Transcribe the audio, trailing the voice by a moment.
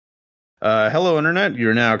Hello, Internet.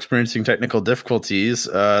 You're now experiencing technical difficulties.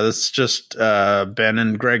 This is just Ben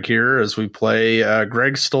and Greg here as we play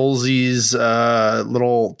Greg Stolze's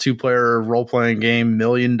little two-player role-playing game, $1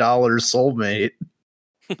 Million Soulmate.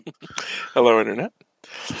 Hello, Internet.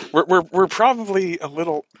 We're probably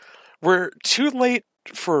we're too late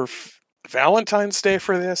for Valentine's Day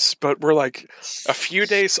for this, but we're like a few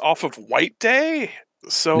days off of White Day,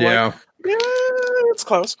 so yeah, it's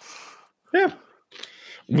close. Yeah.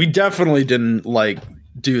 We definitely didn't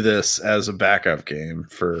do this as a backup game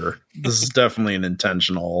this is definitely an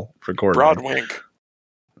intentional recording. Broad wink.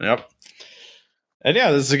 Yep. And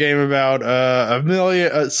yeah, this is a game about a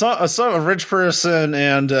rich person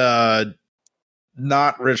and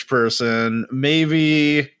not rich person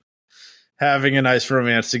maybe having a nice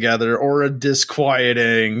romance together or a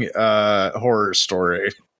disquieting horror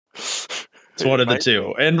story. It's one of the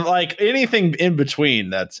two. And anything in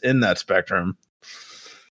between that's in that spectrum.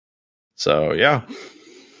 So, yeah.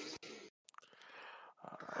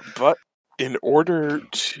 But in order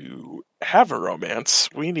to have a romance,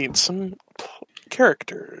 we need some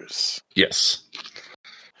characters. Yes.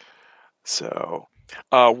 So,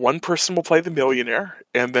 one person will play the millionaire,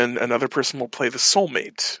 and then another person will play the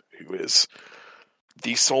soulmate, who is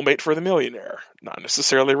the soulmate for the millionaire. Not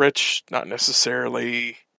necessarily rich, not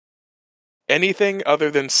necessarily anything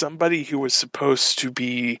other than somebody who is supposed to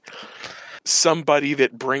be somebody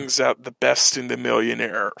that brings out the best in the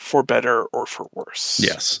millionaire, for better or for worse.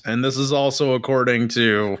 Yes, and this is also according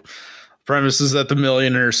to premises that the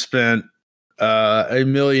millionaire spent $1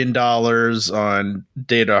 million on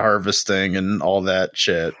data harvesting and all that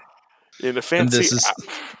shit in a fancy app.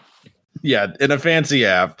 Yeah, in a fancy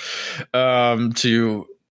app to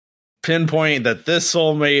pinpoint that this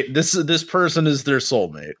soulmate, this person is their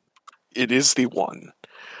soulmate. It is the one.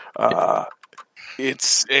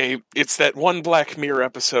 It's that one Black Mirror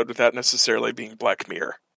episode without necessarily being Black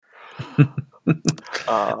Mirror.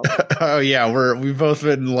 Oh yeah, we've both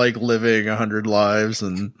been living 100 lives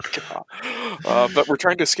and but we're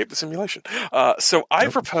trying to escape the simulation. So I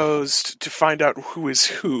proposed to find out who is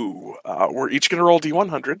who. We're each going to roll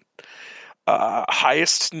D100.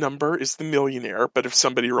 Highest number is the millionaire, but if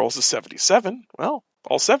somebody rolls a 77, well,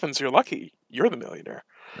 all sevens, you're lucky. You're the millionaire.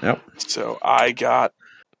 Yep. So I got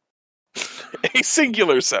a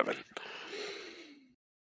singular 7.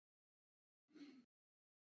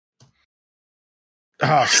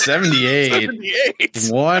 Oh, 78. 78.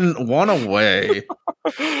 One away.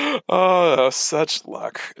 Oh, such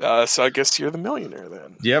luck. So I guess you're the millionaire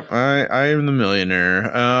then. Yep, I am the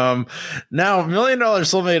millionaire. Now, $1 Million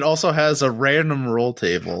Soulmate also has a random roll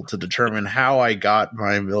table to determine how I got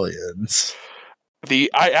my millions. I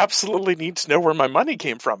absolutely need to know where my money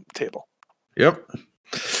came from table. Yep.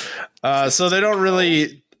 So we don't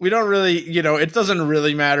really, it doesn't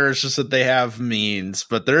really matter. It's just that they have means,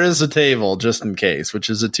 but there is a table just in case,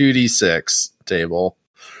 which is a 2d6 table.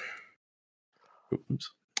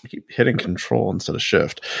 Oops. I keep hitting control instead of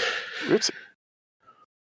shift. Oops.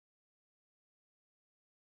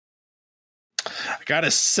 I got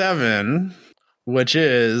a 7, which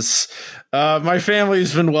is my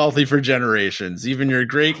family's been wealthy for generations. Even your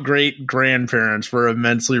great-great-grandparents were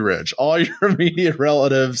immensely rich. All your immediate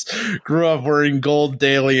relatives grew up wearing gold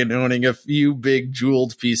daily and owning a few big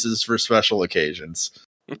jeweled pieces for special occasions.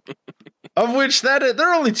 Of which there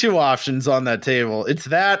are only 2 options on that table. It's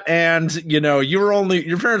that and,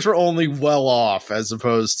 your parents were only well off as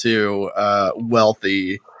opposed to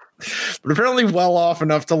wealthy. But apparently well off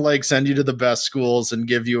enough to send you to the best schools and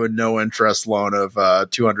give you a no interest loan of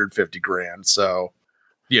 $250,000. So,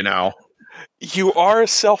 you are a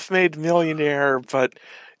self-made millionaire, but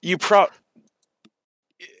you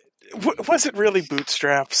was it really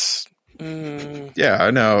bootstraps? Yeah,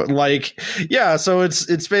 I know. So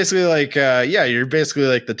it's basically you're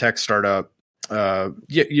basically the tech startup.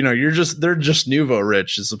 They're just nouveau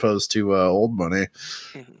rich as opposed to old money.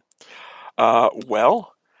 I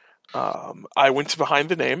went to behind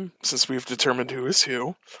the name since we've determined who is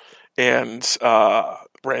who, and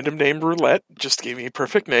random name roulette just gave me a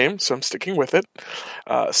perfect name, so I'm sticking with it.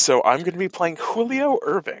 So I'm going to be playing Julio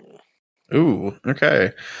Irving. Ooh,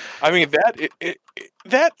 okay. I mean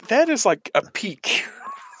that is like a peak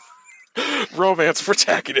romance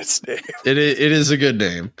protagonist name. It is a good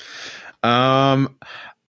name. I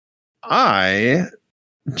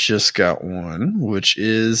just got one, which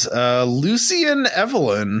is Lucian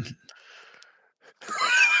Evelyn.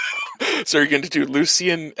 So are you going to do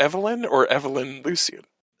Lucian Evelyn or Evelyn Lucian?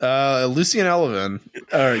 Lucian Evelyn.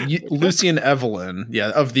 Lucian Evelyn.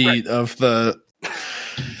 Yeah, of the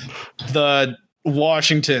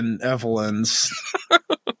Washington Evelyns.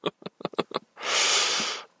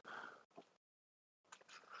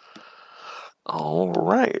 All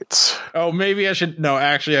right. Oh, maybe I should. No,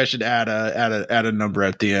 actually, I should add a number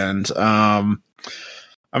at the end. I'm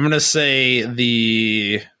gonna say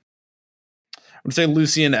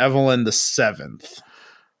Lucian Evelyn the seventh.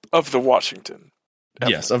 Of the Washington.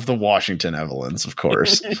 Yes, of the Washington Evelyns, of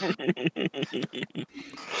course.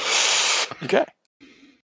 Okay.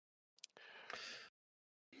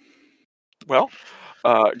 Well,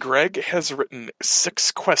 Greg has written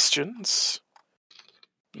 6 questions,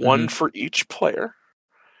 one for each player.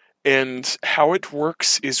 And how it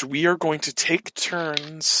works is we are going to take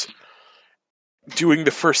turns doing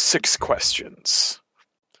the first 6 questions,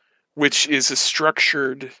 which is a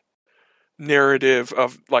structured narrative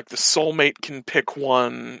of like the soulmate can pick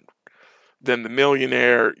one, then the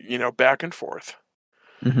millionaire, back and forth.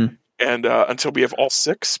 Mm-hmm. And until we have all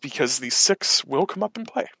 6, because these 6 will come up and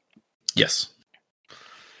play. Yes.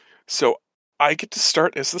 So I get to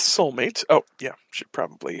start as the soulmate. Oh, yeah, should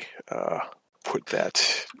probably put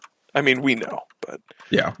that. I mean, we know, but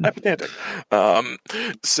yeah, I'm pedantic.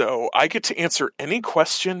 So I get to answer any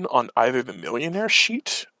question on either the millionaire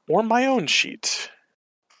sheet or my own sheet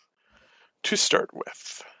to start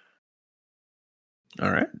with. All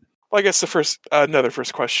right. Well, I guess another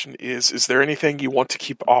first question is there anything you want to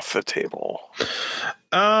keep off the table?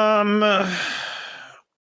 Well,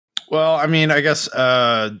 I mean, I guess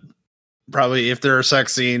probably if there are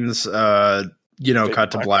sex scenes,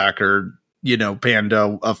 cut to black or pan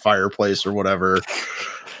to a fireplace or whatever.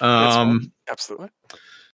 Absolutely.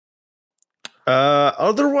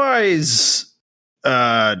 Otherwise,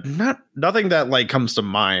 nothing that like comes to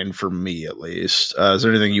mind for me at least. Is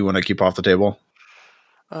there anything you want to keep off the table?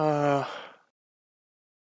 No,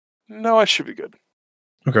 I should be good.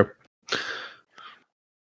 Okay.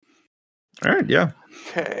 All right. Yeah.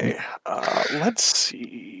 Okay. Let's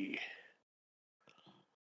see.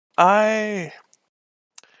 I'll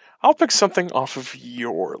pick something off of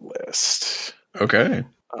your list. Okay.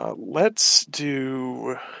 Let's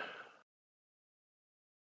do.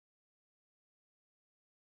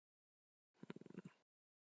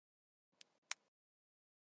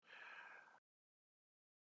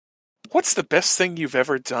 What's the best thing you've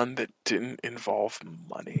ever done that didn't involve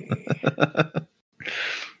money?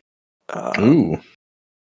 Ooh.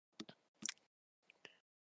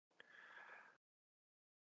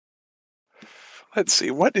 Let's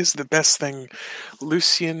see. What is the best thing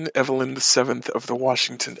Lucian Evelyn VII of the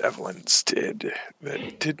Washington Evelyns did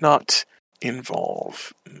that did not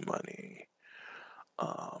involve money?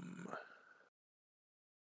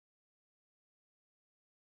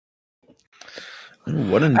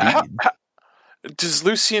 What indeed? Does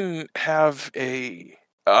Lucian have a...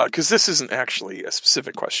 because this isn't actually a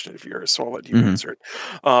specific question of yours, so I'll let you answer it.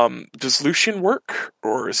 Does Lucian work,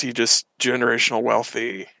 or is he just generational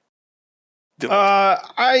wealthy?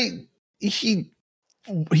 He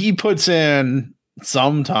puts in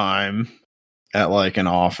some time at like an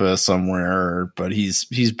office somewhere, but he's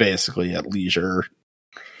basically at leisure.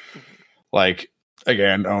 Like,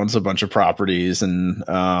 again, owns a bunch of properties and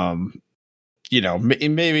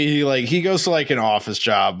maybe he goes to like an office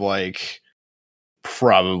job, like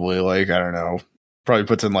probably like, I don't know, probably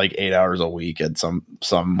puts in like 8 hours a week at some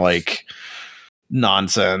like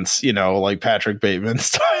nonsense, like Patrick Bateman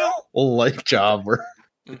style like job where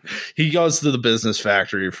he goes to the business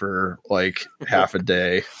factory for like half a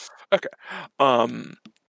day. Okay.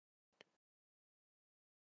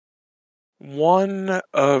 One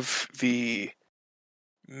of the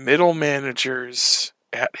middle managers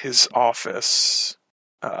at his office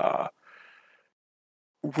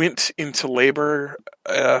went into labor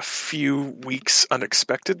a few weeks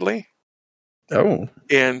unexpectedly. Oh.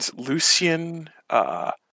 And Lucian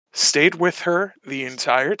stayed with her the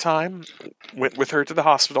entire time, went with her to the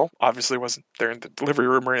hospital. Obviously wasn't there in the delivery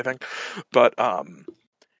room or anything, but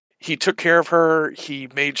he took care of her. He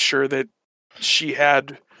made sure that she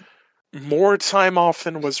had more time off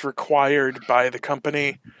than was required by the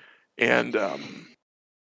company, and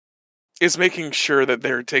is making sure that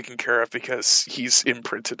they're taken care of because he's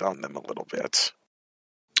imprinted on them a little bit.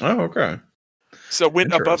 Oh, okay. So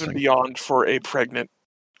went above and beyond for a pregnant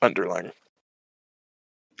underling.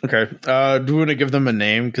 Okay. Do we want to give them a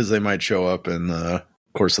name? Because they might show up in the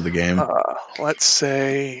course of the game. Let's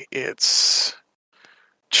say it's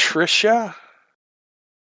Trisha.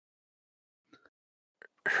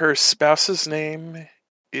 Her spouse's name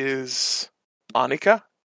is Annika.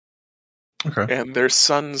 Okay. And their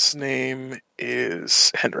son's name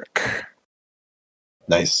is Henrik.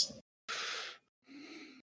 Nice.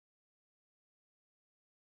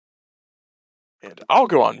 And I'll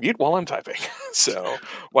go on mute while I'm typing. So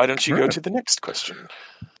why don't you go to the next question?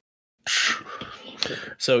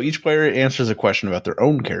 So each player answers a question about their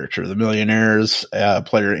own character. The millionaire's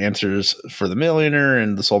player answers for the millionaire,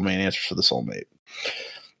 and the soulmate answers for the soulmate.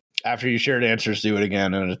 After you shared answers, do it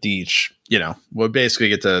again, and at each, we'll basically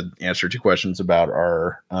get to answer 2 questions about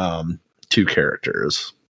our 2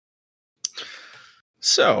 characters.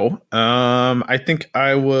 So I think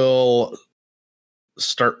I will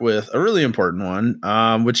start with a really important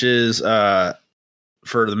one, which is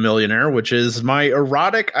for the millionaire, which is my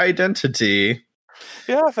erotic identity.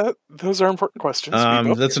 Yeah, those are important questions.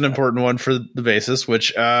 That's an important one for the basis,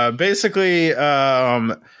 which basically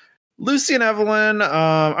Lucy and Evelyn,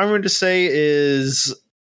 I'm going to say, is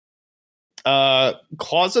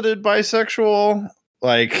closeted bisexual,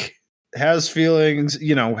 like has feelings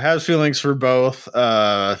for both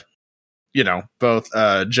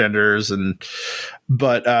genders,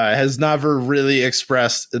 but has never really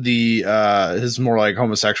expressed his more like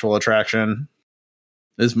homosexual attraction.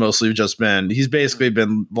 Is mostly just he's basically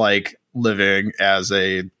been like living as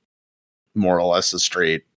a more or less a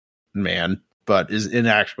straight man, but is in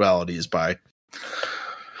actuality is bi.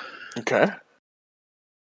 Okay.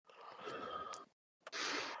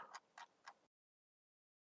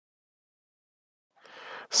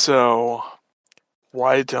 So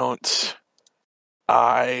why don't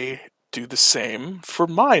I do the same for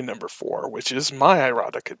my number 4, which is my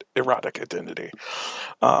erotic identity?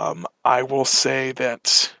 I will say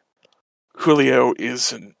that Julio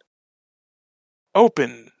is an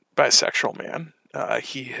open bisexual man.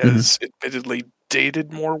 He has admittedly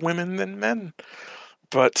dated more women than men,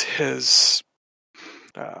 but has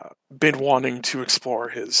been wanting to explore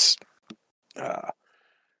his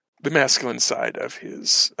the masculine side of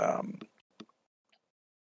his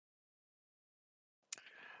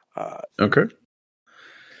Okay.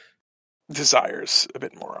 desires a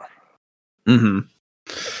bit more. Mm-hmm.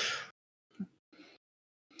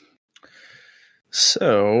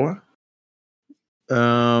 So,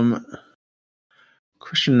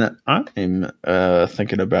 question that I'm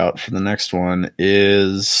thinking about for the next one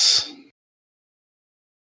is,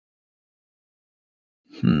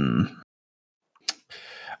 I'm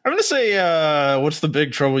going to say, what's the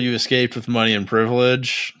big trouble you escaped with Money and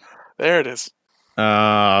Privilege? There it is.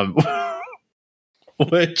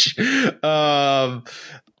 Which, yeah,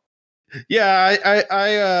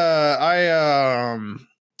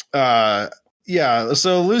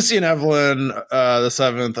 so Lucy and Evelyn, the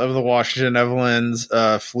 7th of the Washington Evelyns,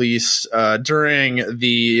 fleeced during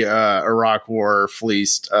the Iraq War,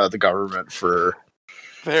 fleeced the government for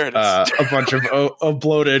there it is. a bunch of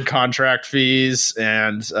bloated contract fees,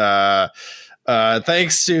 and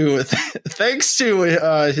thanks to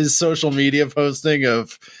his social media posting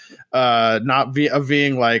of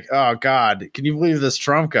being like, oh God, can you believe this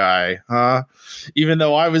Trump guy, huh? Even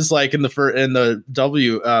though I was like in the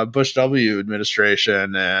Bush W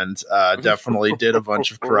administration and definitely did a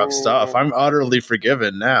bunch of corrupt stuff, I'm utterly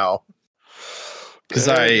forgiven now because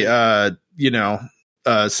I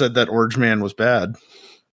said that Orange Man was bad.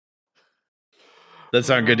 That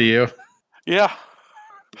sound good to you? Yeah.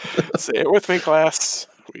 Say it with me, class.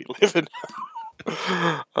 We live in.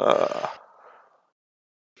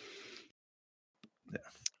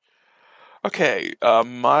 Okay,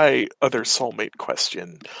 my other soulmate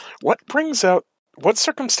question. What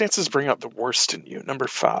circumstances bring out the worst in you? Number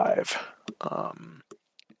 5.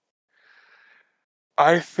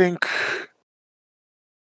 I think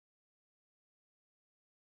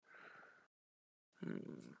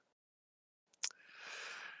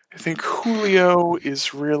Julio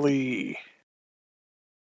is really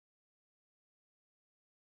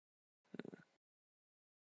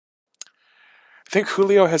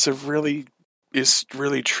is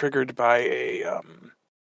really triggered by a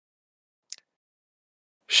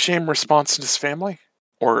shame response in his family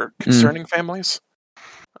or concerning families.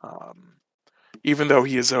 Even though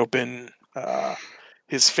he is open,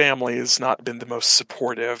 his family has not been the most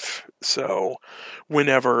supportive. So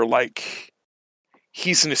whenever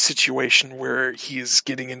he's in a situation where he's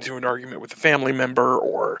getting into an argument with a family member,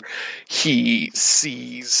 or he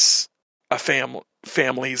sees a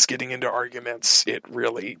families getting into arguments, it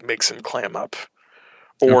really makes him clam up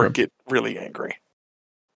or get really angry.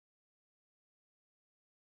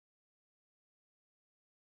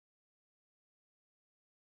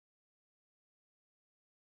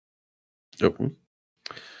 Okay.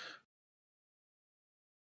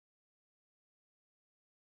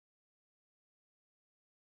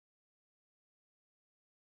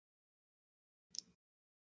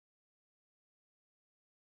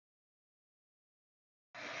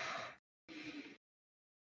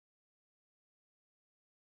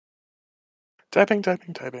 Typing.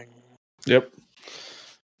 Yep.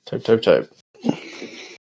 Type.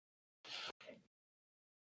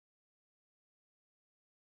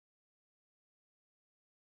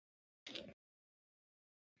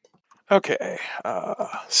 Okay,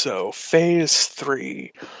 so phase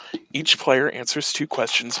 3. Each player answers 2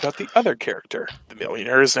 questions about the other character. The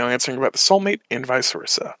millionaire is now answering about the soulmate, and vice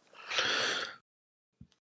versa.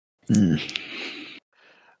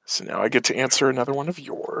 So now I get to answer another one of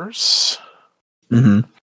yours. Mm-hmm.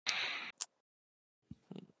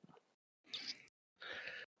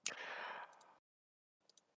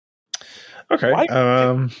 Okay.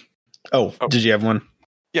 Did you have one?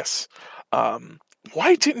 Yes.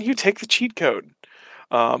 Why didn't you take the cheat code?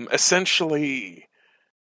 Essentially,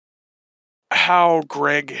 how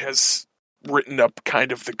Greg has written up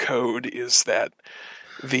kind of the code is that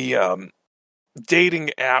the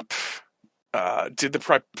dating app did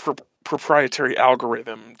the proprietary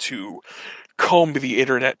algorithm to comb the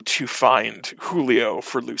internet to find Julio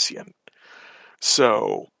for Lucien.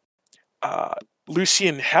 So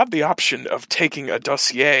Lucien had the option of taking a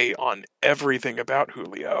dossier on everything about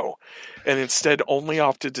Julio, and instead only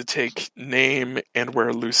opted to take name and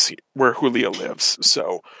where Julio lives.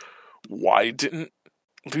 So why didn't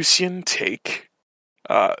Lucien take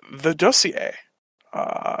the dossier?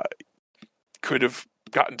 Could have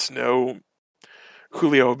gotten to know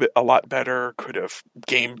Julio a lot better, could have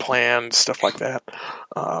game planned, stuff like that.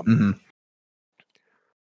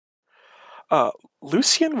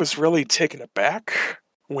 Lucien was really taken aback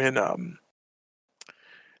when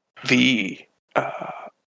the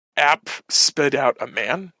app spit out a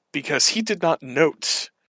man, because he did not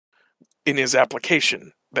note in his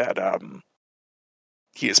application that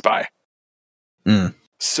he is bi.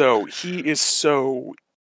 So he is so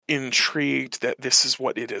intrigued that this is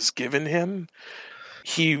what it has given him.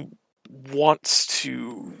 He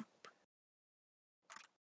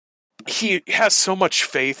has so much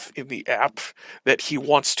faith in the app that he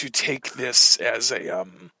wants to take this as a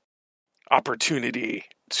opportunity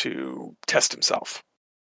to test himself.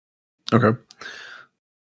 Okay.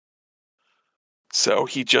 So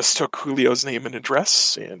he just took Julio's name and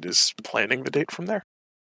address and is planning the date from there.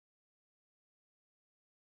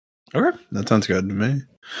 Okay, that sounds good to me.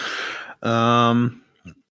 I'm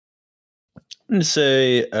gonna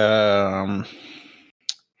say,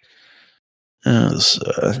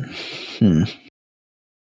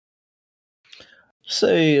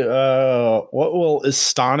 say, what will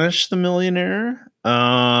astonish the millionaire?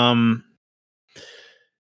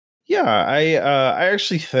 Yeah, I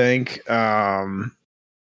actually think, I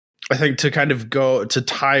think to kind of go to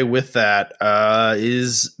tie with that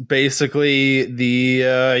is basically the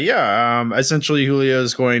essentially Julio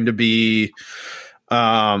is going to be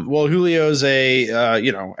Julio's a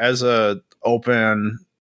as a open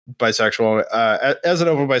bisexual as an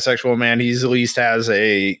open bisexual man, he's at least has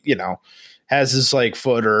has his like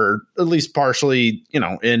foot, or at least partially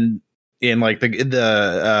in like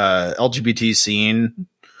the LGBT scene.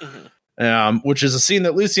 Which is a scene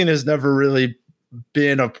that Lucien has never really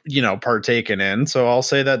been partaken in. So I'll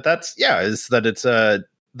say that it's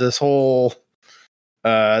this whole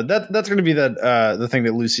that's going to be the thing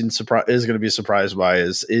that Lucien is going to be surprised by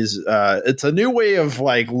is it's a new way of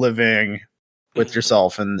like living with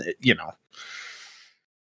yourself, and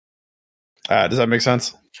does that make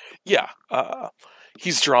sense? Yeah.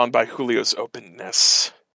 He's drawn by Julio's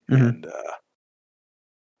openness and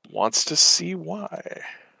wants to see why.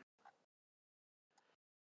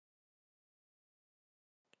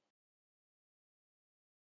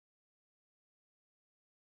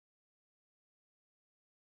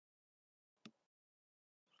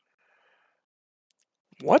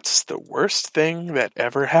 What's the worst thing that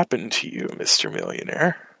ever happened to you, Mr.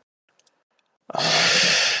 Millionaire?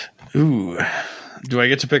 Ooh. Do I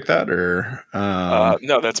get to pick that, or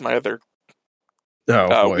no, that's my other.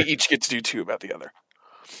 Boy. We each get to do 2 about the other.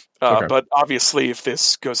 Okay. But obviously, if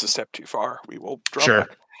this goes a step too far, we will draw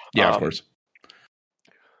back. Yeah, of course.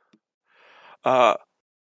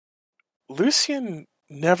 Lucien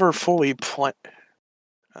never fully planned.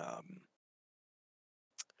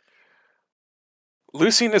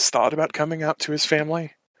 Lucien has thought about coming out to his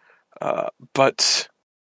family, but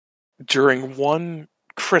during one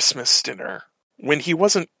Christmas dinner, when he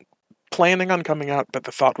wasn't planning on coming out, but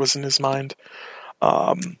the thought was in his mind,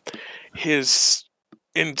 his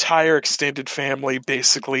entire extended family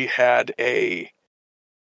basically had a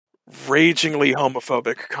ragingly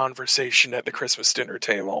homophobic conversation at the Christmas dinner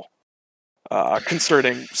table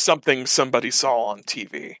concerning something somebody saw on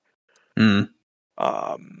TV.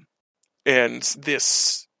 And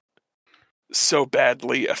this so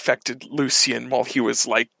badly affected Lucien while he was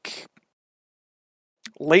like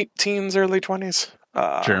late teens, early 20s.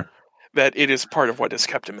 That it is part of what has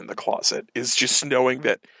kept him in the closet, is just knowing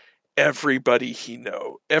that everybody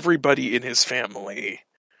in his family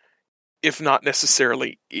if not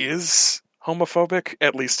necessarily is homophobic,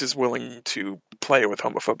 at least is willing to play with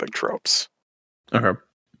homophobic tropes. Okay.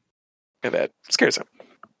 And that scares him.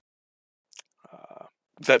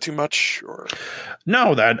 Is that too much? Or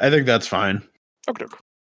No, I think that's fine. okay.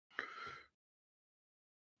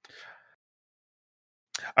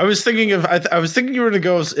 I was thinking I was thinking you were going to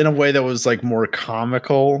go in a way that was like more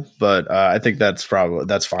comical, but I think that's fine.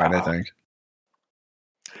 I think.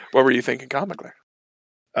 What were you thinking comically?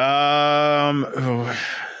 Well,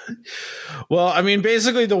 I mean,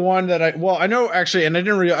 basically the one that I know actually, and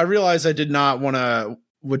I realized I did not want to,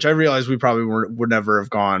 which I realized we probably would never have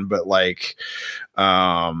gone, but like,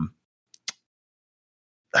 God,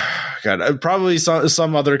 probably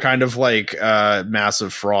some other kind of like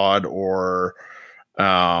massive fraud or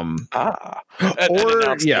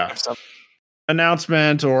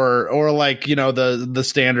announcement or like, you know, the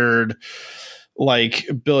standard like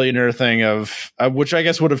billionaire thing of which I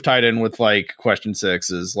guess would have tied in with like question 6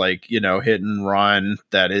 is like, you know, hit and run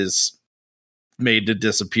that is made to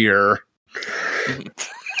disappear.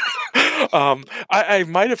 I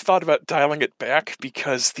might have thought about dialing it back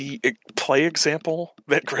because the play example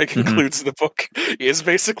that Greg includes in the book is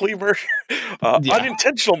basically murder,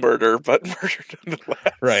 unintentional murder, but murder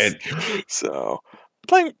nonetheless. Right. So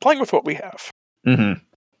playing with what we have. Mm-hmm.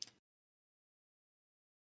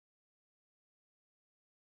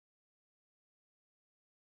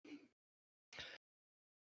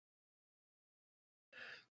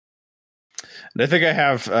 And I think I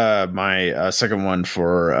have my second one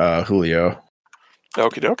for Julio.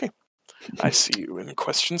 Okie dokie. I see you in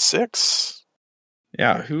question 6.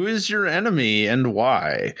 Yeah, who is your enemy and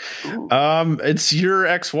why? It's your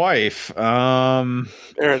ex-wife. There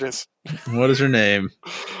it is. What is her name?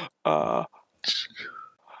 I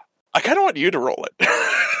kind of want you to roll it.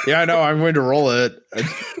 Yeah, I know. I'm going to roll it.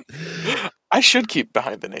 I should keep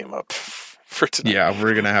behind the name up for tonight. Yeah,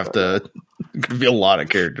 we're gonna have to. Gonna be a lot of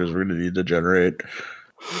characters we're gonna need to generate.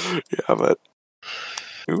 Yeah, but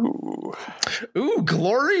ooh,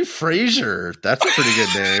 Glory Fraser. That's a pretty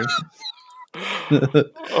good name.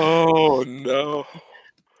 Oh no.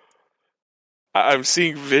 I'm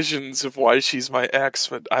seeing visions of why she's my ex,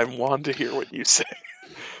 but I want to hear what you say.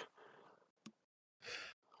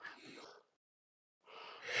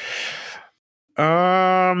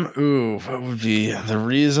 What would be the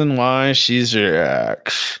reason why she's your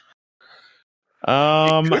ex?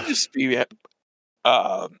 It could just be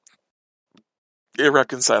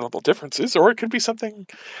irreconcilable differences, or it could be something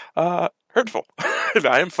hurtful.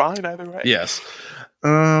 I am fine either way. Yes.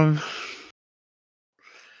 Kind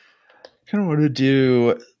of want to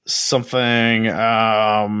do something.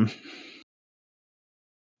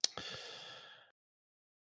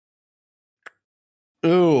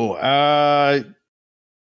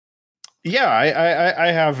 Yeah,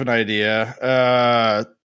 I have an idea.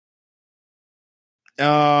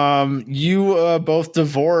 You both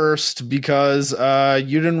divorced because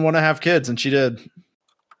you didn't want to have kids and she did.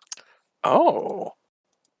 Oh.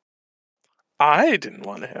 I didn't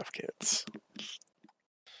want to have kids.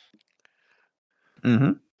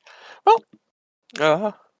 Mm-hmm.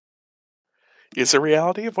 Well, is a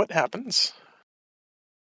reality of what happens.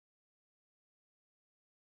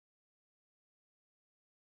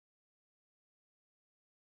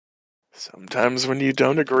 Sometimes when you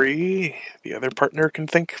don't agree, the other partner can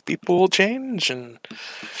think people will change, and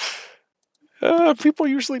people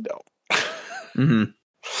usually don't. Mm-hmm.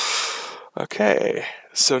 Okay,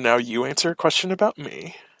 so now you answer a question about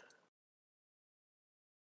me.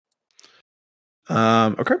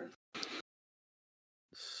 Okay.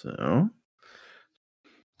 So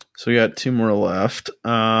we got 2 more left.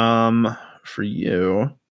 For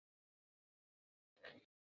you.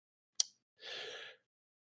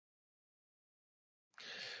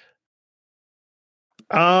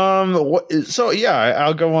 So yeah,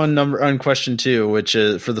 I'll go on question 2, which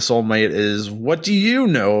is for the soulmate is what do you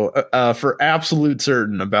know for absolute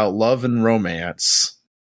certain about love and romance?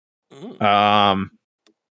 Which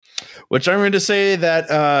I'm going to say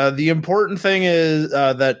that the important thing is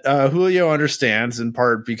that Julio understands in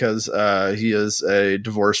part because he is a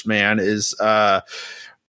divorced man is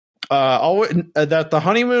always, that the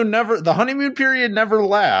honeymoon period never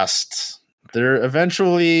lasts. They're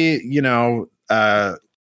eventually, you know,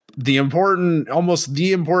 the important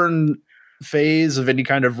phase of any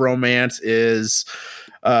kind of romance is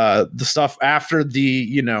the stuff after the,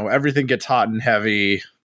 you know, everything gets hot and heavy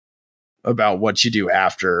about what you do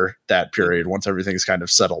after that period once everything's kind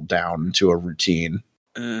of settled down into a routine.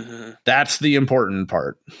 Mm-hmm. That's the important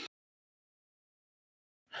part.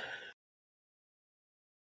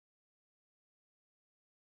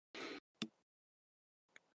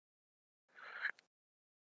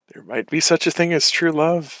 There might be such a thing as true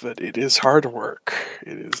love, but it is hard work.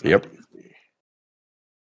 It is not easy.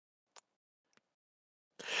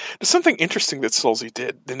 There's something interesting that Soulsy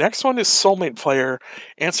did. The next one is Soulmate Player.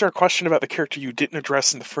 Answer a question about the character you didn't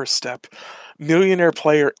address in the first step. Millionaire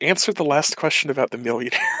Player. Answer the last question about the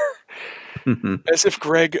millionaire. As if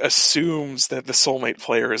Greg assumes that the Soulmate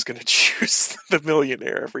Player is going to choose the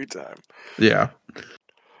millionaire every time. Yeah.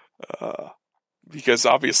 Because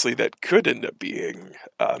obviously that could end up being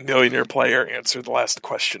Millionaire Player. Answer the last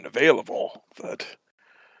question available. But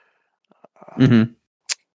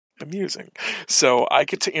amusing. So I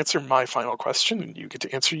get to answer my final question, and you get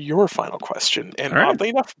to answer your final question. And oddly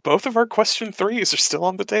enough, both of our question 3s are still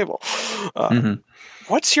on the table.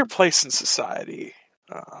 What's your place in society?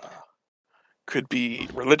 Could be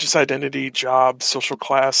religious identity, job, social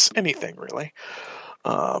class, anything really.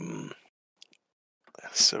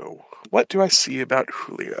 So what do I see about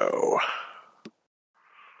Julio?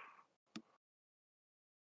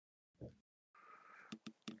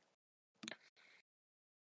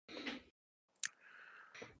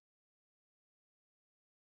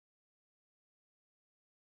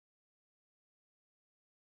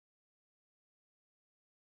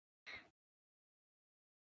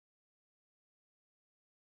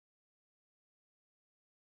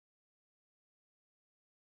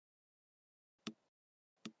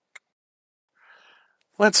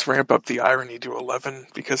 Let's ramp up the irony to 11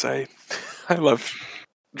 because I love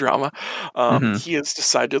drama. He is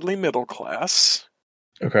decidedly middle class.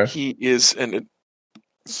 Okay. He is an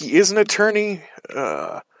attorney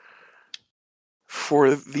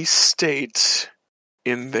for the state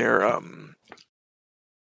in their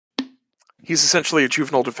he's essentially a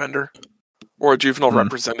juvenile defender or a juvenile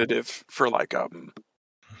representative for like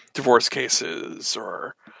divorce cases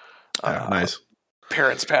or nice.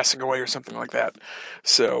 Parents passing away or something like that.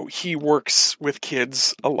 So he works with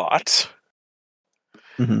kids a lot.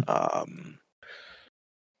 So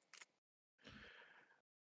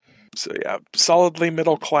yeah, solidly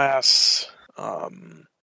middle class,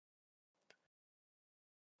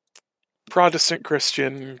 Protestant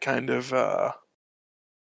Christian, kind of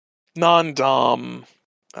non-dom,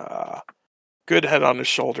 good head on his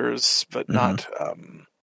shoulders, but not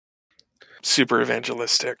super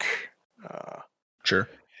evangelistic. Sure.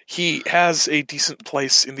 He has a decent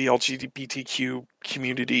place in the LGBTQ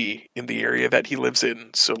community in the area that he lives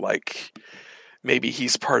in. So, like, maybe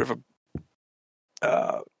he's part of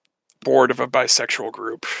a board of a bisexual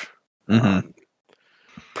group,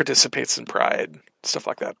 participates in Pride, stuff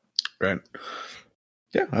like that. Right.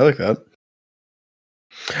 Yeah, I like that.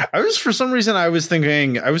 For some reason I was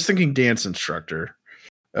thinking dance instructor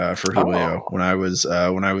for Julio when I was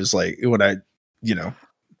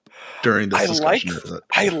during this discussion.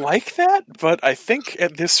 I like that, but I think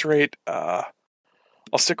at this rate, I'll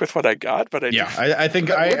stick with what I got. But I think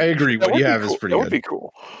I agree. What you have is pretty good. That would be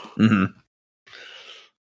cool.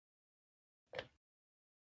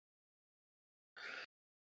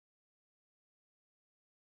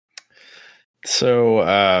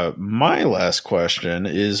 So my last question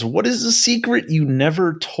is, what is the secret you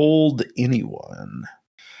never told anyone?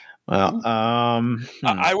 Well,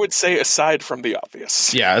 I would say aside from the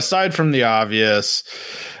obvious. Yeah, aside from the obvious,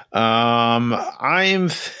 I'm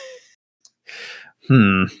God,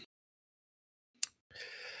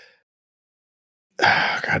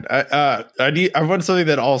 I want something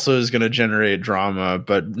that also is going to generate drama,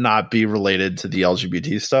 but not be related to the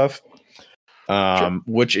LGBT stuff. Sure.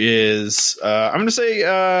 Which is, I'm going to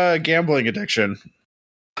say, gambling addiction.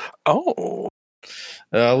 Oh.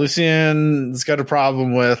 Lucien's got a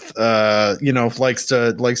problem with, likes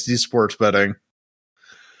to do sports betting.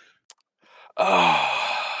 Oh.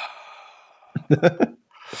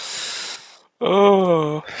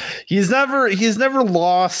 He's never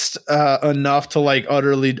lost enough to like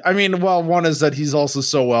utterly. I mean, well, one is that he's also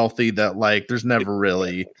so wealthy that like there's never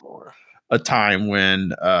really a time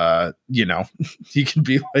when he can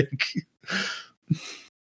be like.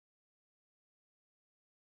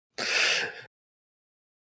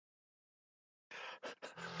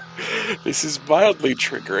 This is mildly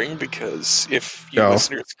triggering because if you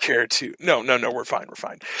listeners care to no, we're fine.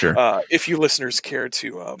 Sure. If you listeners care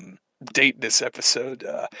to date this episode,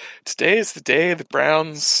 today is the day the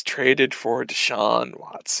Browns traded for Deshaun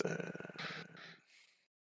Watson.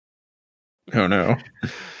 Oh no.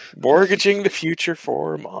 Mortgaging the future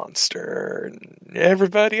for a monster. And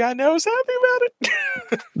everybody I know is happy about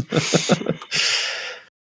it.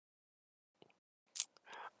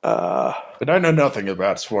 But I know nothing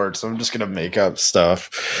about sports, so I'm just going to make up stuff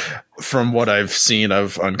from what I've seen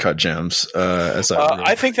of Uncut Gems.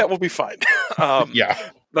 I think that will be fine. Yeah.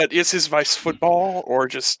 But is his vice football or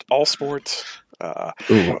just all sports?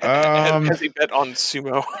 Has he bet on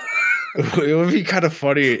sumo? It would be kind of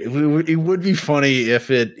funny. It would be funny if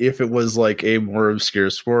it was like a more obscure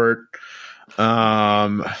sport.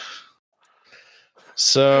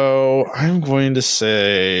 So I'm going to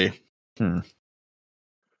say, I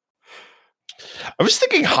was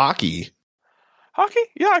thinking hockey. Hockey?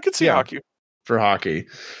 Yeah, I could see hockey. For hockey.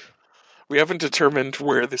 We haven't determined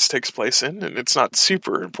where this takes place in, and it's not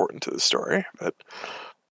super important to the story, but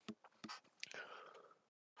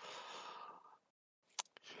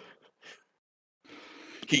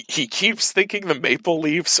he keeps thinking the Maple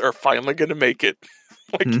Leafs are finally going to make it,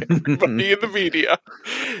 like everybody in the media,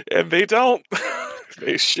 and they don't.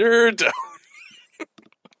 They sure don't.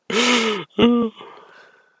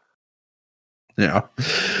 Yeah.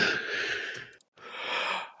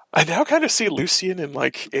 I now kind of see Lucien in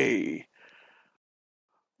like a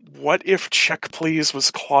what if Check Please was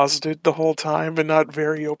closeted the whole time and not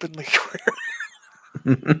very openly queer?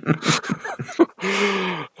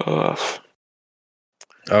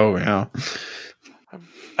 Oh yeah.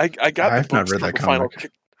 I got I've the not books read for that the comic.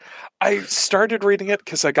 final. I started reading it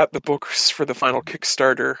because I got the books for the final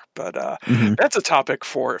Kickstarter, but that's a topic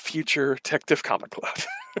for a future Detective Comic Club.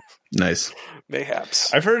 Nice.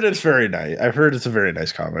 Mayhaps. I've heard it's very nice. I've heard it's a very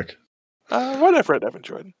nice comic. What I've read, I've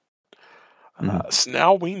enjoyed. So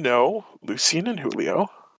now we know Lucien and Julio.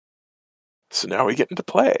 So now we get into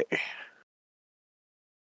play.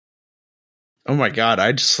 Oh my god!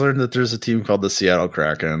 I just learned that there's a team called the Seattle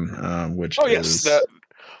Kraken, which yes,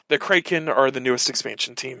 the Kraken are the newest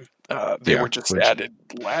expansion team. They were just added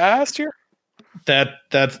last year.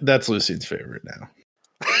 That's Lucien's favorite now.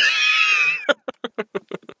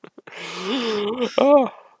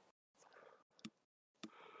 Oh.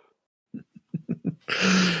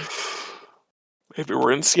 Maybe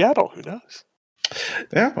we're in Seattle. Who knows?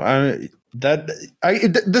 Yeah,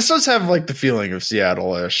 this does have like the feeling of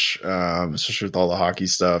Seattle-ish, especially with all the hockey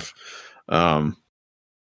stuff. But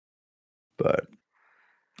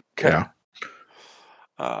okay.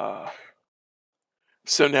 Yeah.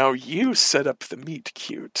 So now you set up the meet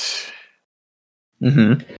cute.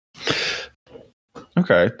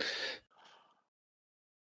 Okay.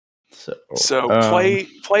 So play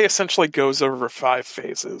essentially goes over 5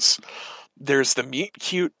 phases. There's the meet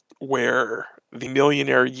cute where the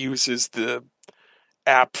millionaire uses the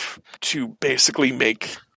app to basically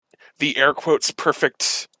make the air quotes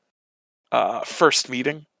perfect first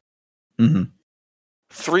meeting.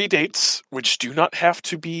 3 dates, which do not have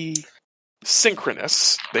to be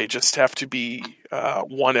synchronous. They just have to be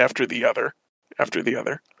one after the other.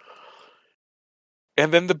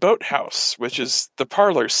 And then the boathouse, which is the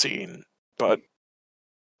parlor scene, but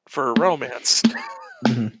for romance.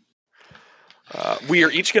 We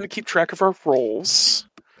are each going to keep track of our roles,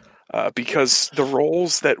 because the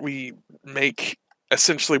roles that we make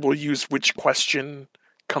essentially will use which question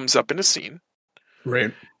comes up in a scene.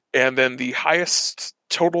 Right. And then the highest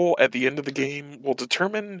total at the end of the game will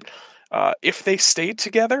determine if they stay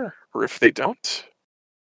together or if they don't.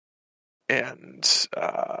 And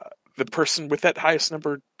the person with that highest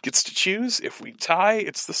number gets to choose. If we tie,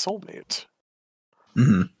 it's the soulmate.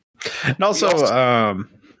 And also,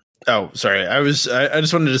 sorry. I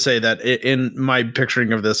just wanted to say that in my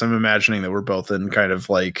picturing of this, I'm imagining that we're both in kind of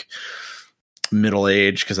like middle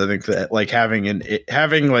age, because I think that like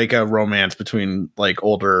having like a romance between like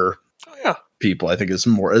older people, I think is a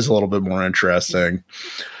little bit more interesting.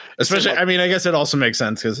 Especially, I mean, I guess it also makes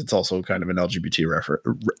sense because it's also kind of an LGBT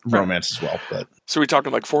romance as well. But so we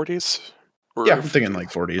talking like 40s? Yeah, I'm thinking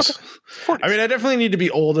like 40s. Okay. 40s. I mean, I definitely need to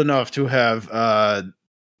be old enough to have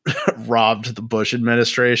robbed the Bush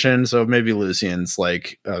administration. So maybe Lucien's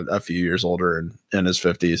like a few years older and in his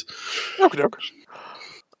 50s. Okay.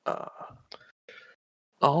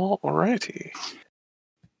 Alrighty.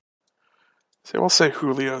 So we'll say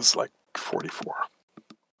Julio's like 44.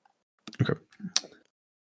 Okay.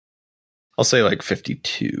 I'll say like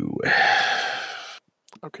 52.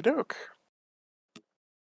 Okie doke.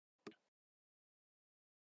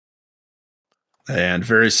 And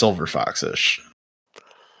very Silver Fox-ish.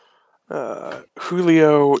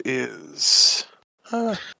 Julio is...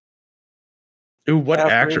 what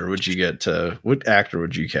actor would you get to... What actor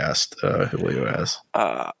would you cast Julio as?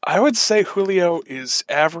 I would say Julio is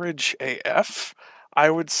average AF. I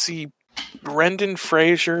would see Brendan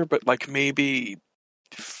Fraser, but like maybe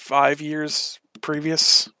 5 years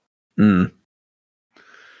previous.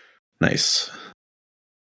 Nice.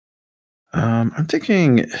 I'm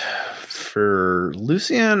thinking for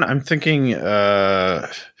Lucien, I'm thinking and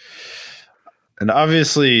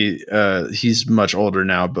obviously he's much older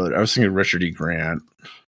now, but I was thinking Richard E. Grant.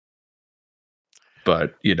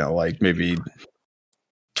 but like maybe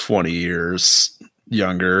 20 years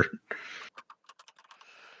younger.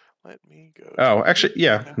 Let me go. Oh, actually,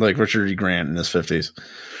 yeah, like Richard E. Grant in his 50s.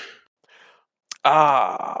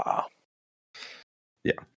 Ah.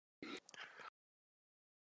 Yeah.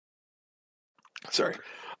 Sorry.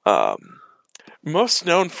 Most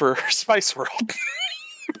known for Spice World.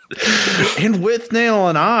 And With Nail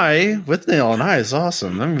and I is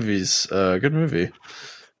awesome. That movie's a good movie.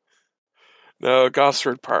 No,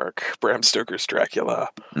 Gosford Park, Bram Stoker's Dracula.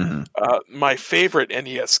 Mm-hmm. My favorite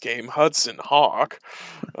NES game, Hudson Hawk,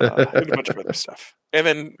 and a bunch of other stuff. And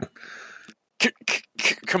then,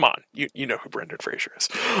 come on, you know who Brendan Fraser is.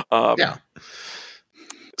 Yeah.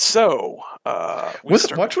 So,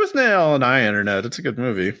 watch With Nail and I, Internet. It's a good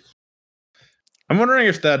movie. I'm wondering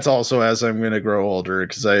if that's also as I'm going to grow older,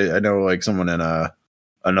 because I know like someone in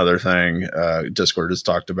another thing, Discord has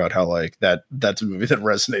talked about how like that's a movie that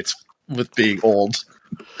resonates with being old.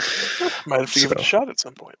 Might have to give it a shot at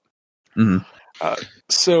some point. Mm-hmm.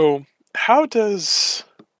 So, how does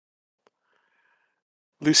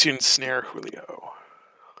Lucian snare Julio?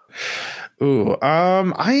 Ooh,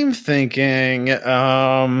 I'm thinking,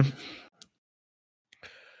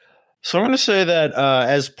 so I'm going to say that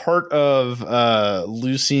as part of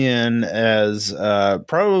Lucian as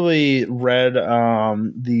probably read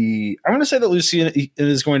I'm going to say that Lucian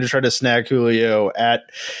is going to try to snag Julio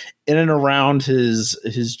in and around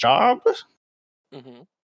his job. Mm-hmm.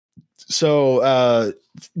 So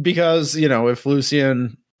because if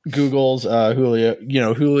Lucian Googles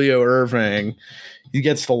Julio Irving, he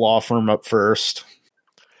gets the law firm up first.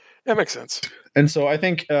 That makes sense. And so I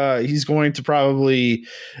think he's going to probably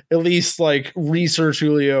at least like research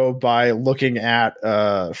Julio by looking at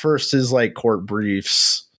first his like court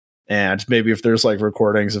briefs and maybe if there's like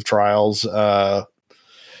recordings of trials.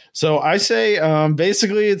 So I say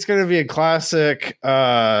basically it's going to be a classic.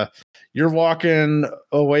 You're walking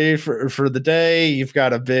away for the day. You've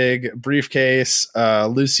got a big briefcase.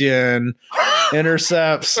 Lucian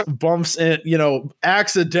intercepts, bumps in,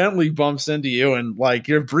 accidentally bumps into you, and like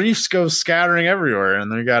your briefs go scattering everywhere, and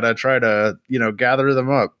they gotta try to, gather them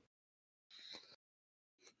up.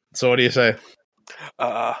 So what do you say?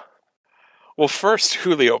 Well, first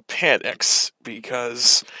Julio panics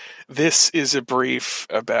because this is a brief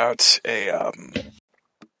about a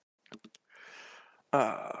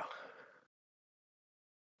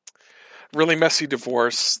really messy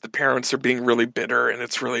divorce. The parents are being really bitter, and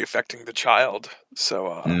it's really affecting the child.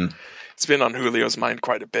 So it's been on Julio's mind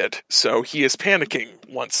quite a bit. So he is panicking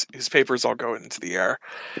once his papers all go into the air,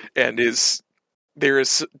 and there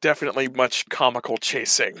is definitely much comical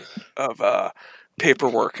chasing of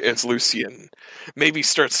paperwork as Lucian maybe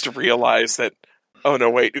starts to realize that, oh no,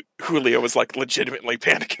 wait, Julio was like legitimately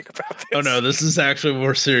panicking about this. Oh no, this is actually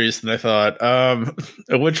more serious than I thought.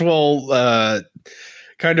 Which will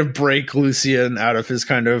kind of break Lucian out of his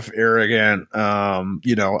kind of arrogant,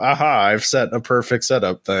 I've set a perfect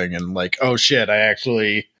setup thing, and like, oh shit, I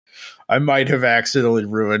might have accidentally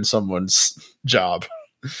ruined someone's job.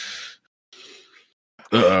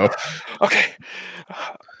 Uh-oh. Okay.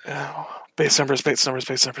 Base numbers. Okay,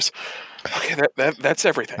 that's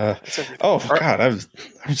everything. That's everything. Oh God,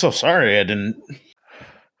 I'm so sorry. I didn't.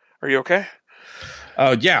 Are you okay?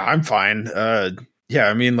 Yeah, I'm fine. Yeah,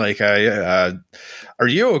 I mean, like, are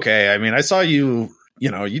you okay? I mean, I saw you.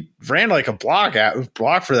 You ran like a block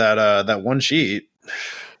for that one sheet.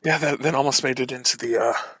 Yeah, that almost made it into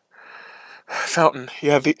the fountain.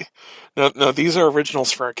 Yeah, no, these are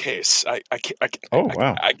originals for a case. I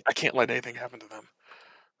can't let anything happen to them.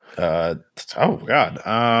 Oh God.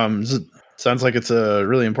 Sounds like it's a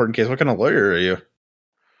really important case. What kind of lawyer are you?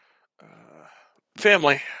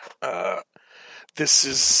 Family. This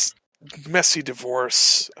is messy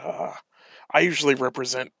divorce. I usually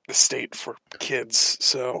represent the state for kids,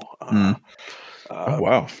 so Oh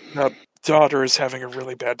wow. Daughter is having a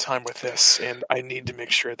really bad time with this, and I need to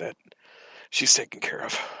make sure that she's taken care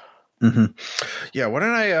of. Mm-hmm. Yeah. Why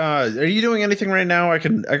don't I? Are you doing anything right now? I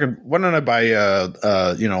can. Why don't I buy a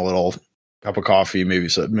little cup of coffee,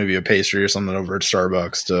 maybe a pastry or something over at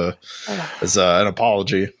Starbucks as an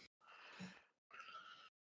apology.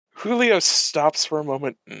 Julio stops for a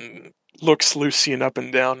moment and looks Lucian up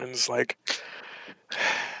and down and is like,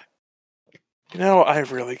 I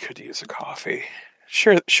really could use a coffee.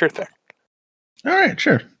 Sure thing. All right,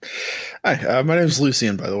 sure. Hi, my name's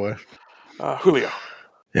Lucian, by the way. Julio.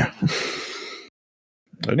 Yeah.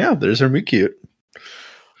 Oh, yeah, there's her meet cute.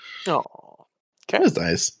 Oh, okay. That was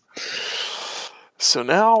nice. So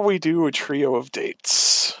now we do a trio of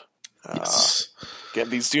dates. Yes.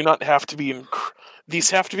 Again, these do not have to be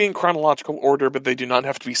these have to be in chronological order, but they do not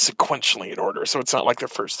have to be sequentially in order. So it's not like the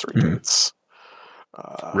first three dates.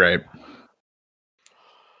 Right.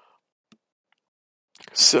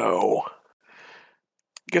 So,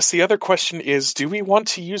 I guess the other question is, do we want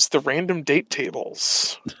to use the random date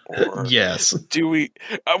tables? Or Yes. do we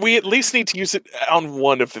at least need to use it on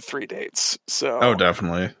one of the three dates. So, Oh,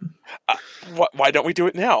 definitely. Why don't we do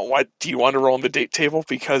it now? Why do you want to roll on the date table?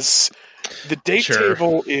 Because the date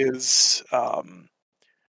table is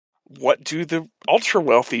what do the ultra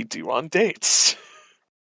wealthy do on dates?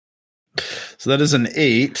 So that is an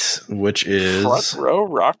 8, which is front row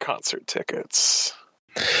rock concert tickets.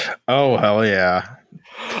 Oh, hell yeah.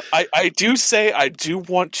 I do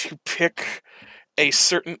want to pick a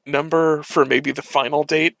certain number for maybe the final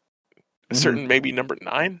date. A certain maybe number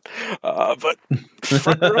 9. But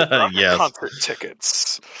front row rock concert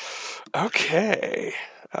tickets. Okay.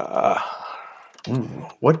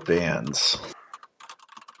 What bands?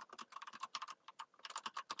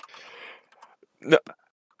 No.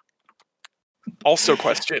 Also,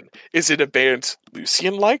 question: is it a band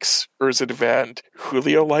Lucien likes, or is it a band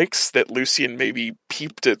Julio likes that Lucien maybe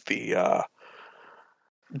peeped at the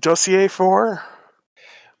dossier for?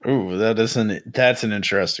 Ooh, that's an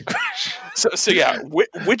interesting question. So yeah,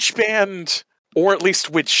 which band, or at least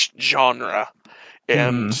which genre,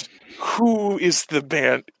 and who is the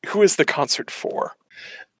band? Who is the concert for?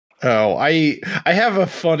 Oh, I have a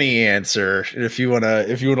funny answer if you wanna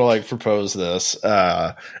like propose this.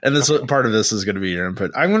 And this part of this is gonna be your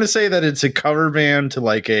input. I'm gonna say that it's a cover band to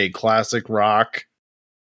like a classic rock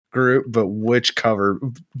group, but cover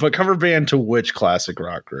band to which classic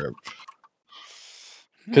rock group?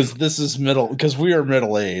 Because we are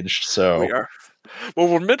middle aged, so we are. Well,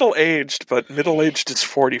 we're middle aged, but middle aged is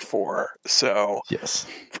 44. So yes,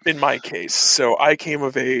 in my case, so I came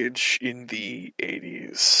of age in the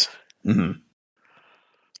 80s,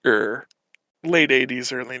 or late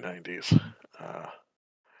 80s, early 90s.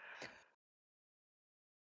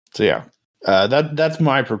 So yeah, that's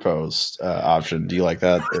my proposed option. Do you like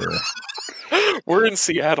that? Or? We're in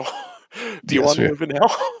Seattle. Do you want to live in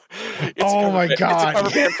hell? Oh my god! It's a cover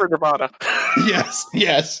band for Nirvana.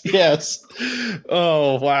 Yes.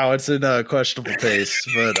 Oh wow, it's in questionable taste,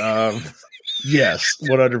 but yes,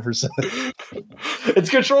 100%. It's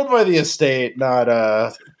controlled by the estate,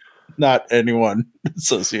 not anyone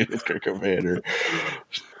associated with Kurt Cobain.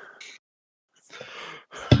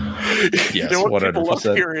 Yes, you know what 100%. People love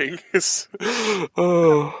hearing is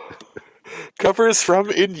covers from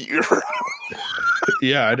in Europe.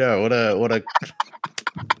 Yeah, I know. What a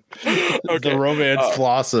okay. The romance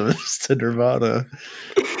blossoms to Nirvana.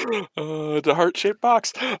 The heart-shaped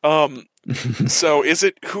box. So is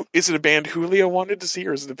it a band Julio wanted to see,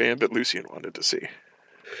 or is it a band that Lucien wanted to see?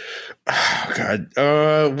 Oh God.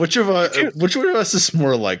 Which one of us is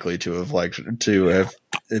more likely to have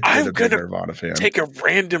I'm a gonna Nirvana fan? Take a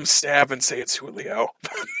random stab and say it's Julio.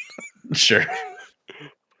 Sure.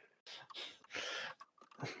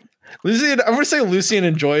 Lucien, I'm gonna say Lucien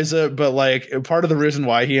enjoys it, but like part of the reason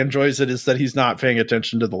why he enjoys it is that he's not paying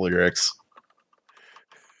attention to the lyrics.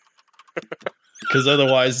 Because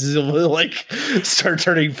otherwise he'll like start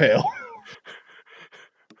turning pale.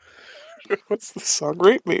 What's the song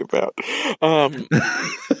Rape Me about?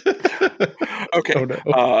 Okay. Oh,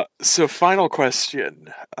 no. So final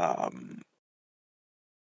question.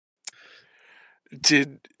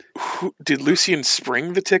 Did Lucien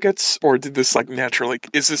spring the tickets, or did this like naturally?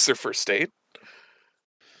 Is this their first date?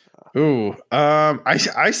 Ooh, I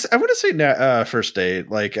would say first date.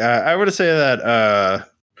 Like I would say that.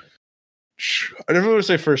 I never want to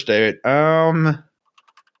say first date. I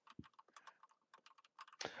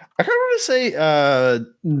kind of want to say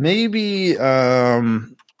maybe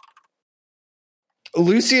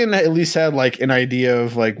Lucien at least had like an idea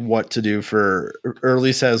of like what to do or at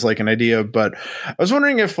least has like an idea. But I was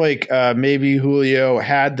wondering if like maybe Julio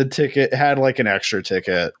had like an extra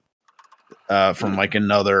ticket from like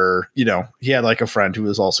another, he had like a friend who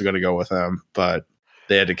was also going to go with him, but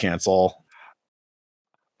they had to cancel.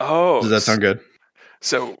 Oh, does that sound good?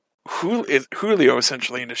 So Julio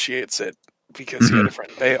essentially initiates it because he had a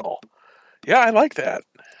friend bail. Yeah, I like that.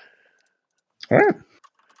 All right.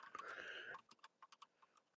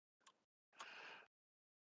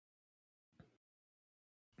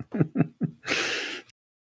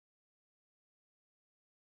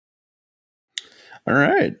 All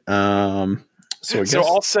right.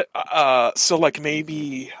 So like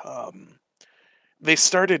maybe they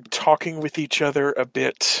started talking with each other a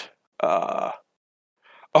bit. Oh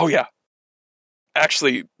yeah.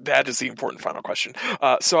 Actually, that is the important final question.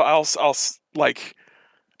 So I'll like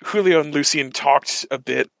Julio and Lucien talked a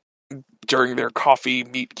bit during their coffee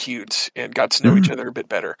meet cute and got to know each other a bit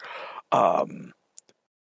better.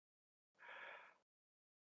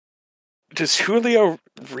 Does Julio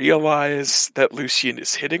realize that Lucien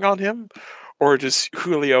is hitting on him? Or does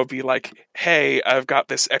Julio be like, hey, I've got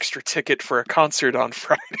this extra ticket for a concert on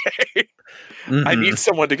Friday. I need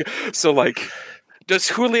someone to go. So, like, does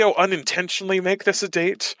Julio unintentionally make this a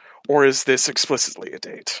date? Or is this explicitly a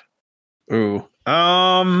date? Ooh.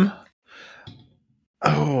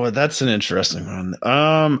 Oh, that's an interesting one.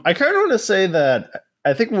 I kind of want to say that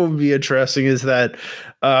I think what would be interesting is that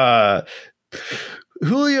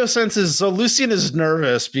Julio senses, so Lucien is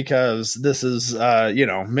nervous because this is,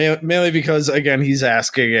 mainly because, again, he's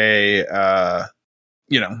asking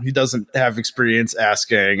he doesn't have experience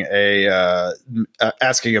asking a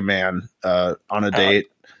man on a date.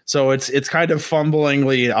 So it's kind of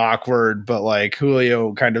fumblingly awkward, but like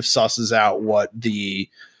Julio kind of susses out what the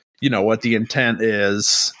intent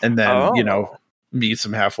is, and then, meets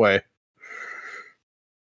him halfway.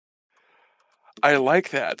 I like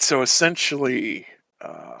that. So essentially,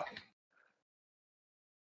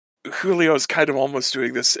 Julio's kind of almost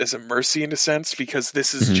doing this as a mercy in a sense, because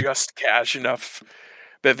this is just cash enough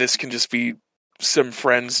that this can just be some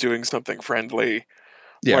friends doing something friendly.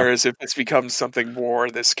 Yeah. Whereas if this becomes something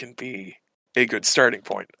more, this can be a good starting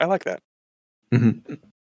point. I like that. Mm-hmm.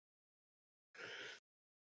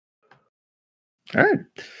 All right.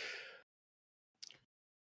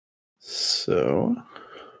 So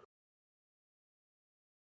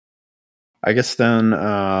I guess then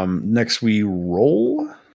next we roll.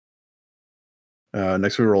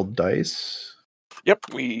 Next we roll dice.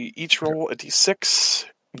 Yep, we each roll a d6,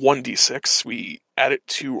 1d6. We add it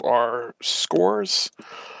to our scores,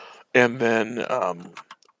 and then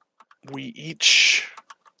we each...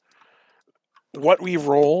 What we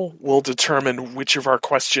roll will determine which of our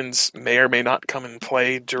questions may or may not come in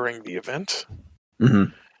play during the event.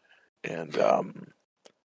 Mm-hmm. And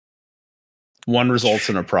one results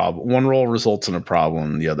in a problem. One roll results in a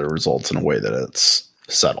problem. The other results in a way that it's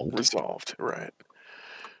settled. Resolved, right.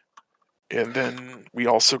 And then we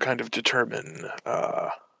also kind of determine,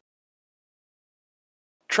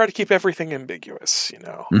 try to keep everything ambiguous,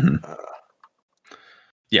 Mm-hmm.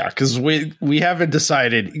 Yeah, because we haven't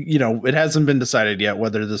decided, it hasn't been decided yet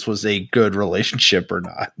whether this was a good relationship or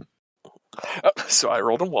not. So I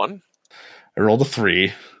rolled a 1. I rolled a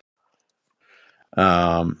 3.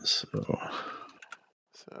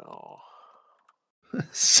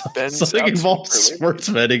 Something involves sports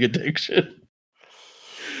betting addiction.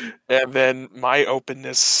 And then my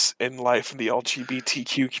openness in life in the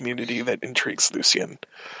LGBTQ community that intrigues Lucien.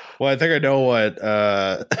 Well, I think I know what.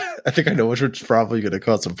 I think I know which probably going to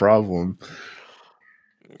cause a problem.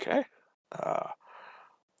 Okay.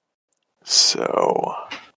 So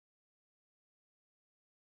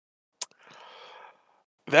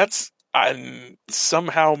that's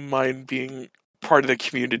somehow mine being part of the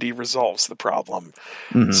community resolves the problem.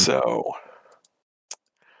 Mm-hmm. So,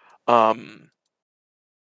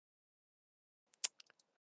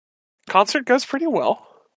 concert goes pretty well.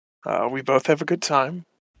 We both have a good time.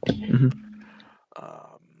 Mm-hmm.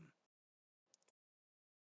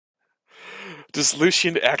 Does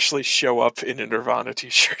Lucien actually show up in a Nirvana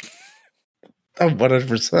t-shirt? Oh,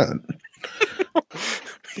 100%.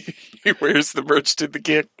 He wears the merch to the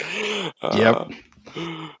gig. Yep.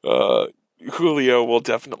 Julio will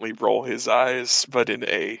definitely roll his eyes, but in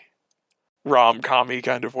a rom-com-y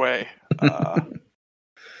kind of way.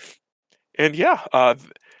 And yeah,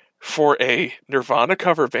 for a Nirvana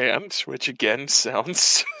cover band, which again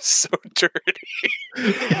sounds so dirty,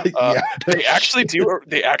 they actually do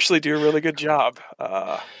a really good job.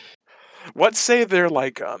 Let's say they're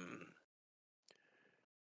like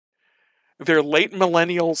they're late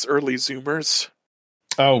millennials, early Zoomers.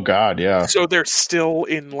 Oh God, yeah. So they're still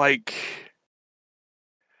in like.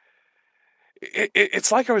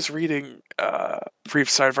 It's like I was reading brief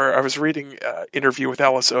sidebar. I was reading interview with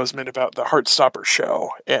Alice Oseman about the Heartstopper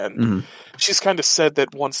show, and she's kind of said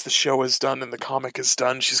that once the show is done and the comic is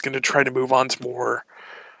done, she's going to try to move on to more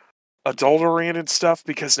adult-oriented stuff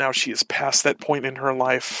because now she is past that point in her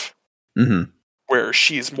life where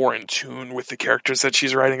she is more in tune with the characters that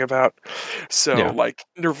she's writing about. So, like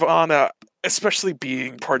Nirvana, especially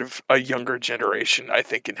being part of a younger generation, I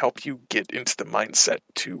think can help you get into the mindset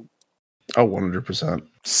to. 100%.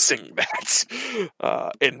 Sing that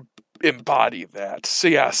and embody that. So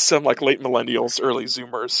yeah, some like late millennials, early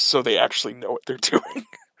Zoomers, so they actually know what they're doing.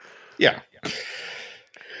 Yeah.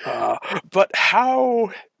 But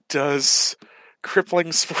how does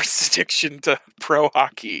crippling sports addiction to pro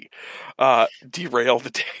hockey derail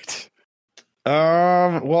the date?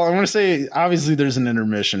 Well, I'm going to say obviously there's an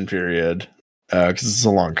intermission period because it's a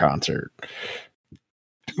long concert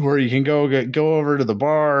where you can go over to the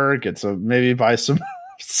bar, get some, maybe buy some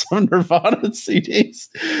some Nirvana CDs.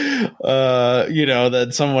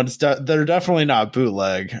 That they're definitely not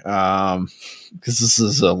bootleg. Because this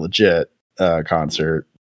is a legit concert.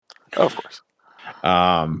 Of course.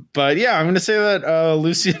 But yeah, I'm going to say that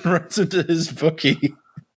Lucian runs into his bookie.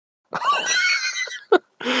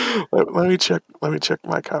 Let me check. Let me check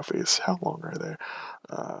my copies. How long are they?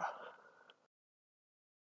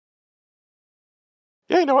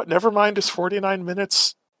 Yeah, you know what? Never mind. It's 49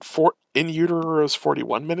 minutes. In Utero is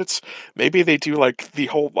 41 minutes. Maybe they do like the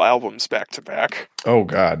whole albums back to back. Oh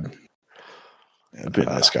God, it'd be a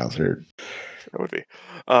nice concert. It would be.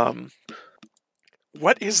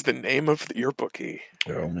 What is the name of your bookie?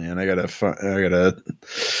 Oh man, I gotta.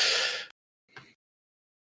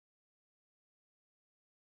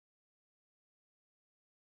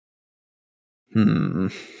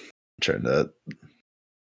 I'm trying to.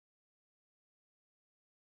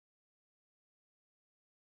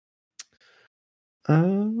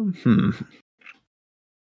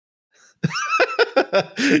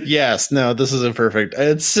 Yes, no, this isn't perfect.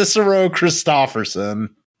 It's Cicero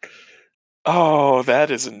Christopherson. Oh, that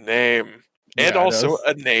is a name. And Yeah, also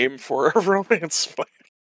a name for a romance play.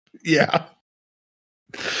 Yeah.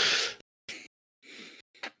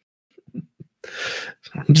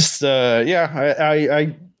 Just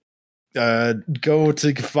I go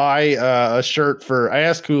to buy a shirt for. I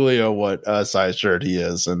asked Julio what size shirt he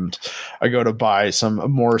is, and I go to buy some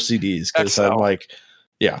more CDs because I'm like,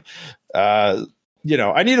 I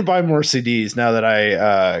need to buy more CDs now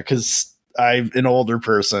that because I'm an older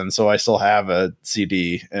person, so I still have a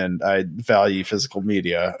CD and I value physical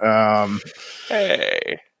media.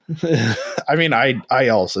 Hey, I mean, I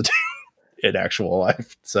also do in actual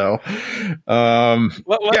life. So,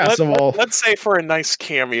 let's say for a nice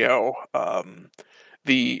cameo,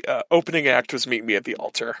 the opening act was "Meet Me at the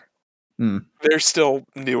Altar." They're still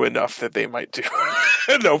new enough that they might do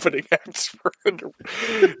an opening act for a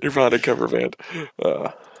Nirvana cover band.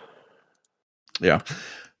 Yeah.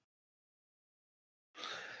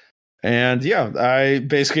 And yeah, I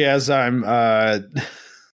basically, as I'm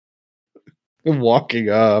walking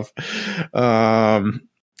off,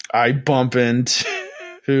 I bump into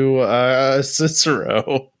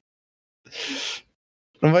Cicero.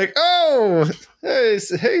 I'm like, oh, hey,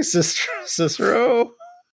 Cicero.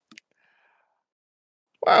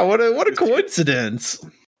 Wow, what a coincidence.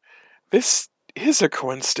 This is a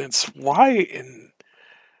coincidence. Why in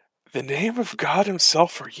the name of God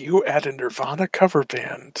himself are you at a Nirvana cover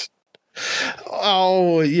band?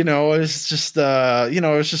 Oh, it's just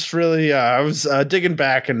it's just really I was digging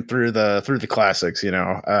back and through the classics,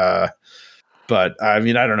 but I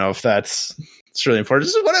mean, I don't know if it's really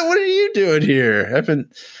important. Just, what are you doing here? I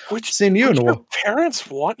haven't seen you in a while. Your parents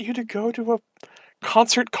want you to go to a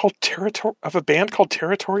concert called of a band called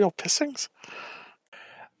Territorial Pissings?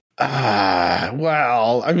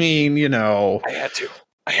 Well, I mean,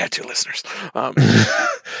 I had to, listeners.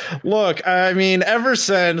 Look, I mean, ever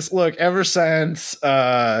since, my parents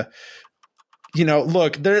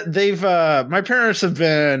have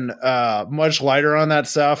been much lighter on that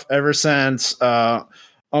stuff ever since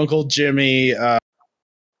Uncle Jimmy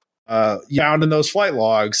found in those flight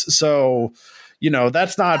logs. So,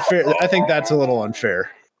 that's not fair. I think that's a little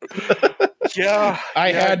unfair. Yeah.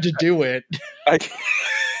 I had to do it.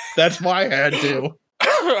 That's why I had to.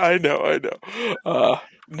 I know.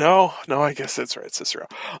 No, I guess that's right, Cicero.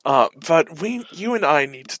 But you and I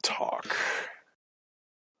need to talk.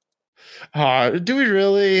 Do we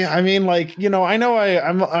really? I mean, like, I know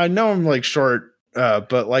I'm like short,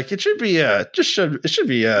 but like it should be give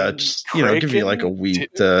me like a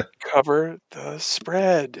week to cover the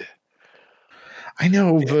spread. I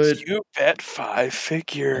know, but you bet 5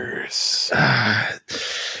 figures. I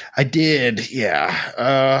did,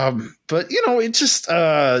 yeah. But it just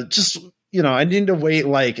I need to wait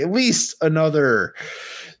like at least another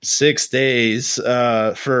 6 days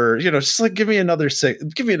for just like give me another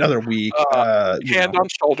week. Hand on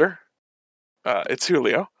shoulder. It's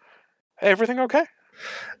Julio. Hey, everything okay?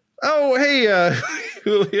 Oh, hey,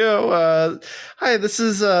 Julio. Hi, this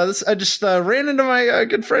is I just ran into my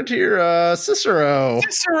good friend here, Cicero.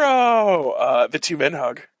 The two men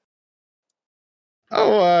hug.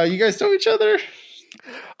 Oh, you guys know each other?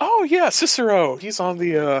 Oh yeah, Cicero. He's on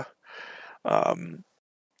the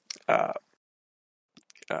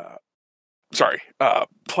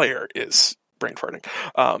player is brain farting.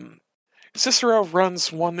 Cicero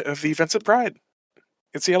runs one of the events at Pride.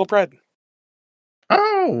 It's Seattle Pride.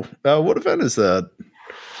 Oh, what event is that?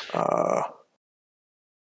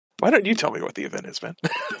 Why don't you tell me what the event is, man?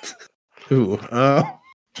 Ooh. Oh,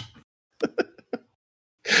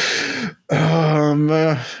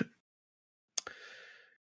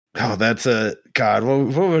 that's a god.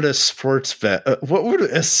 What would a sports bet? What would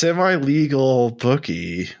a semi-legal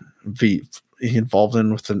bookie be involved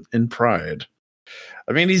in Pride?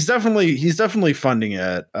 I mean, he's definitely funding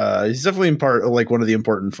it. He's definitely in part like one of the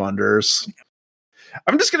important funders.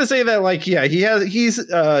 I'm just gonna say that, like, yeah, he's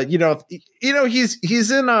on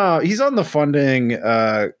the funding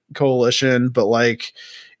coalition, but like,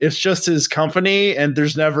 it's just his company, and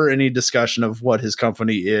there's never any discussion of what his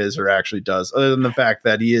company is or actually does, other than the fact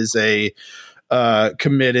that he is a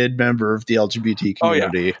committed member of the LGBT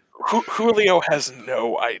community. Oh, yeah. Julio has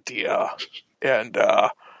no idea, and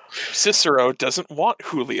Cicero doesn't want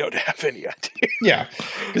Julio to have any idea. Yeah,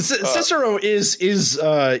 because Cicero is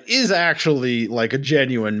actually like a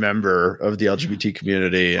genuine member of the LGBT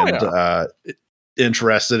community and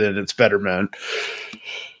interested in its betterment.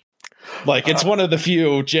 Like, it's one of the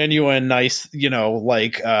few genuine, nice,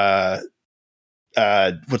 like what's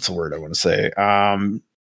the word I want to say?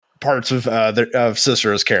 Parts of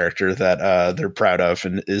Cicero's character that they're proud of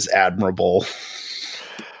and is admirable.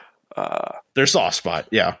 Their soft spot,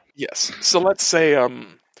 yeah. Yes. So let's say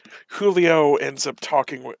Julio ends up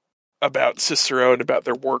talking about Cicero and about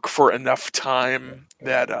their work for enough time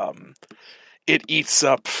that it eats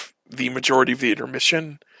up the majority of the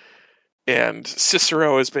intermission, and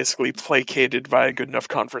Cicero is basically placated by a good enough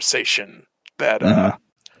conversation that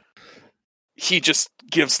he just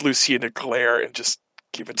gives Lucian a glare and just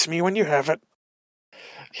give it to me when you have it.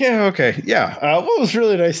 Yeah, okay. Yeah. Well, it was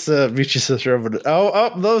really nice to meet you, Cicero. But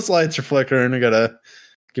those lights are flickering. I gotta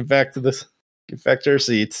get back to our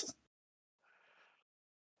seats.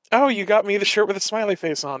 Oh, you got me the shirt with a smiley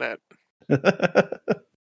face on it.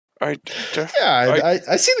 I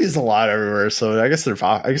see these a lot everywhere, so I guess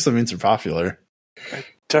that means they're popular. I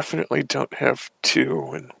definitely don't have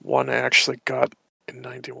two, and one I actually got in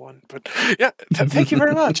 91. But yeah, thank you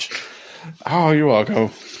very much. Oh, you're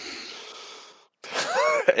welcome.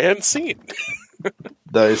 And scene.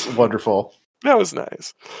 Nice, wonderful. That was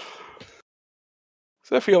nice.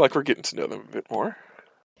 So I feel like we're getting to know them a bit more.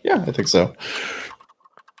 Yeah, I think so.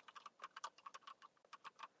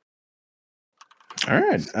 All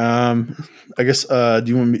right. I guess. Do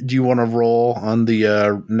you want to roll on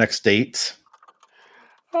the next date?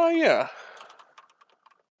 Oh yeah.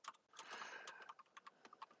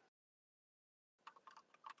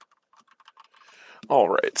 All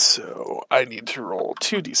right. So I need to roll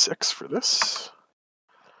 2d6 for this,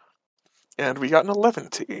 and we got an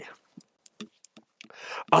 11T.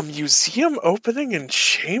 A museum opening and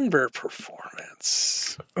chamber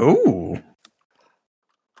performance. Oh.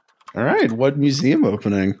 All right. What museum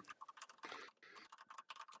opening?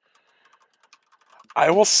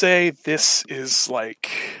 I will say this is like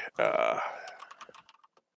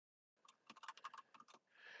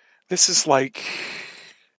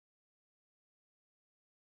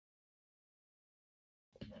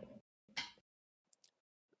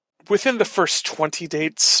within the first 20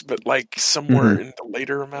 dates, but like somewhere in the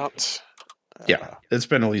later amount. Yeah, it's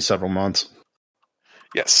been at least several months.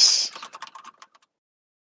 Yes.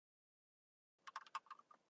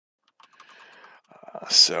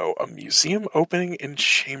 So, a museum opening and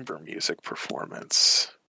chamber music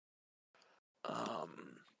performance.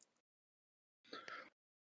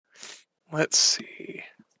 Let's see.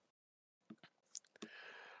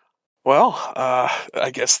 Well, I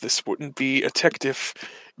guess this wouldn't be a detective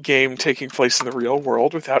game taking place in the real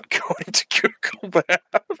world without going to Google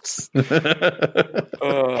Maps.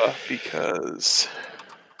 Because...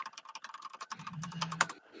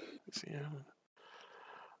 museum...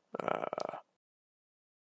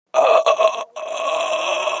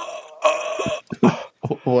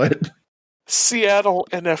 What? Seattle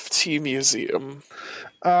NFT Museum.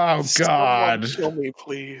 Oh, God. Someone kill me,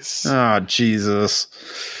 please. Oh, Jesus.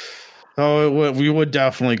 Oh, we would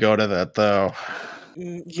definitely go to that, though.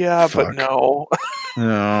 Yeah, fuck. But no.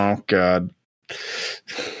 Oh, God.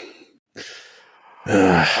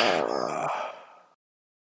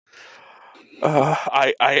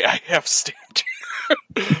 I have standards.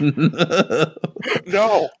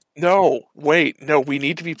 No, wait, no, we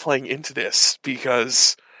need to be playing into this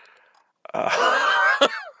because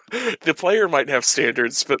the player might have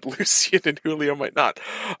standards, but Lucian and Julio might not.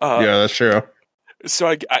 Yeah, that's true.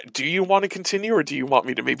 So, do you want to continue, or do you want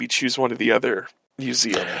me to maybe choose one of the other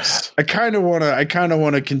museums? I kind of want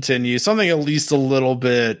to continue something at least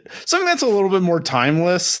something that's a little bit more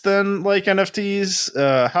timeless than like NFTs.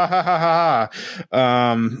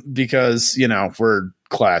 Because we're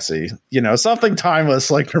classy. Something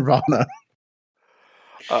timeless like Nirvana.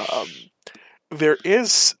 Um, there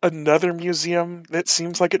is another museum that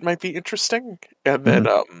seems like it might be interesting, and then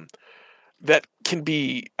that can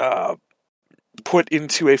be put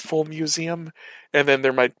into a full museum, and then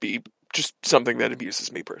there might be just something that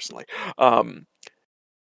amuses me personally. I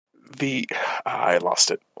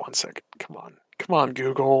lost it. 1 second. Come on,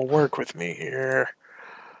 Google, work with me here.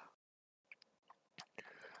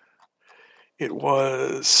 It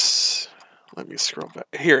was. Let me scroll back.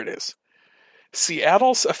 Here it is.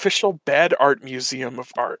 Seattle's official Bad Art Museum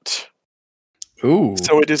of Art. Ooh.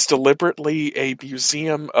 So it is deliberately a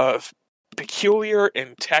museum of peculiar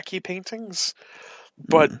and tacky paintings,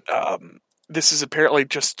 but this is apparently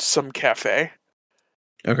just some cafe.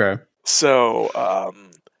 Okay. So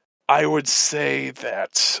I would say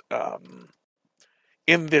that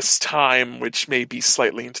in this time, which may be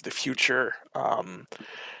slightly into the future,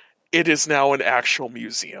 it is now an actual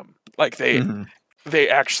museum. Like they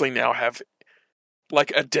actually now have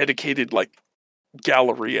like a dedicated like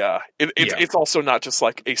galleria. It's also not just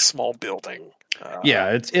like a small building.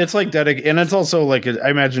 It's like dedicated, and it's also like I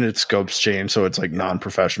imagine its scopes change, so it's like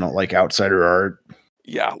non-professional, like outsider art.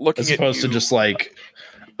 Yeah, looking as opposed to just like,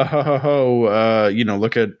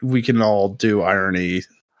 look at, we can all do irony.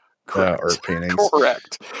 Art paintings.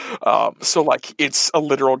 Correct. So like it's a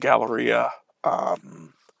literal galleria.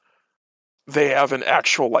 They have an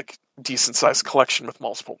actual like decent sized collection with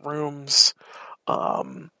multiple rooms.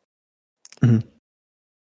 And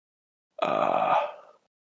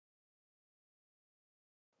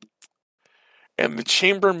the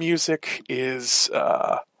chamber music is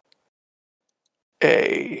a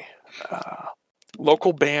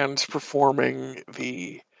local band performing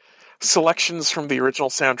the selections from the original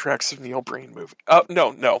soundtracks of Neil Breen movie.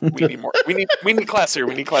 No, we need more. We need classier.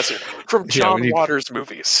 We need classier from John Waters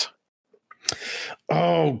movies.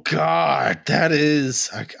 Oh God, that is.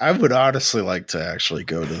 I would honestly like to actually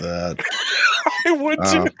go to that. I would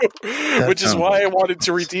too, which is why I wanted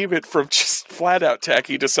to redeem it from just flat out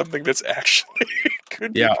tacky to something that's actually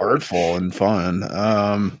could be artful and fun.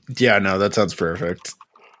 No, that sounds perfect.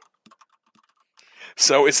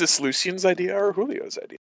 So, is this Lucian's idea or Julio's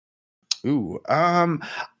idea? Ooh, oh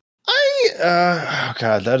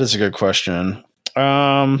God, that is a good question.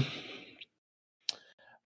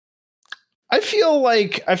 I feel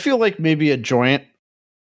like maybe a joint.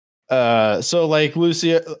 So like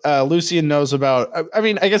Lucian knows about. I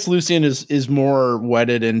mean, I guess Lucian is more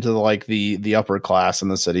wedded into like the upper class in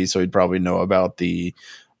the city, so he'd probably know about the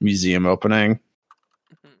museum opening.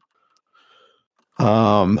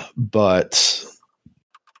 But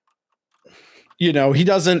he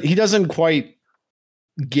doesn't quite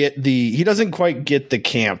get the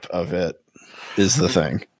camp of it. Is the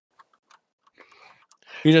thing.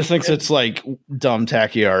 He just thinks it's like dumb,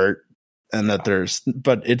 tacky art, and that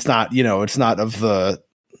but it's not, it's not of the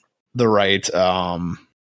right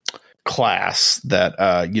class that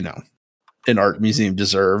an art museum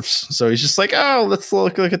deserves. So he's just like, oh, let's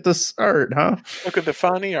look at this art, huh? Look at the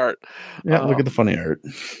funny art. Yeah, look at the funny art.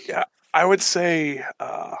 Yeah, I would say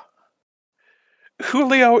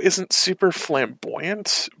Julio isn't super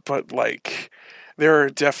flamboyant, but like there are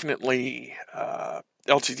definitely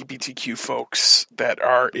LGBTQ folks that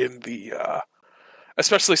are in the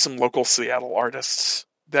especially some local Seattle artists.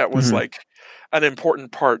 That was like an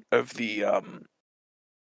important part of the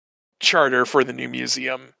charter for the new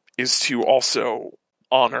museum, is to also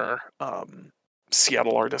honor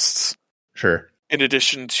Seattle artists. Sure. In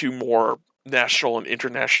addition to more national and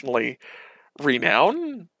internationally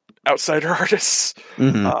renowned outsider artists.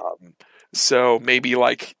 So maybe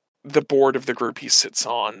like the board of the group he sits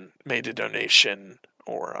on made a donation,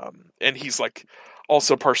 or and he's like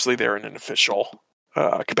also partially there in an official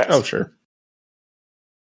capacity. Oh, sure.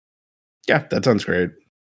 Yeah, that sounds great.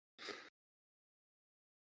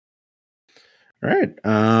 All right.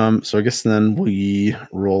 So I guess then we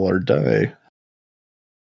roll our die.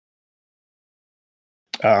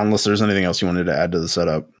 Unless there's anything else you wanted to add to the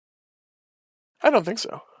setup. I don't think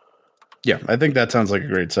so. Yeah, I think that sounds like a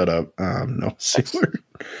great setup. No,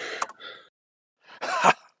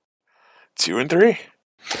 2 and 3.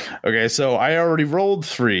 Okay, so I already rolled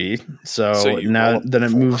 3, so now then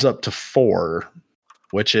it moves up to 4,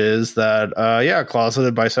 which is that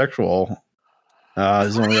closeted bisexual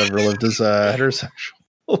is only ever lived as heterosexual.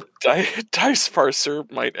 Dice Parser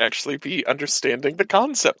might actually be understanding the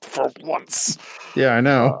concept for once. Yeah, I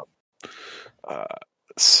know.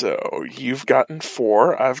 So you've gotten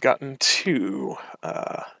 4, I've gotten 2.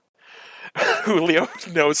 Julio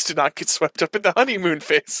knows to not get swept up in the honeymoon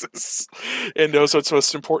phases, and knows what's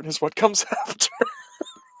most important is what comes after.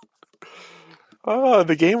 Oh,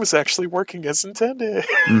 the game was actually working as intended.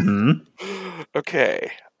 Mm-hmm.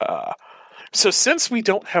 Okay. So since we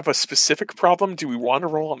don't have a specific problem, do we want to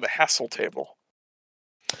roll on the hassle table?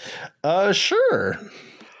 Sure.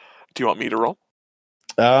 Do you want me to roll?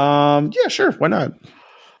 Yeah, sure. Why not?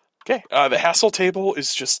 Okay. The hassle table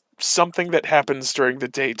is just something that happens during the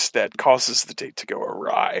date that causes the date to go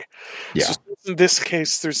awry. Yeah. So in this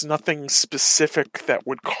case, there's nothing specific that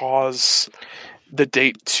would cause the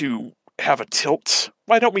date to have a tilt.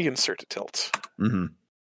 Why don't we insert a tilt? Mm-hmm.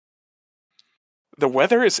 The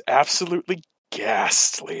weather is absolutely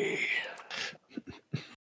ghastly.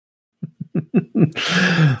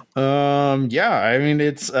 Yeah, I mean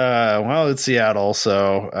it's it's Seattle,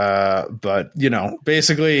 so but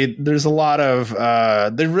basically there's a lot of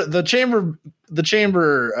the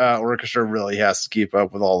chamber orchestra really has to keep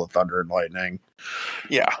up with all the thunder and lightning.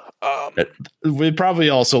 Yeah. We'd probably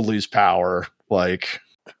also lose power like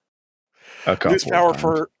a couple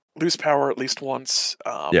lose power at least once.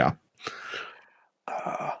 Yeah.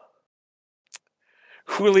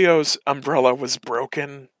 Julio's umbrella was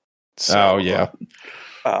broken. So,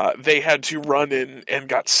 they had to run in and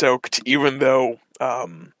got soaked, even though,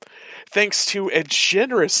 thanks to a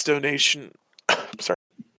generous donation,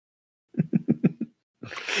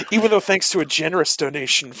 even though thanks to a generous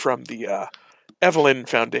donation from the Evelyn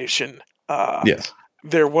Foundation, yes,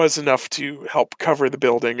 there was enough to help cover the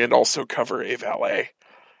building and also cover a valet.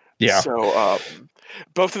 Yeah. So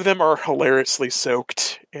both of them are hilariously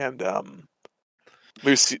soaked, and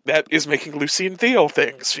Lucy, that is making Lucy and Theo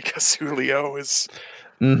things because Julio is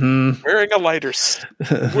wearing a lighter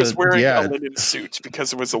was wearing a linen suit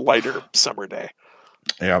because it was a lighter summer day.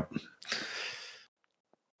 Yep.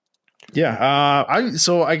 Yeah.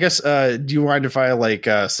 I guess do you mind if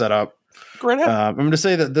I set up? Go ahead. I'm going to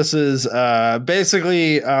say that this is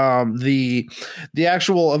basically the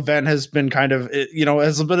actual event has been kind of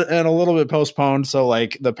has a little bit postponed. So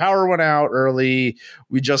like the power went out early.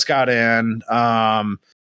 We just got in.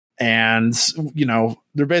 And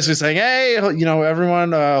they're basically saying, hey,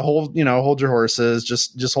 everyone hold your horses,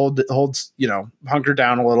 just hold hunker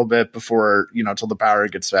down a little bit before till the power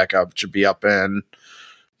gets back up. It should be up in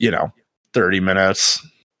 30 minutes.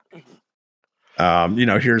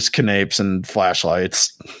 Here's canapes and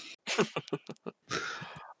flashlights.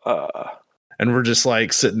 And we're just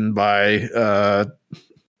like sitting by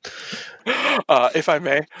if I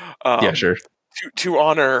may, yeah, sure. To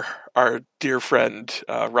honor our dear friend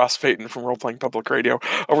Ross Payton from Role Playing Public Radio,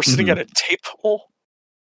 we're sitting at a table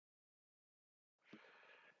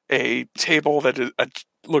that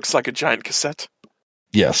looks like a giant cassette.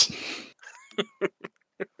 Yes.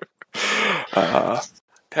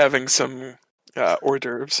 Having some hors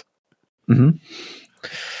d'oeuvres. Mm-hmm.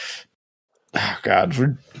 Oh God, we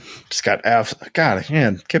just got God,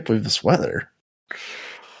 man, can't believe this weather.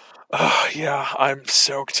 Yeah, I'm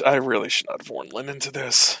soaked. I really should not have worn linen to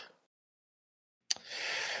this.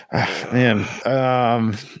 Man,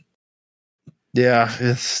 yeah,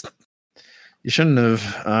 you shouldn't have.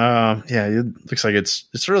 Yeah, it looks like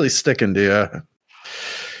it's really sticking to you.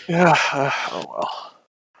 Yeah. Oh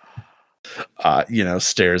well.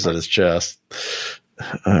 Stares at his chest.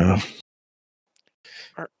 Are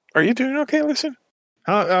you doing okay, Lucian?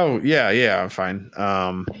 Oh yeah, I'm fine.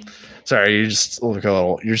 Sorry, you just look a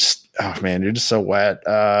little. You're just you're just so wet.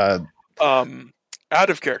 Out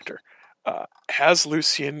of character. Has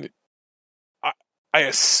Lucian? I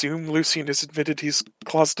assume Lucian has admitted he's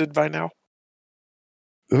closeted by now.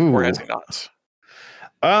 Ooh. Or has he not?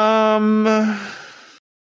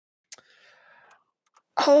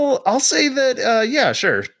 I'll say that. Yeah,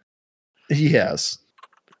 sure. He has.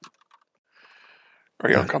 Are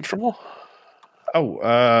you uncomfortable?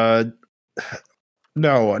 Oh,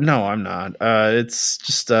 no, I'm not. It's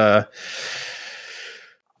just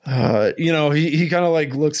he kind of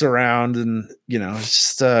like looks around and it's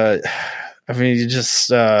just I mean you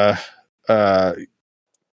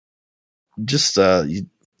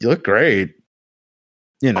you look great,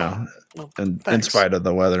 well, in spite of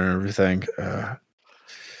the weather and everything.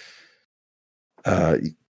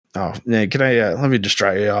 Oh man, can I let me just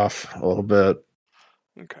dry you off a little bit?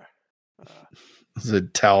 Okay. The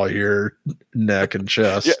towel your neck and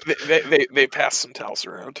chest. Yeah, they pass some towels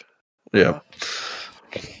around. Yeah.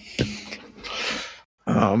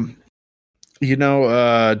 Do you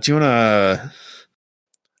want to?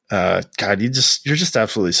 God, you're just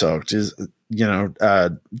absolutely soaked. Why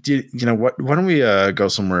don't we go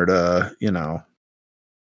somewhere to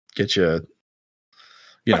get you?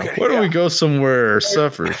 Okay, why don't we go somewhere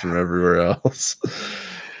separate from everywhere else?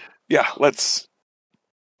 Yeah, let's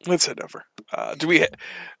head over. Do we?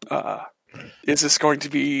 Is this going to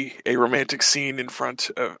be a romantic scene in front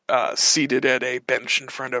of, seated at a bench in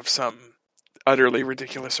front of some utterly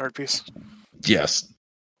ridiculous art piece? Yes.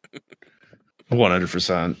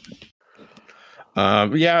 100%.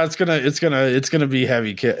 Yeah, it's gonna be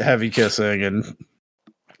heavy kissing and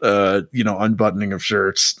unbuttoning of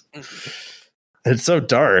shirts. It's so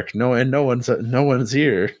dark. No one's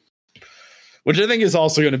here, which I think is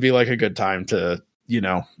also going to be like a good time to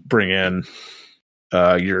bring in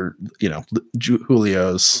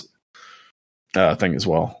Julio's thing as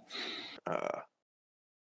well.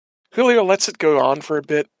 Julio lets it go on for a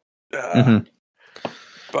bit,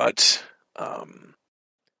 but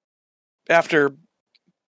after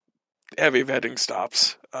heavy vetting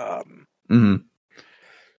stops,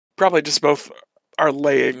 probably just both are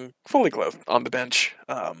laying fully clothed on the bench.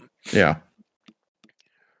 Yeah.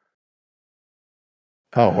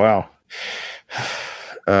 Oh wow.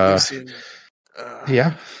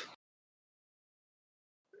 Yeah.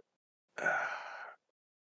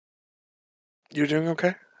 You doing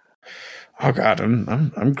okay? Oh God,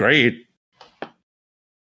 I'm great. I'm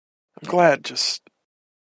glad. I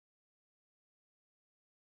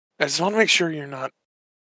just want to make sure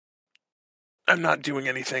I'm not doing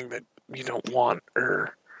anything that you don't want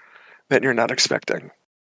or that you're not expecting.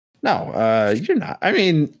 No, you're not. I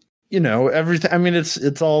mean, everything. I mean,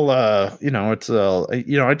 it's all. I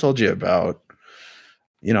told you about.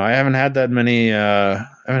 I haven't had that many.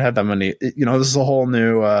 This is a whole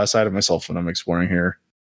new side of myself that I'm exploring here.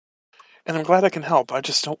 And I'm glad I can help. I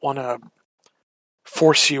just don't want to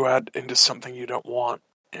force you out into something you don't want.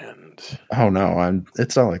 And oh no,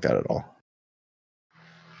 it's not like that at all.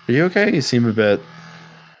 Are you okay? You seem a bit.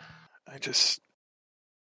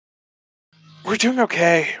 We're doing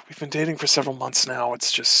okay. We've been dating for several months now. I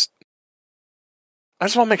just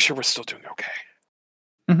want to make sure we're still doing okay.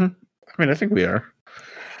 I mean, I think we are.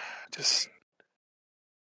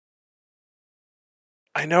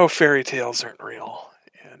 I know fairy tales aren't real,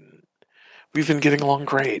 and we've been getting along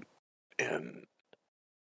great, and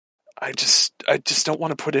I just don't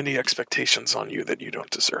want to put any expectations on you that you don't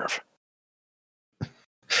deserve.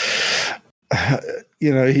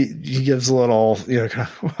 He gives a little,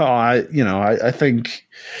 I think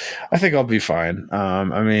I'll be fine.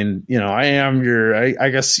 I mean, I am I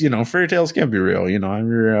guess, fairy tales can't be real. I'm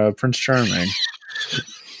your Prince Charming.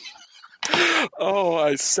 Oh,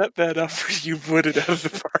 I set that up for you, put it out of the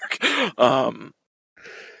park.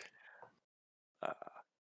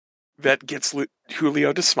 That gets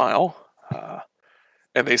Julio to smile,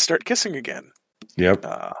 and they start kissing again. Yep.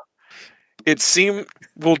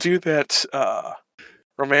 We'll do that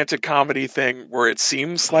romantic comedy thing where it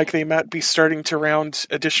seems like they might be starting to round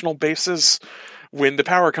additional bases when the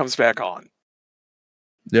power comes back on.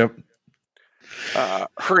 Yep.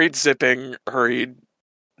 Hurried zipping, hurried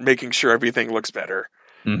making sure everything looks better,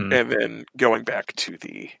 and then going back to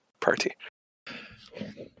the party.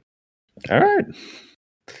 All right.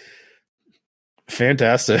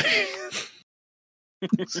 Fantastic.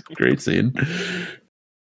 Great scene.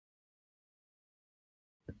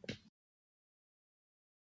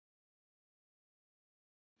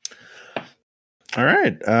 All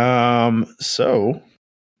right. So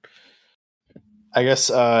I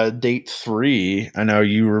guess date 3. I know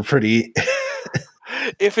you were pretty.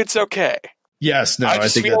 If it's okay. Yes. No. I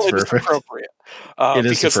think that's perfect. Appropriate. It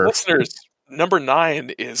is because perfect. Listeners, number 9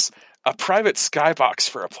 is a private skybox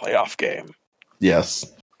for a playoff game. Yes.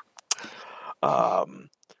 The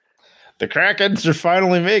Krakens are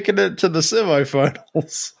finally making it to the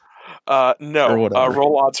semifinals. No.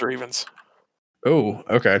 Roll odds or evens. Oh.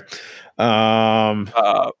 Okay. Call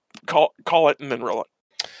it and then roll it.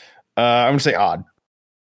 I'm gonna say odd.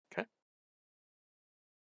 Okay.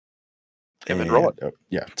 And then roll it. Oh,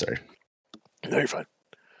 yeah, sorry. No, you're fine.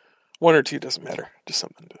 1 or 2 doesn't matter. Just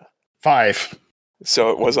something to. 5. So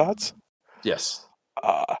it was odds? Yes.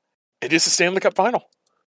 It is the Stanley Cup final.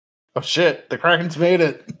 Oh shit! The Krakens made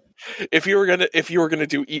it. If you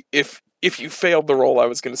failed the roll, I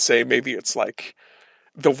was gonna say maybe it's like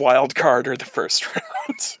the wild card or the first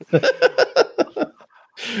round.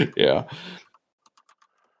 Yeah.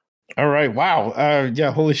 All right. Wow.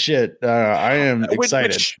 Yeah. Holy shit. I am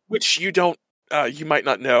excited. Which you don't. You might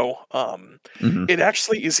not know. It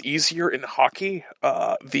actually is easier in hockey.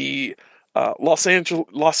 The Las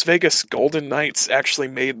Vegas Golden Knights actually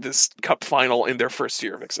made this cup final in their first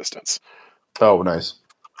year of existence. Oh, nice.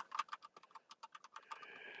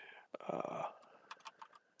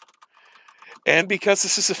 And because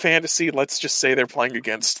this is a fantasy, let's just say they're playing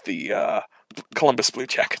against the Columbus Blue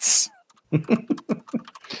Jackets.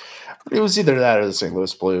 It was either that or the St.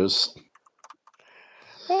 Louis Blues.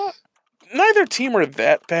 neither team are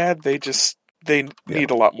that bad. They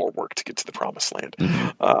need a lot more work to get to the promised land.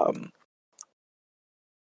 Mm-hmm.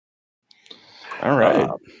 All right.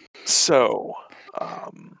 So,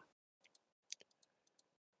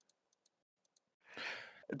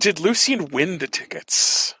 did Lucien win the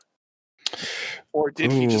tickets, or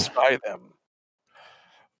did he just buy them?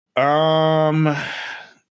 I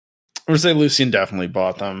would say Lucien definitely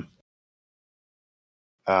bought them.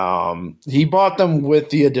 He bought them with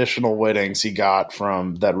the additional winnings he got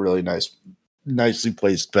from that really nicely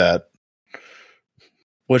placed bet.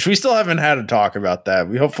 Which we still haven't had a talk about that. I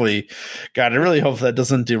really hope that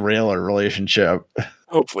doesn't derail our relationship.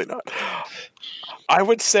 Hopefully not. I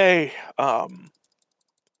would say, do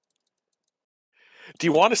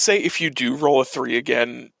you want to say if you do roll a 3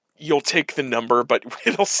 again, you'll take the number, but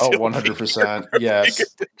it'll still 100%. Yes.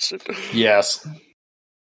 Yes.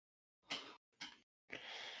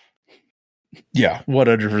 Yeah,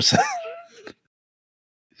 100%.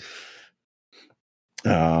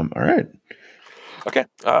 All right. Okay,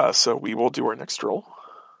 so we will do our next roll.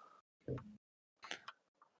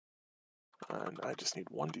 And I just need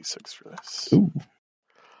 1d6 for this. Ooh.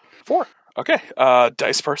 4. Okay,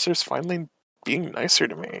 Dice Parser's finally being nicer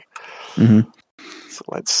to me. Mm-hmm. So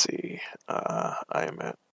let's see. I'm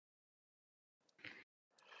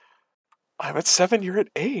at 7, you're at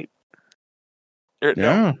 8.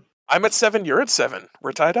 No, I'm at 7, you're at 7.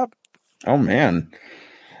 We're tied up. Oh, man.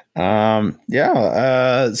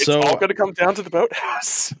 It's all going to come down to the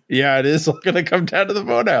boathouse. Yeah, it is going to come down to the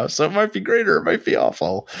boathouse. So it might be great or it might be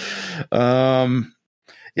awful.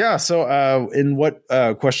 Yeah. So, in what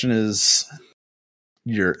question is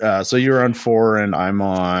so you're on 4 and I'm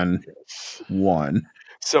on 1.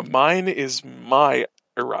 So mine is my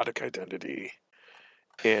erotic identity,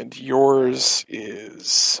 and yours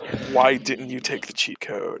is why didn't you take the cheat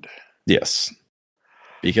code? Yes.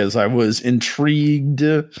 Because I was intrigued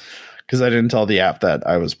because I didn't tell the app that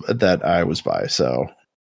I was by. So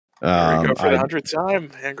there we go for the 100th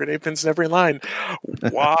time. Hand grenade pins in every line.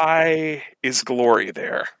 Why is Glory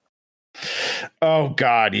there? Oh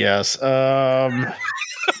God, yes.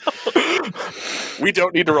 We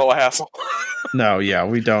don't need to roll a hassle. No, yeah,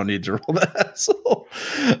 we don't need to roll the hassle.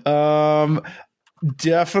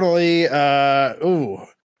 Definitely.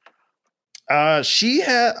 She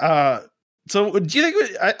had. So do you think?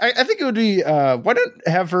 I think it would be. Why don't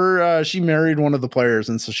have her? She married one of the players,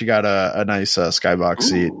 and so she got a nice skybox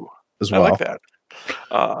seat as well. I like that.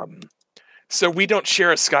 So we don't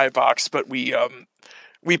share a skybox, but we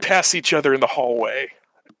pass each other in the hallway.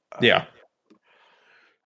 Yeah.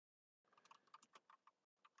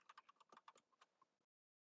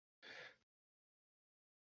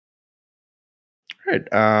 Right.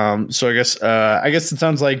 So I guess it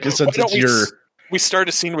sounds like since it's your. We start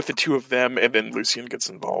a scene with the two of them, and then Lucien gets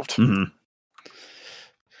involved. Mm-hmm.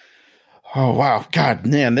 Oh, wow. God,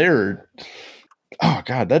 man, oh,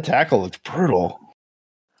 God, that tackle looks brutal.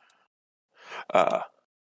 God,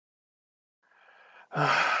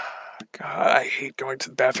 I hate going to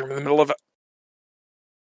the bathroom in the middle of it.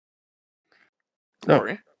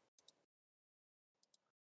 Glory.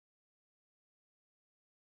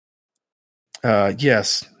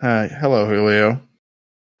 Yes. Hello, Julio.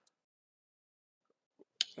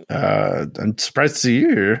 I'm surprised to see you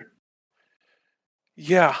here.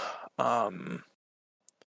 Yeah. My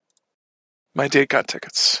date got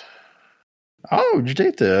tickets. Oh, your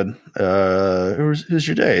date did. Who's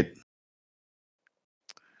your date?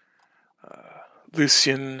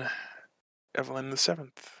 Lucien Evelyn the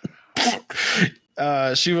 7th.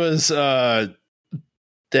 She was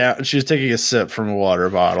down. She was taking a sip from a water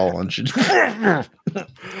bottle, and she of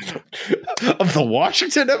the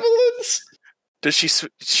Washington Evelyns. Does she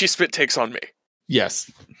spit takes on me? Yes.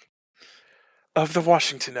 Of the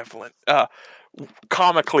Washington Evelyn.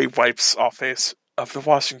 Comically wipes off face of the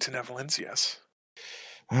Washington Evelyns, yes.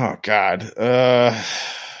 Oh God. How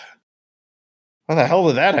the hell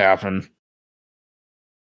did that happen?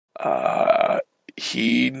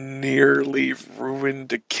 He nearly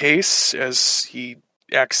ruined a case as he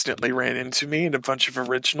accidentally ran into me and a bunch of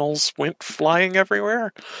originals went flying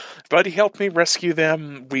everywhere. But he helped me rescue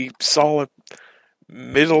them. We saw a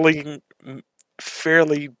middling,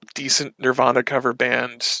 fairly decent Nirvana cover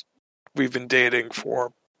band. We've been dating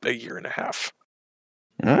for a year and a half.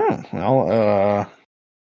 Oh, well,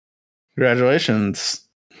 congratulations.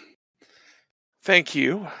 Thank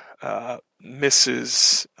you,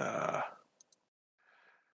 Mrs.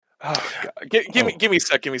 Oh, God. Give me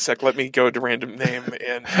a sec. Let me go to random name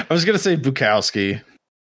and I was gonna say Bukowski.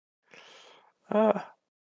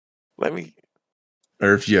 Let me.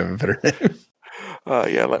 Or if you have a better name.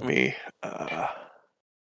 Yeah, let me.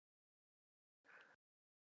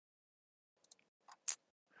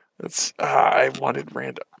 It's I wanted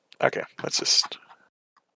random. Okay, let's just.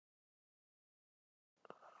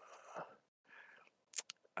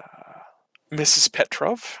 Mrs.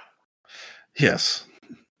 Petrov. Yes.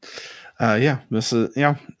 Yeah. This is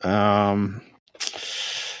yeah.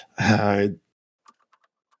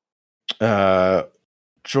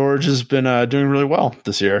 George has been doing really well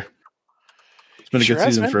this year. It's been a good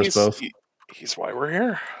season for us both. He's why we're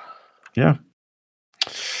here. Yeah.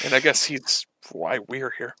 And I guess he's why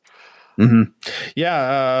we're here. Mm-hmm.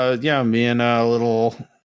 Yeah. Yeah. Me and a little,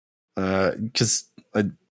 because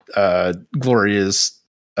Glory is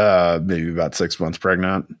maybe about 6 months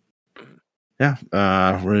pregnant. Yeah.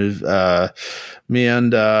 We've me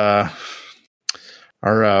and our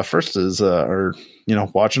first is are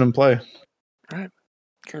watching him play. All right.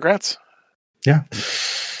 Congrats. Yeah.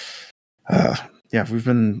 Yeah.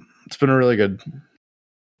 It's been a really good.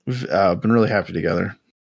 We've been really happy together.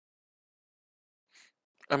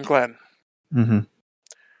 I'm glad. Mm-hmm.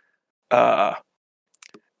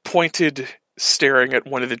 Pointed, staring at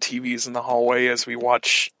one of the TVs in the hallway as we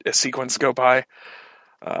watch a sequence go by.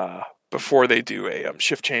 Before they do a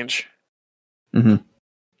shift change. Mm-hmm.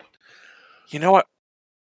 You know what?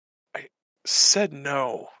 I said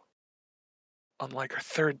no on like our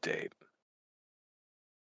third date.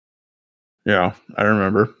 Yeah, I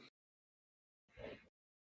remember.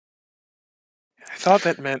 I thought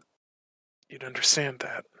that meant you'd understand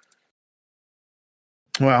that.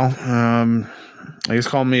 Well, I guess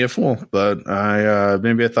call me a fool, but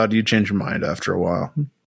maybe I thought you'd change your mind after a while.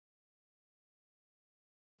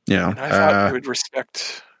 And I thought you would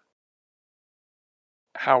respect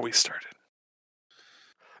how we started.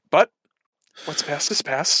 But what's past is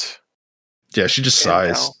past. Yeah, she just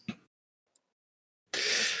sighs.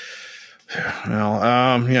 Well,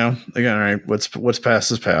 again, all right. What's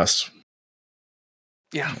past is past.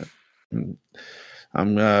 Yeah.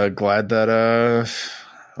 I'm glad that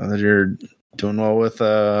you're doing well with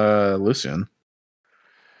Lucian.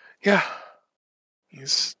 Yeah,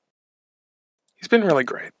 he's been really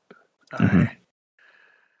great. Mm-hmm.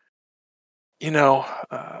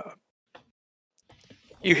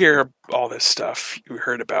 You hear all this stuff. You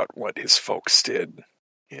heard about what his folks did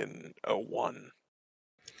in 01.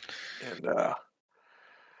 And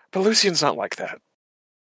but Lucian's not like that.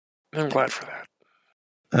 And I'm glad for that.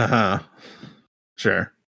 Uh-huh.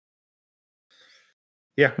 Sure.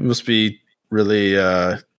 Yeah, it must be really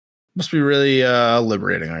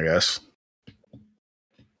liberating, I guess.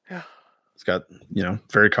 Yeah. It's got,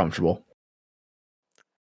 very comfortable.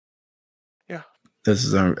 Yeah. This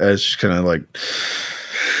is as she kind of like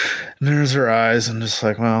narrows her eyes and just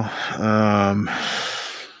like, well,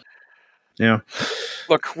 yeah.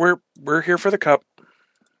 Look, we're here for the cup.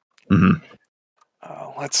 Mm-hmm.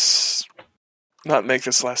 Let's not make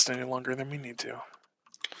this last any longer than we need to.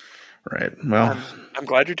 Right. Well, I'm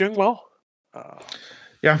glad you're doing well.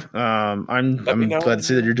 Yeah. I'm glad to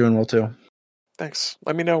see that you're doing well too. Thanks.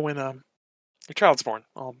 Let me know when your child's born.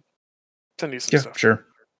 I'll send you some stuff. Sure.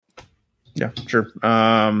 Yeah, sure.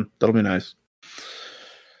 That'll be nice.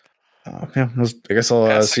 I guess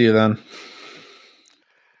I'll see you then.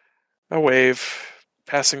 A wave,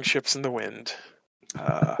 passing ships in the wind.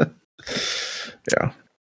 Yeah.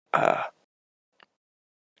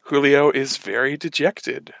 Julio is very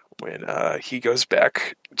dejected when he goes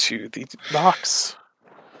back to the box.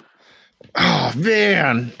 Oh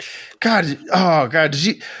man, God!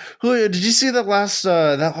 Julio, did you see that last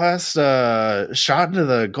shot into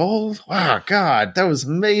the goal? Wow, God, that was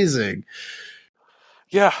amazing.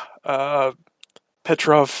 Yeah,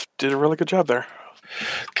 Petrov did a really good job there.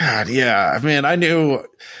 God, yeah, man, I knew.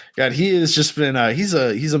 God, he has just been he's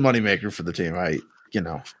a moneymaker for the team.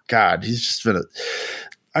 God, he's just been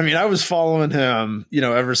I was following him,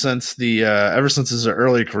 ever since his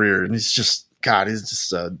early career, and he's just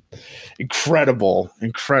a incredible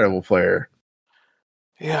player.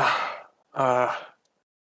 Yeah.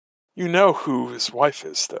 You know who his wife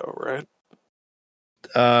is, though, right?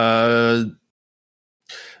 No,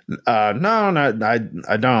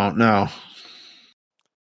 I don't know.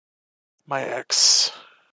 My ex.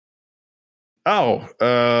 Oh,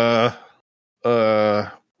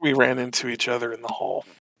 we ran into each other in the hall.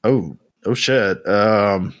 Oh shit.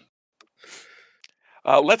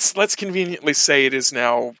 Let's conveniently say it is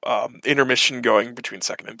now intermission going between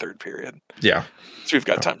second and third period. Yeah. So we've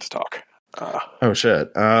got time to talk. Oh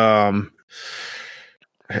shit. Are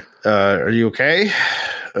you okay?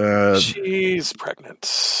 She's pregnant.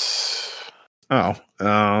 Oh.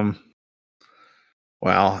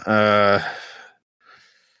 Well, I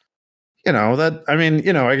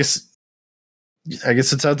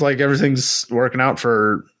guess it sounds like everything's working out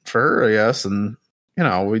for her, I guess, and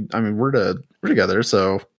we're together,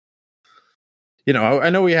 so I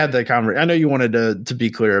know we had that conversation. I know you wanted to be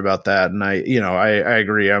clear about that, and I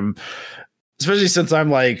agree. I'm especially since I'm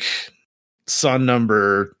like son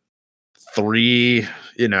number 3.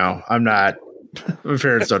 I'm not. My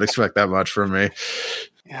parents don't expect that much from me.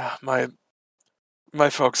 Yeah, my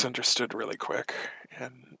folks understood really quick,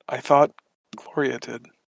 and I thought Gloria did.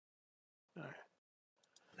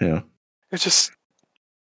 Yeah, it's just.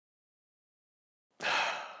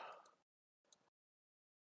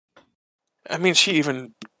 I mean, she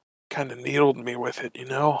even kind of needled me with it,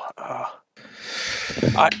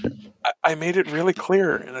 I made it really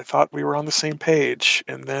clear, and I thought we were on the same page.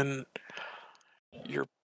 And then you're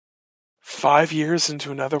 5 years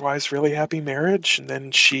into an otherwise really happy marriage, and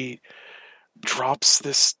then she drops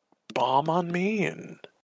this bomb on me, and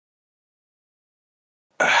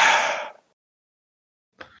I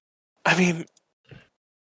mean,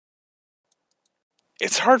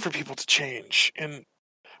 it's hard for people to change, and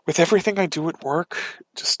with everything I do at work,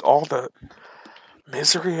 just all the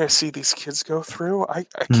misery I see these kids go through, I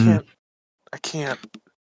can't.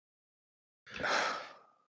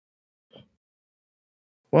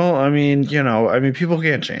 Well, I mean, people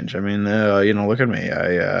can't change. I mean, look at me.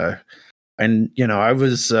 I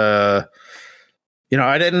was, I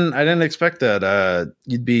didn't expect that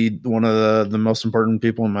you'd be one of the most important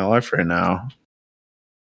people in my life right now.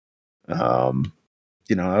 I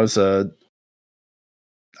was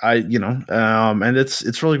and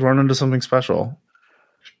it's really grown into something special.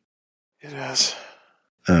 It is.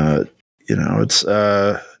 It's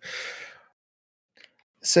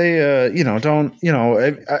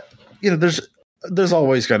there's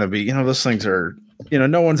always going to be, those things are,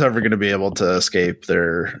 no one's ever going to be able to escape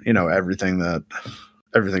their, everything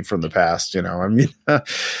from the past, I mean,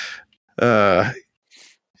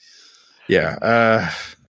 yeah.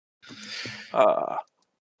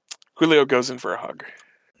 Julio goes in for a hug.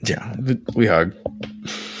 Yeah, we hug.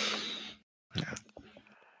 Yeah.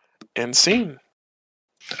 End scene.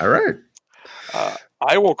 All right.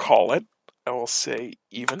 I will call it. I will say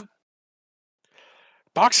even.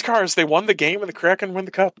 Boxcars, they won the game and the Kraken win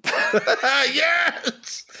the cup.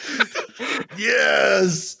 Yes!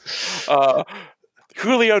 Yes!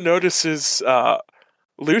 Julio notices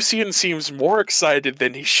Lucian seems more excited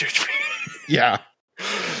than he should be. Yeah.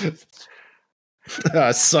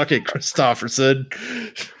 Suck it, Christopherson.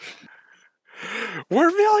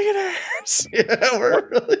 We're millionaires. Yeah, we're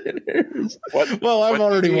millionaires. Well, I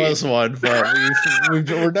already was one, but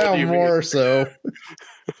we're down more, mean? So.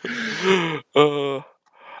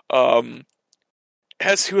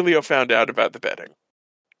 Has Julio found out about the betting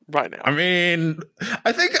by now? I mean,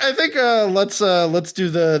 I think let's do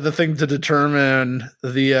the thing to determine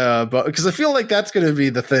the because I feel like that's going to be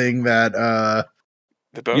the thing that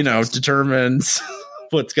determines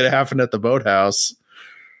what's going to happen at the boathouse.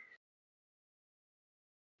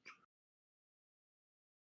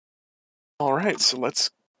 All right, so let's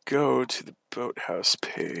go to the boathouse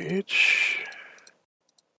page.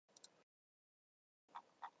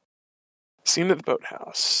 Scene at the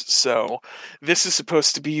boathouse. So this is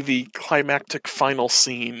supposed to be the climactic final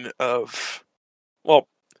scene of, well,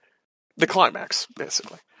 the climax,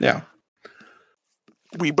 basically. Yeah.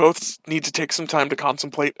 We both need to take some time to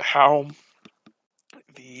contemplate how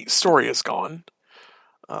the story has gone.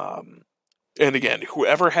 And again,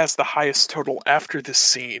 whoever has the highest total after this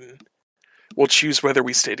scene will choose whether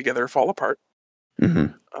we stay together or fall apart. Mm-hmm.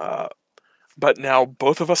 But now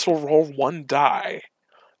both of us will roll one die,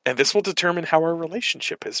 and this will determine how our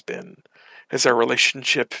relationship has been. Has our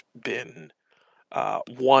relationship been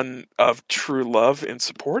one of true love and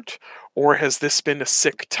support, or has this been a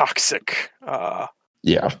sick, toxic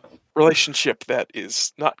relationship that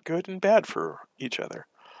is not good and bad for each other?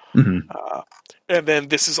 Mm-hmm. And then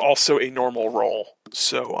this is also a normal roll,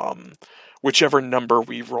 so whichever number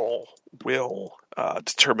we roll will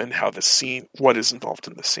determine how the scene, what is involved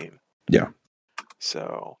in the scene. Yeah.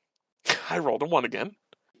 So I rolled a 1 again.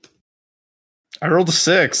 I rolled a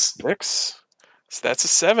 6. So that's a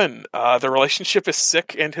 7. The relationship is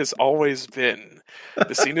sick and has always been.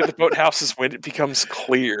 The scene at the boathouse is when it becomes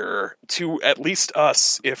clear to at least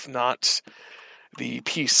us, if not the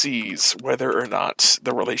PCs, whether or not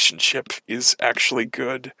the relationship is actually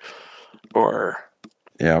good or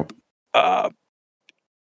how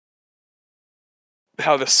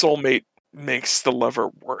the soulmate makes the lover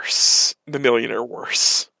worse, the millionaire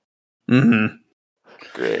worse. Mm-hmm.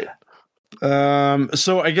 Great.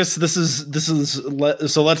 So I guess this is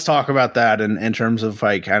so let's talk about that in terms of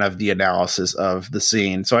like kind of the analysis of the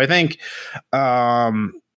scene. So I think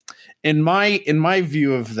in my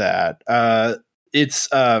view of that, it's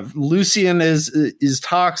Lucien is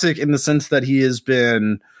toxic in the sense that he has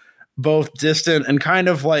been both distant and kind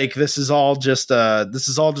of like this is all just a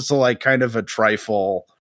like kind of a trifle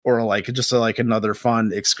or like just like another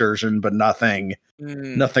fun excursion, but nothing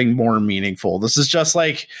more meaningful. This is just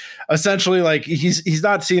like essentially like he's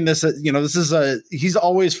not seeing this, this is he's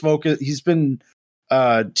always focused. He's been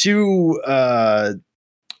too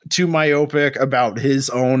myopic about his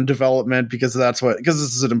own development because this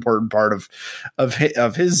is an important part of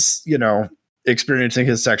his, experiencing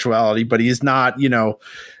his sexuality, but he's not,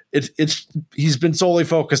 he's been solely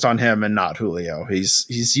focused on him and not Julio. He's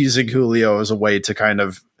using Julio as a way to kind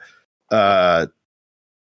of, what's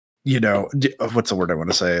the word I want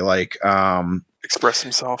to say? Like, express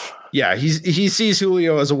himself. Yeah. He sees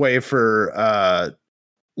Julio as a way for,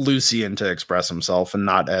 Lucien to express himself and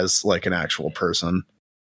not as like an actual person.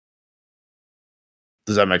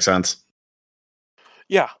 Does that make sense?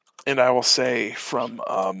 Yeah. And I will say from,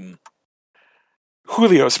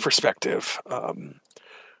 Julio's perspective,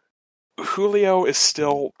 Julio is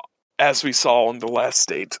still, as we saw in the last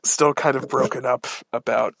date, still kind of broken up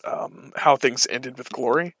about how things ended with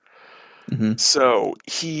Glory. Mm-hmm. So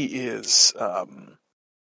he is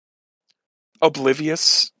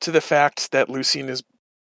oblivious to the fact that Lucien is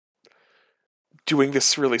doing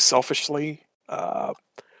this really selfishly.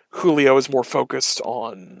 Julio is more focused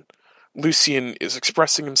on Lucien is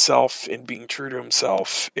expressing himself and being true to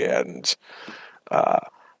himself and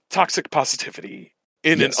toxic positivity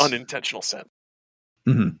in an unintentional sense.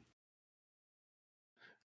 Mm-hmm.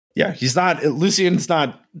 Yeah, Lucien's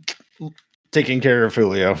not taking care of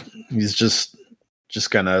Julio. He's just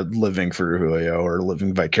kind of living through Julio or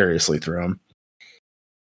living vicariously through him.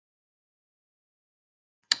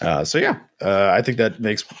 I think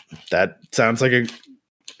that sounds like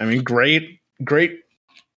great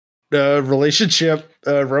relationship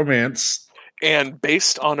romance. And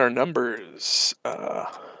based on our numbers, I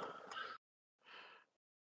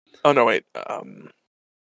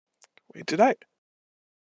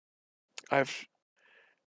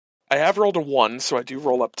have rolled a 1, so I do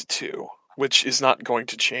roll up to 2, which is not going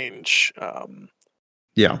to change.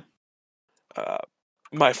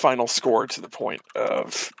 My final score to the point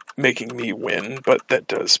of making me win, but that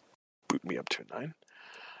does boot me up to a 9.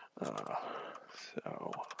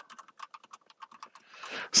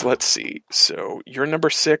 So let's see. So your number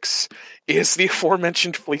 6 is the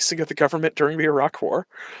aforementioned fleecing of the government during the Iraq War.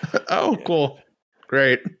 Oh, cool.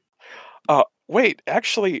 Great. Wait,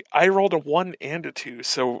 actually, I rolled a 1 and a 2,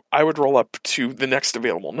 so I would roll up to the next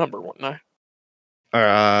available number, wouldn't I?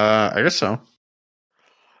 I guess so.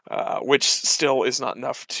 Which still is not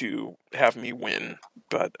enough to have me win,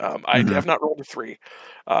 but I have not rolled a 3.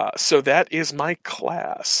 So that is my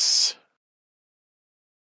class.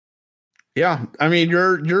 Yeah, I mean,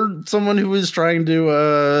 you're someone who is trying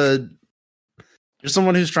to you're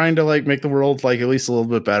someone who's trying to like make the world like at least a little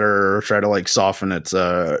bit better or try to like soften its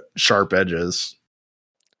sharp edges.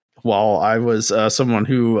 While I was someone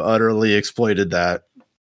who utterly exploited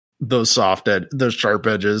those sharp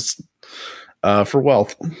edges for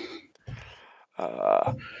wealth.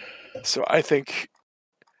 So I think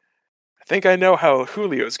I know how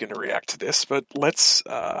Julio's going to react to this, but let's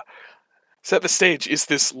set the stage. Is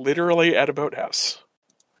this literally at a boathouse?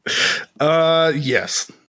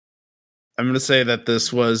 Yes. I'm going to say that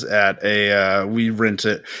this was at we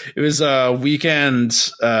rented. It was a weekend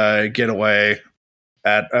getaway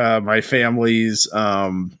at my family's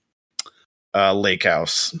lake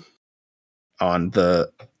house on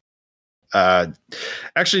the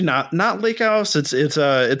actually not lake house. It's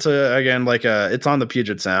again like it's on the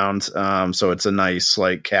Puget Sound. So it's a nice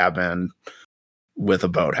like cabin with a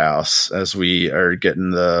boathouse as we are getting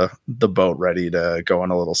the boat ready to go on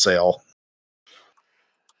a little sail.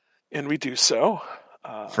 And we do so.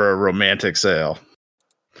 For a romantic sail.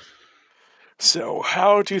 So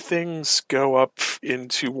how do things go up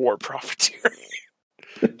into war profiteering?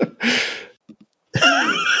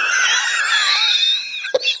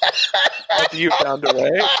 Have you found a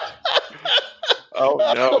way? Oh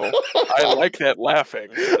no. I like that laughing,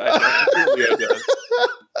 but I don't think Julia does.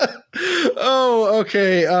 Oh,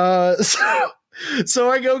 okay. So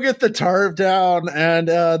I go get the tarp down, and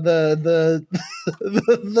the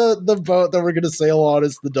boat that we're gonna sail on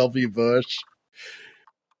is the W. Bush.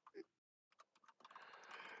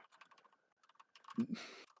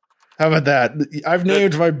 How about that? I've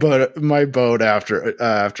named my boat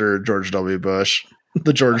after George W. Bush,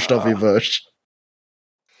 the George W. Bush.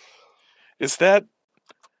 Is that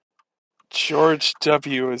George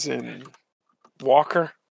W. as in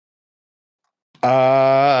Walker?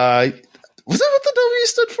 Was that what the W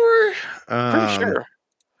stood for? Pretty sure.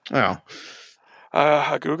 Oh.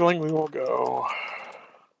 Googling, we will go.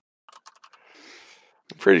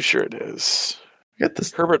 I'm pretty sure it is. Get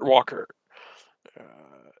this. Herbert Walker.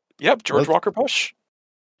 Yep, George Walker Bush.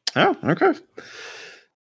 Oh, okay.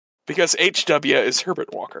 Because HW is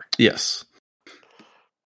Herbert Walker. Yes.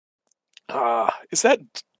 Is that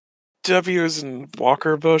W as in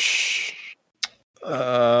Walker Bush? The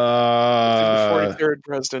 43rd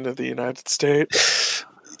president of the United States.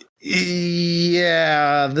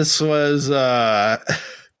 Yeah, this was my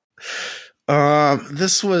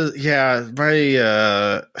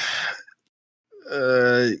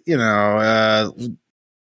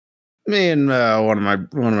me and one of my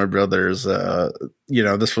brothers, that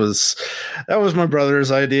was my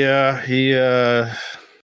brother's idea. He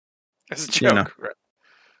it's a joke, right?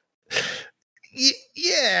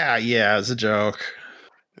 Yeah, it's a joke.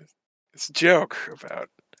 It's a joke about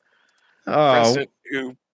a president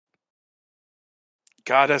who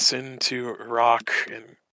got us into Iraq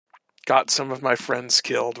and got some of my friends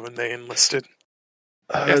killed when they enlisted.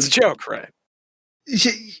 It's a joke, right?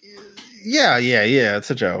 Yeah,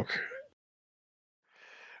 it's a joke.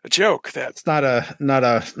 A joke that it's not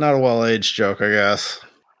a well-aged joke, I guess.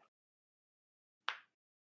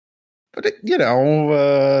 But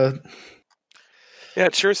yeah,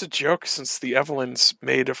 it sure is a joke since the Evelyns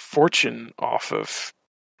made a fortune off of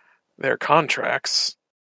their contracts.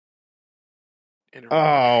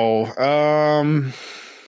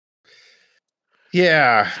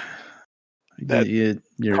 Yeah. That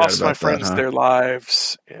you're cost right my friends that, huh? their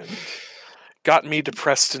lives and got me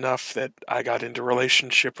depressed enough that I got into a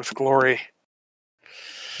relationship with Glory.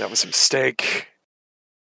 That was a mistake.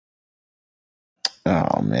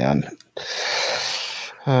 Oh, man.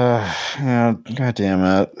 Yeah, God damn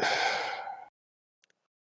it.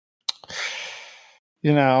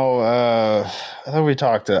 I thought we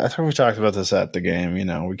talked about this at the game.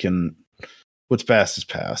 We can, what's past is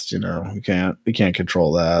past, we can't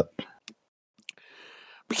control that.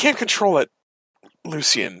 We can't control it,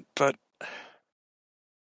 Lucian, but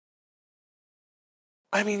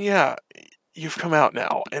I mean, yeah, you've come out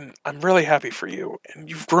now, and I'm really happy for you, and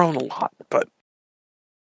you've grown a lot, but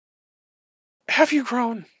have you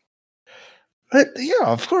grown? Yeah,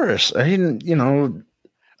 of course. I mean, you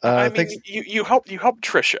helped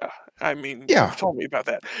Trisha. I mean, yeah. You've told me about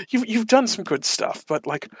that. You've done some good stuff, but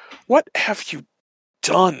like, what have you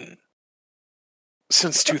done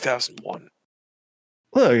since 2001?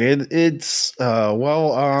 Look, it's have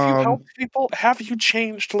you helped people? Have you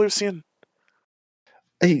changed, Lucian?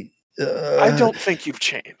 I don't think you've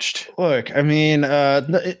changed. Look, I mean,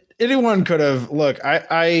 anyone could have. Look,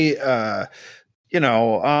 that's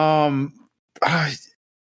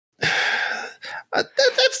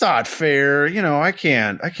not fair. I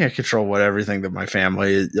can't control everything that my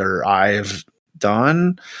family or I have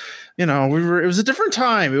done. It was a different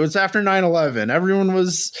time. It was after 9/11. Everyone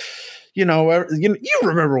was, you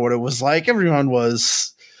remember what it was like. Everyone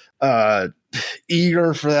was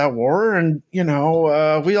eager for that war, and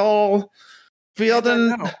we all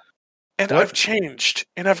didn't. And I've changed,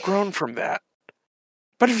 and I've grown from that.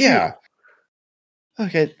 But yeah,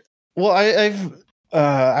 okay. Well,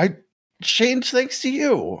 I changed thanks to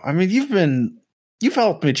you. I mean, you've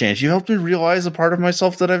helped me change. You helped me realize a part of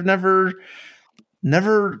myself that I've never,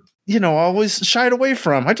 always shied away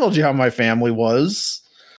from. I told you how my family was.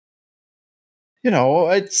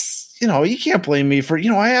 It's, you can't blame me for,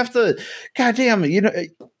 I have to, goddamn, if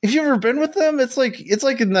you've ever been with them, it's like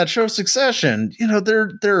in that show Succession, they're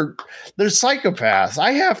psychopaths.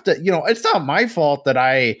 I have to, it's not my fault that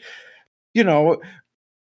I,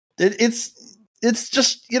 it's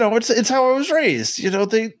just, it's how I was raised.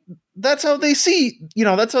 That's how they see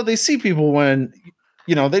people when,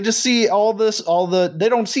 they just see they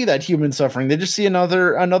don't see that human suffering. They just see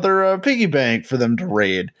another piggy bank for them to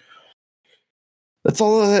raid. That's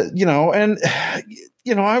all, and,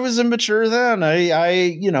 I was immature then.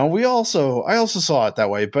 I also saw it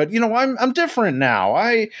that way, but, I'm different now.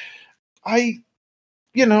 I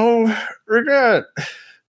regret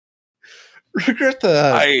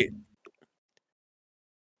that.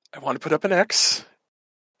 I want to put up an X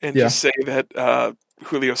and just say that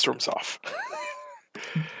Julio storms off.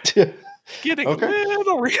 Getting a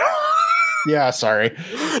little real. Yeah, sorry.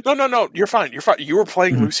 No. You're fine. You were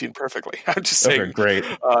playing Lucian perfectly. I'm just saying. Okay, great.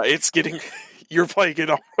 You're playing it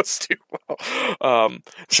almost too well.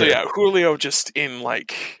 So yeah, Julio just in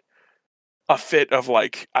like a fit of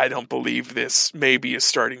like, I don't believe this, maybe is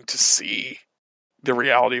starting to see the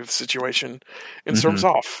reality of the situation and storms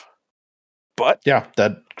off. But yeah,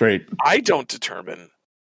 that's great. I don't determine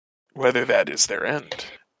whether that is their end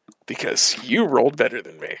because you rolled better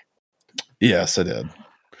than me. Yes, I did.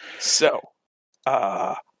 So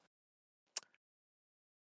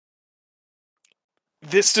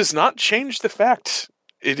This does not change the fact,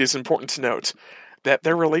 it is important to note, that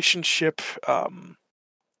their relationship... well,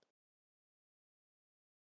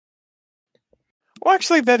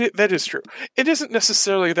 actually, that is true. It isn't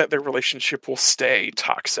necessarily that their relationship will stay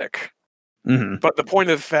toxic. Mm-hmm. But the point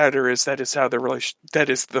of the matter is that is how that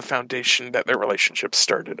is the foundation that their relationship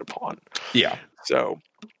started upon. Yeah. So,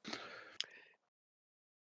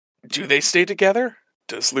 do they stay together?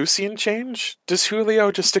 Does Lucien change? Does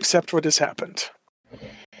Julio just accept what has happened?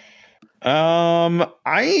 I'm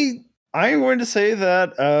going to say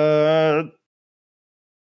that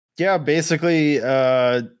yeah, basically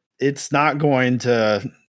it's not going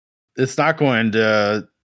to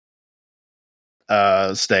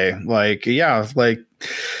stay. Like, yeah, like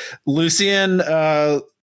Lucien,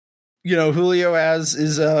 Julio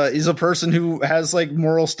is a person who has like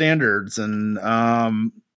moral standards, and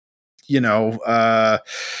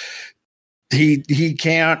he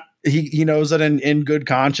can't, he knows that in good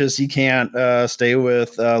conscience he can't stay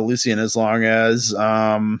with Lucien as long as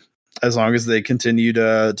they continue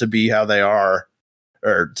to be how they are,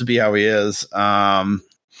 or to be how he is.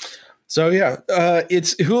 So yeah,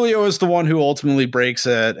 it's Julio is the one who ultimately breaks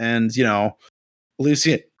it, and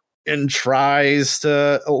Lucien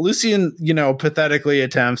pathetically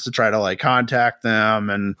attempts to try to like contact them,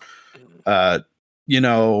 and but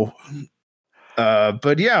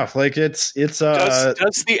yeah, like it's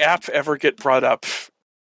does the app ever get brought up?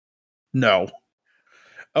 No.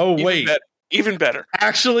 Oh, wait. Even better.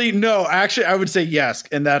 Actually, no. Actually, I would say yes,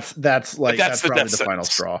 and that's probably the final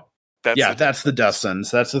straw. That's the death sentence.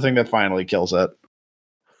 That's the thing that finally kills it.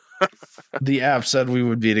 The app said we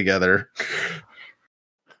would be together.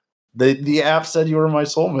 The app said you were my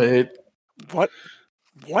soulmate. What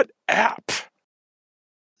app?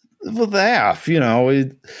 Well, the app.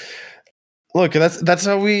 Look, that's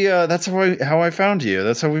how I found you.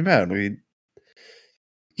 That's how we met. I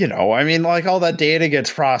mean, like, all that data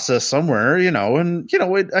gets processed somewhere, and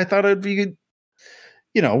I thought it'd be,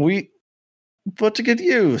 we put to good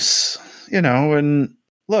use, and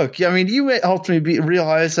look, I mean, you helped me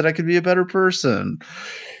realize that I could be a better person.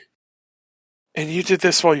 And you did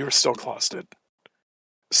this while you were still closeted.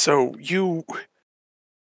 So you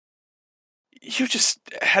just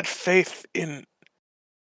had faith in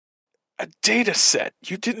a data set.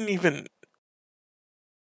 You didn't even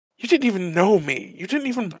know me. You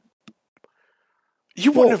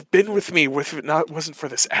wouldn't have been with me if it wasn't for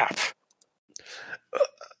this app.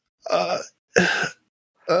 Slap.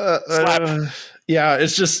 Yeah,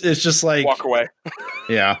 it's just like walk away.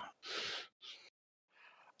 Yeah.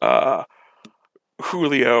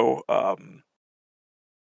 Julio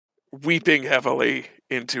weeping heavily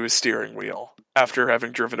into his steering wheel after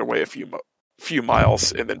having driven away a few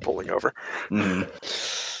miles and then pulling over. Mm.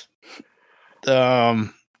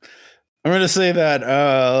 I'm going to say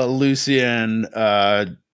that Lucien,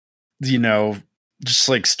 just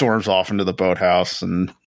like storms off into the boathouse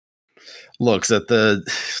and looks at the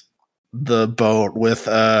boat with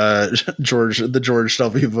George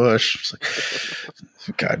W. Bush. Like,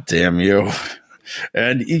 God damn you.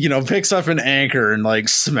 And picks up an anchor and like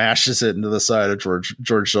smashes it into the side of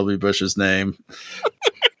George W. Bush's name.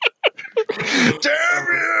 Damn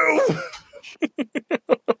you.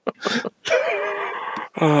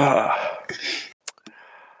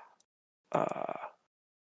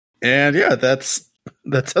 And yeah, that's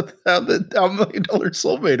how the $1 Million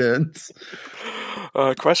Soulmate ends.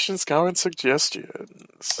 Questions, comments,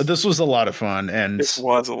 suggestions. This was a lot of fun, and this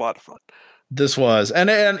was a lot of fun. This was,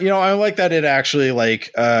 and I like that it actually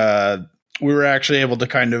like we were actually able to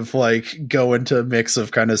kind of like go into a mix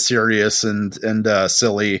of kind of serious and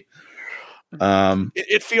silly.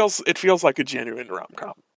 It feels like a genuine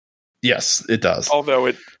rom-com. Yes, it does. Although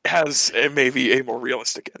it has maybe a more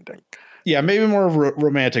realistic ending. Yeah, maybe more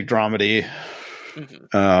romantic dramedy.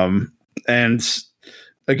 Mm-hmm. And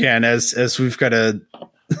again, as we've kind of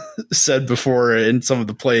said before in some of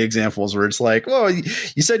the play examples, where it's like, well,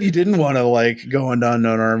 you said you didn't want to like go into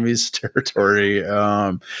Unknown Armies territory.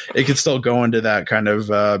 It could still go into that kind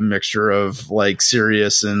of mixture of like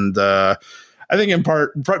serious and I think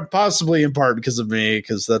possibly in part because of me,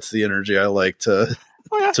 because that's the energy I like to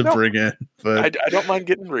bring in. But I don't mind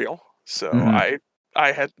getting real. So mm-hmm.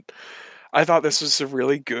 I thought this was a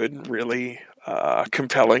really good, really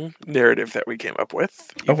compelling narrative that we came up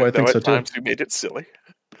with. I think so too. At times we made it silly.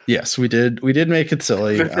 Yes, we did. We did make it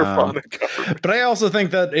silly. But I also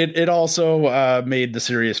think that it also made the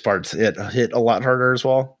serious parts hit a lot harder as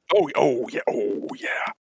well. Oh yeah.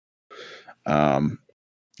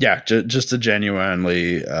 Yeah, just a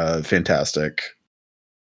genuinely fantastic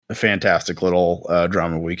a fantastic little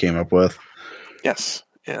drama we came up with. Yes,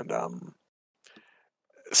 and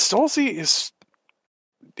Stolze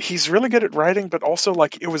he's really good at writing, but also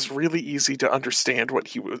like it was really easy to understand what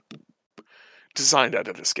he was designed out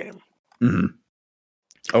of this game. Mm-hmm.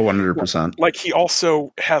 Oh, 100%. Like he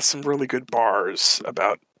also has some really good bars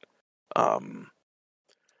about,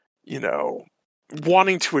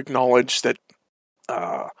 wanting to acknowledge that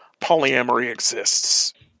polyamory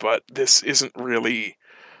exists, but this isn't really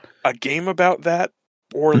a game about that.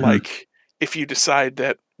 Or like if you decide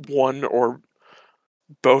that one or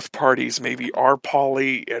both parties maybe are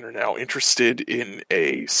poly and are now interested in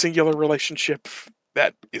a singular relationship,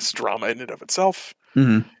 that is drama in and of itself.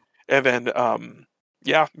 Mm-hmm. And then,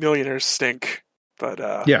 millionaires stink, but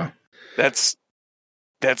that's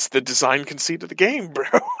the design conceit of the game, bro.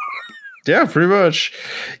 Yeah, pretty much.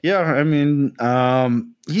 Yeah, I mean,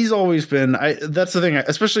 he's always been. That's the thing,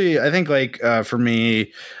 especially I think like for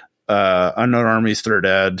me, Unknown Armies Third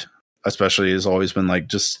Ed, especially, has always been like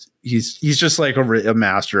just he's just like a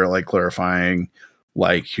master at like clarifying,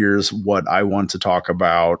 like here's what I want to talk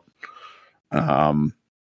about, and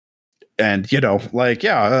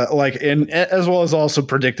like and as well as also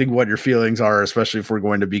predicting what your feelings are, especially if we're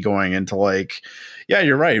going to be going into like, yeah,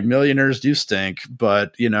 you're right, millionaires do stink,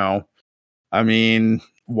 but I mean,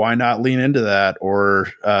 why not lean into that? Or,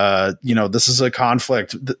 this is a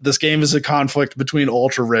conflict. This game is a conflict between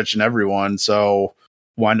ultra rich and everyone. So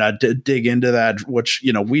why not dig into that? Which,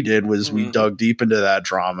 we did was we dug deep into that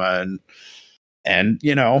drama and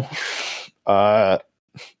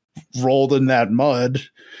rolled in that mud,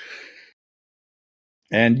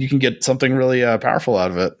 and you can get something really powerful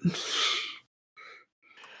out of it.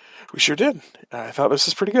 We sure did. I thought this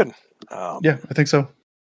was pretty good. Yeah, I think so.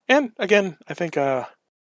 And again, I think went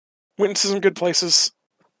into some good places.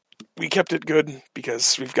 We kept it good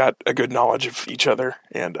because we've got a good knowledge of each other,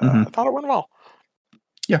 and I thought it went well.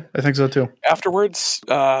 Yeah, I think so too. Afterwards,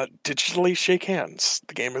 digitally shake hands.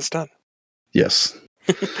 The game is done. Yes.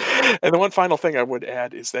 And the one final thing I would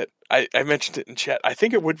add is that I mentioned it in chat. I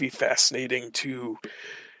think it would be fascinating to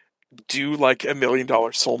do like $1 million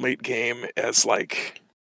soulmate game as like,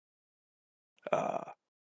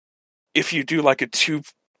 if you do like a two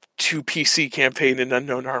PC campaign in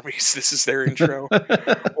Unknown Armies, this is their intro.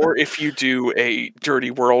 Or if you do a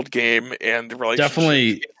Dirty World game and the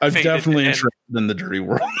relationship. I'm definitely interested in the Dirty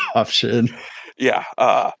World option. Yeah.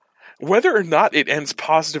 Whether or not it ends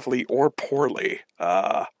positively or poorly.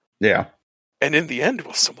 Yeah. And in the end,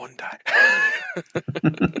 will someone die?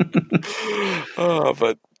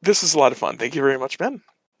 But this is a lot of fun. Thank you very much, Ben.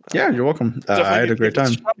 Yeah, you're welcome. I had a great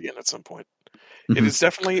time. At some point. It is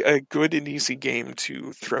definitely a good and easy game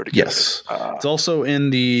to throw together. Yes. It's also in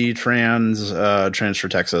the Transfer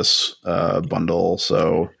Texas bundle.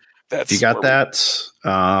 So if you got that,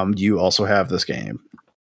 you also have this game.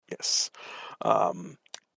 Yes.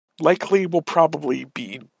 Likely will probably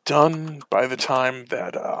be done by the time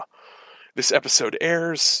that this episode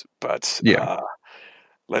airs. But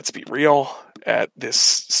let's be real. At this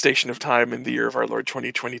station of time in the year of our Lord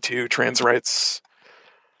 2022, trans rights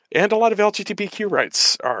and a lot of LGBTQ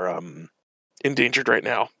rights are endangered right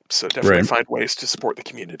now. So definitely find ways to support the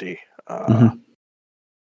community.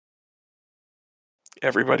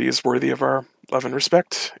 Everybody is worthy of our love and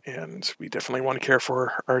respect, and we definitely want to care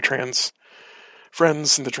for our trans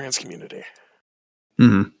friends in the trans community.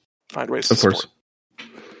 Find ways to support.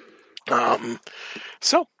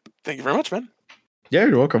 So, thank you very much, man. Yeah,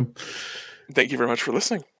 you're welcome. Thank you very much for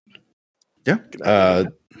listening. Yeah.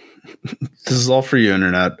 This is all for you,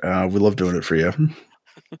 Internet. We love doing it for you.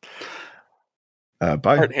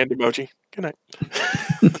 Bye. Heart hand emoji. Good night.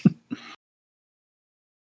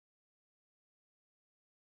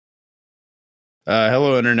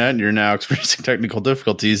 Hello, Internet. You're now experiencing technical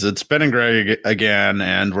difficulties. It's Ben and Greg again,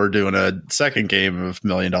 and we're doing a second game of $1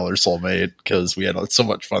 Million Soulmate because we had so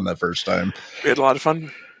much fun that first time. We had a lot of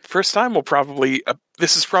fun. First time, we'll probably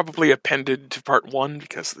this is probably appended to part 1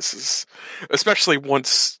 because this is, especially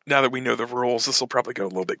now that we know the rules, this will probably go a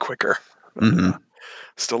little bit quicker.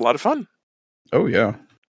 Still a lot of fun. Oh yeah.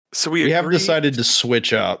 So we have decided to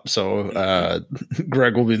switch up. So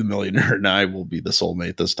Greg will be the millionaire, and I will be the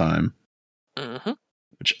soulmate this time.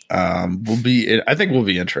 Which will be, I think, will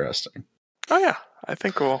be interesting. Oh yeah, I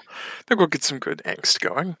think we'll get some good angst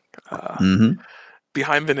going.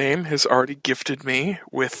 Behind the Name has already gifted me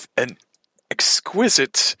with an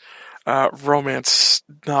exquisite romance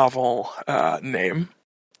novel name.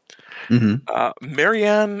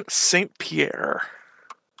 Marianne St. Pierre.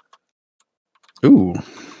 Ooh.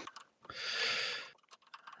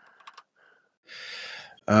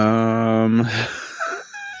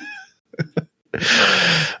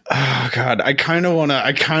 God, I kind of want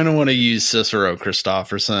to use Cicero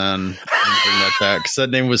Christopherson and bring that back because that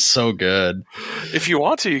name was so good. If you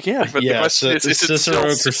want to, you can. But the question is it still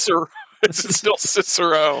Cicero? Is it still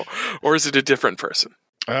Cicero, or is it a different person?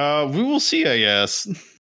 We will see, I guess.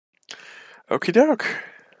 Okie doke.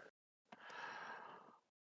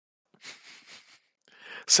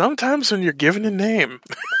 Sometimes when you're given a name,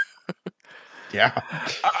 yeah,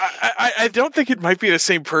 I don't think it might be the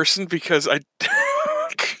same person because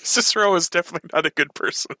Cicero is definitely not a good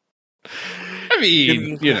person. I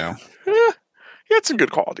mean, you know, he had some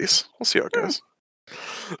good qualities. We'll see how it goes.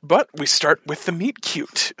 But we start with the meet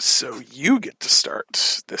cute, so you get to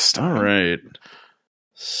start this time. All right.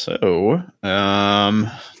 So,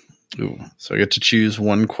 so I get to choose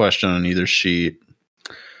one question on either sheet.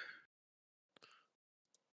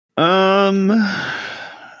 Are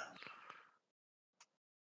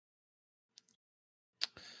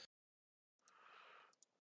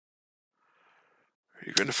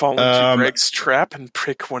you going to fall into Greg's trap and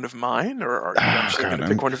pick one of mine, or are you actually going to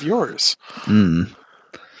pick one of yours?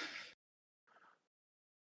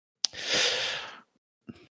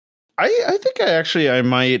 I think I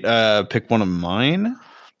might pick one of mine.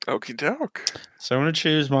 Okie doke. So I'm going to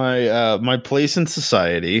choose my my place in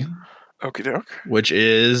society. Okie doke. Which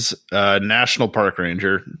is National Park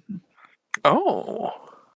Ranger. Oh.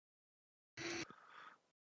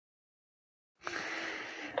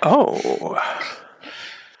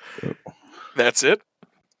 That's it?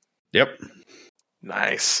 Yep.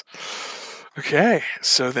 Nice. Okay,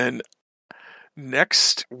 so then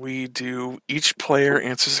next we do each player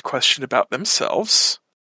answers a question about themselves,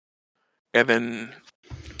 and then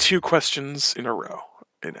 2 questions in a row,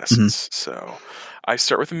 in essence. So I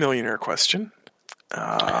start with a millionaire question.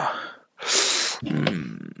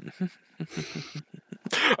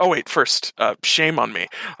 Oh, wait, first, shame on me.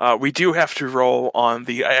 We do have to roll on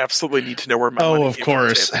the I absolutely need to know where my money of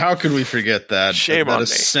course. How could we forget that? Shame on me. That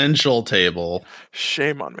essential table.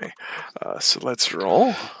 Shame on me. So let's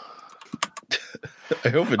roll. I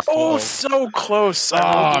hope it's 12. So close.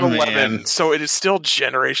 I'm 11. Man. So it is still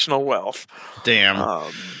generational wealth.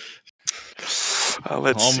 Damn.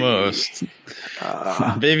 Let's almost see.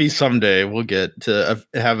 Maybe someday we'll get to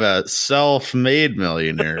have a self-made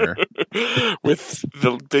millionaire with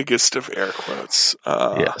the biggest of air quotes.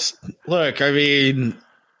 Yes. Look, I mean,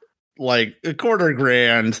 like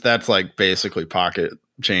 $250,000. That's like basically pocket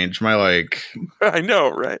change. I know,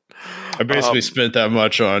 right? I basically spent that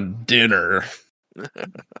much on dinner.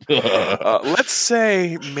 Let's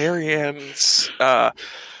say Marianne's. The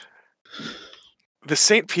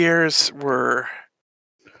St. Pierres were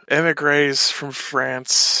emigres from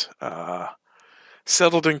France,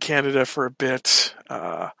 settled in Canada for a bit.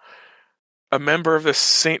 A member of the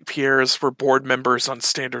St. Pierres were board members on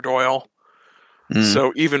Standard Oil.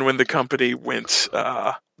 So even when the company went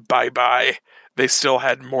bye-bye, they still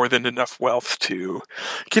had more than enough wealth to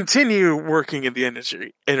continue working in the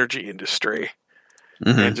energy industry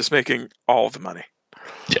and just making all the money.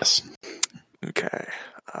 Yes. Okay.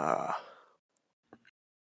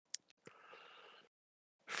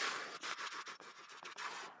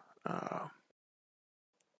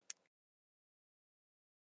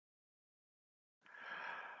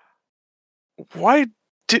 Why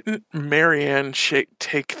didn't Marianne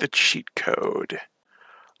take the cheat code?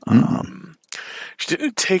 She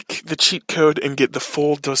didn't take the cheat code and get the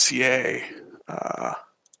full dossier.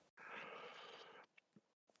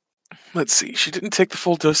 Let's see. She didn't take the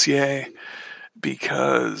full dossier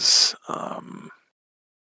because of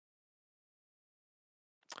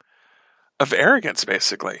arrogance,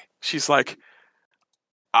 basically. She's like,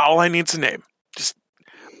 all I need's a name. Just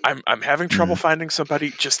I'm having trouble finding somebody.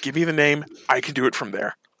 Just give me the name. I can do it from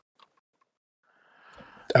there.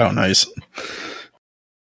 Oh, nice.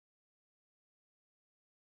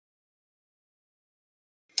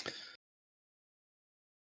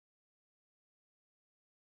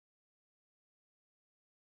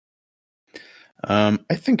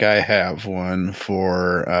 I think I have one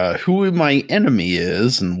for who my enemy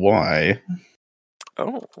is and why.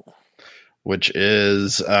 Oh. Which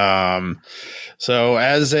is so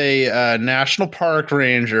as a national park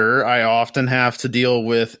ranger, I often have to deal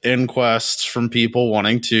with inquests from people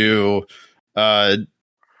wanting to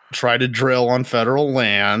try to drill on federal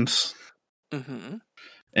land.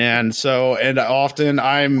 And often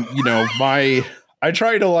I'm, I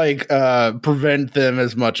try to prevent them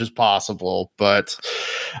as much as possible, but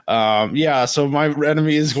so my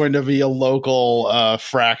enemy is going to be a local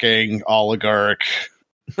fracking oligarch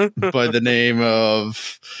by the name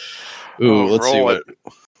of let's see what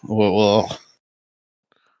will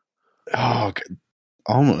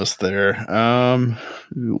Almost there.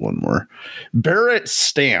 One more. Barrett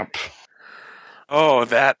Stamp. Oh,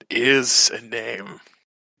 that is a name.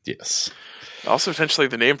 Yes. Also, potentially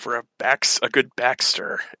the name for a good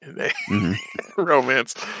Baxter in a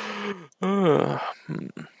romance.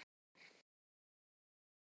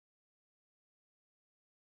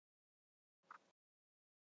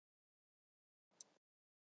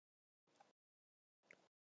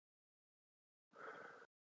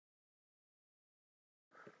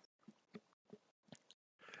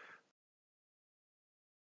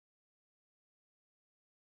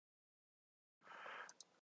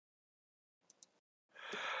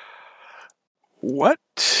 What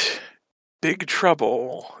big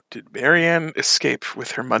trouble did Marianne escape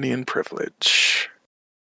with her money and privilege?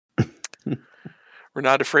 We're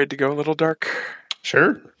not afraid to go a little dark.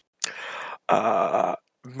 Sure.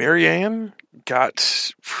 Marianne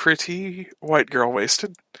got pretty white girl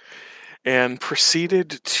wasted and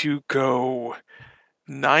proceeded to go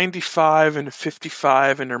 95 and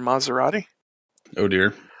 55 in her Maserati. Oh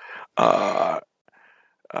dear.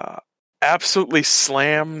 Absolutely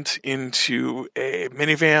slammed into a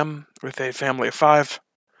minivan with a family of 5.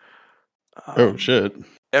 Oh shit.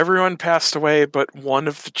 Everyone passed away but one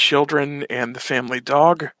of the children and the family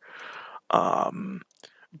dog.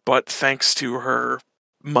 But thanks to her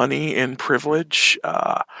money and privilege,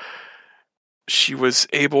 she was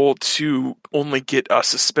able to only get a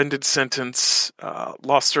suspended sentence,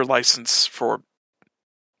 lost her license for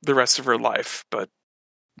the rest of her life, but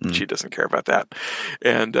she doesn't care about that.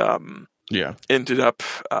 And ended up...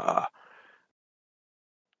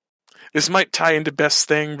 this might tie into Best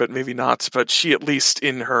Thing, but maybe not. But she, at least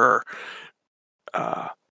in her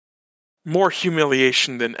more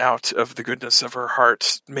humiliation than out of the goodness of her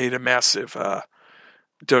heart, made a massive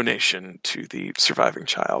donation to the surviving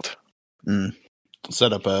child.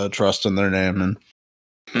 Set up a trust in their name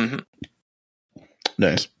and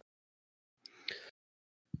nice.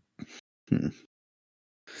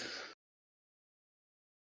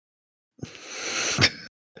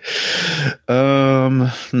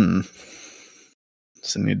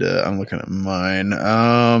 So I'm looking at mine.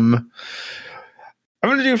 I'm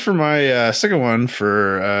gonna do for my second one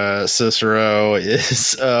for Cicero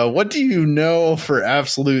is what do you know for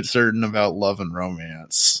absolute certain about love and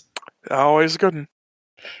romance? Always good one.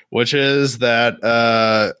 Which is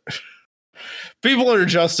that people are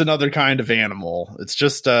just another kind of animal. It's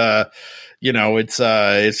just it's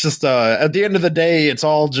just at the end of the day, it's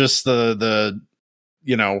all just the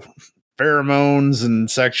pheromones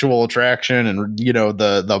and sexual attraction and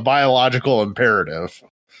the biological imperative.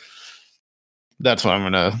 That's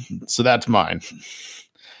what so that's mine.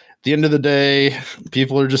 At the end of the day,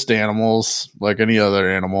 people are just animals like any other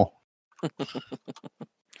animal.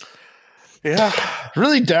 Yeah.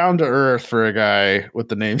 Really down to earth for a guy with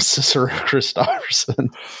the name Cicero Christopherson.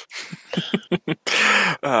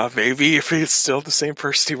 Maybe if he's still the same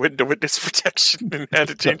person, he went into witness protection and had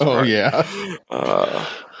to change. Oh, yeah.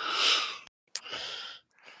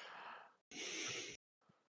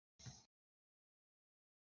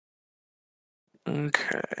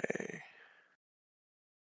 Okay.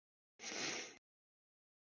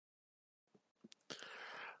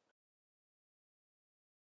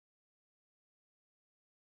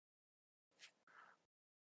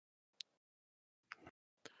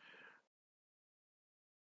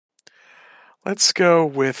 Let's go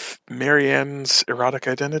with Marianne's erotic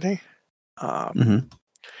identity.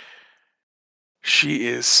 She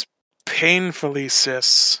is painfully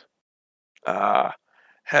cis,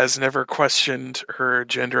 has never questioned her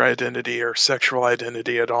gender identity or sexual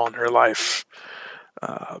identity at all in her life.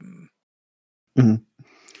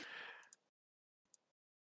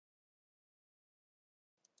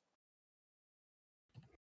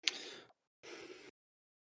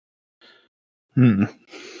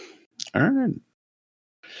 All right.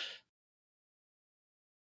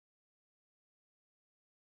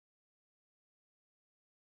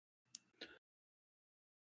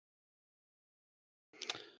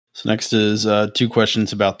 So next is 2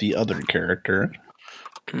 questions about the other character.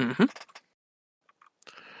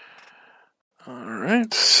 All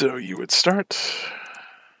right, so you would start.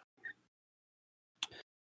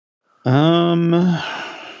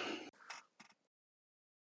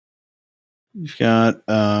 You've got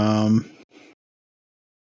 5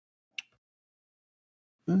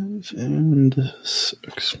 and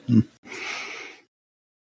 6.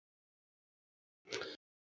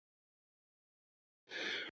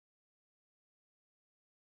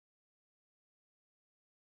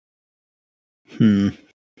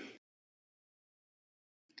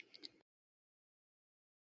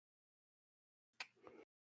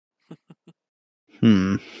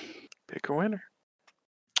 Pick a winner.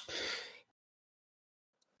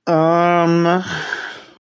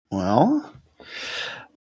 Well,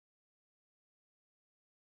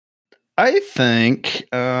 I think,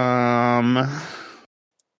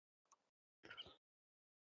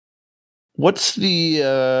 what's the,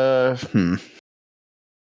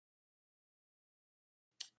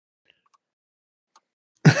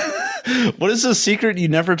 what is the secret you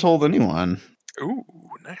never told anyone? Ooh,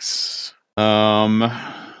 nice.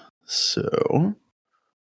 So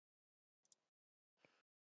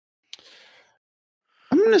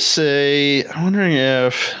I'm going to say, I'm wondering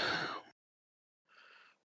if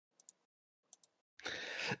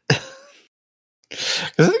because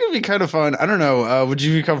I think it'd be kind of fun. I don't know. Would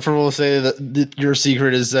you be comfortable to say that your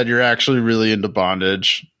secret is that you're actually really into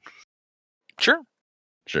bondage? Sure.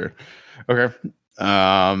 Okay.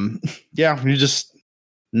 Yeah, you just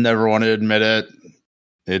never want to admit it.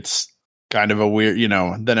 It's kind of a weird,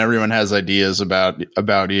 then everyone has ideas about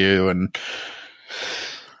you, and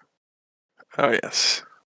oh yes.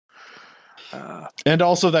 And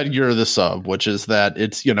also that you're the sub, which is that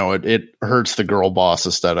it's, it hurts the girl boss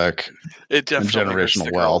aesthetic. It definitely hurts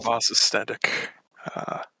the wealth. girl boss aesthetic.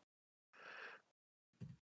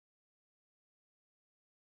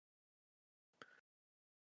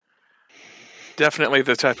 Definitely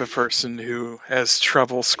the type of person who has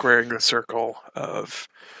trouble squaring the circle of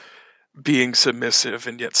being submissive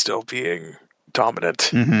and yet still being dominant.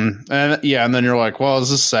 Mm-hmm. And then you're like, well, is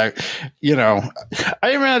this I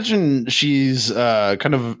imagine she's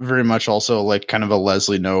kind of very much also like kind of a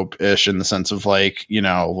Leslie Knope-ish in the sense of like,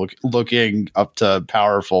 looking up to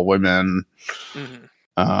powerful women.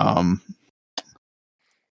 Mm-hmm.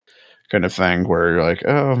 Kind of thing where you're like,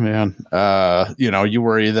 oh man, you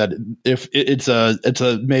worry that if it's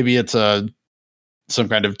some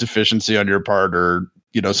kind of deficiency on your part, or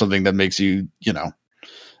something that makes you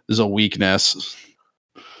is a weakness.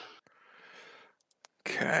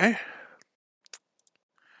 Okay.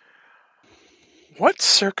 What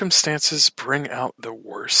circumstances bring out the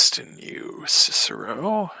worst in you,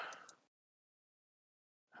 Cicero?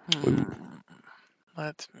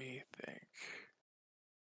 Let me think.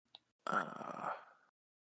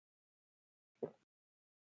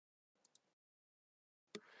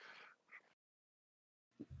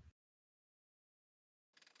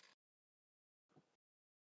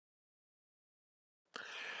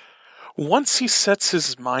 Once he sets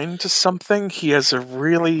his mind to something, he has a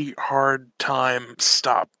really hard time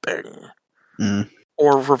stopping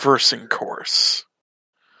or reversing course.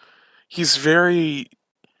 He's very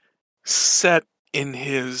set in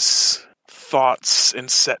his thoughts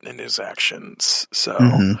and set in his actions. So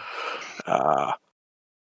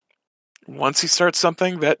once he starts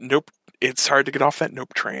something, it's hard to get off that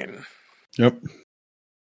nope train. Yep.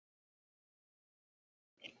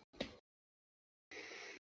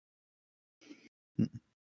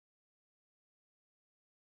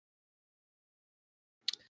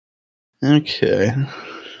 Okay.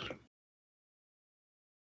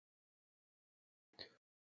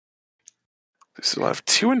 This will have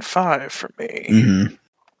 2 and 5 for me. Mm-hmm.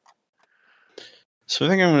 So I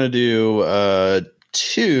think I'm going to do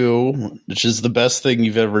 2, which is the best thing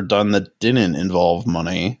you've ever done that didn't involve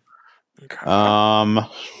money. Okay.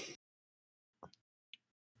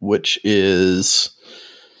 Which is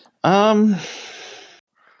I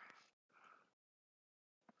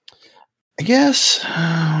guess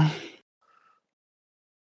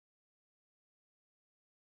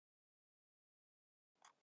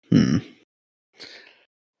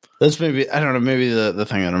that's maybe, I don't know, maybe the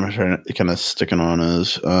thing that I'm trying to kind of sticking on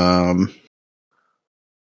is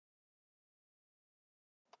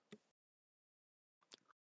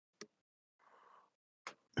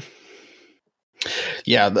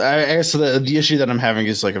yeah, I guess the issue that I'm having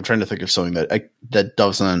is like I'm trying to think of something that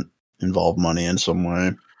doesn't involve money in some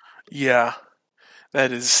way. Yeah,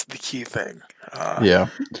 that is the key thing. Yeah,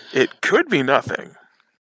 it could be nothing.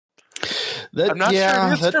 I'm not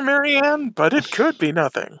sure it is for Marianne, but it could be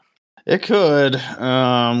nothing. It could,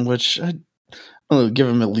 which I'll give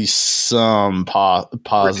him at least some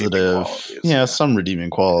positive, some redeeming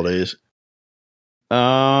qualities.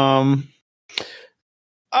 Oh,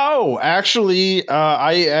 actually,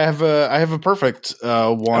 I have a perfect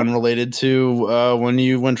one related to when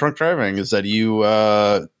you went drunk driving. Is that you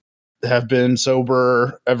have been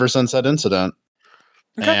sober ever since that incident,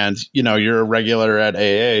 and you're a regular at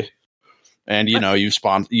AA, and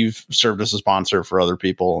you've served as a sponsor for other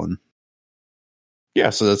people, and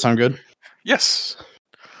so that sound good. Yes.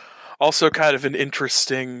 Also, kind of an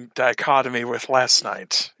interesting dichotomy with last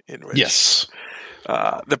night, in which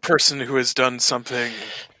the person who has done something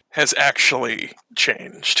has actually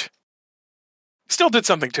changed. Still did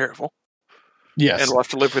something terrible. Yes. And will have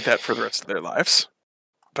to live with that for the rest of their lives.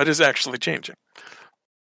 But is actually changing.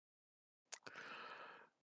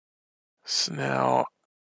 So now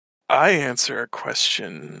I answer a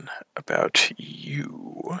question about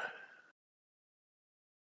you.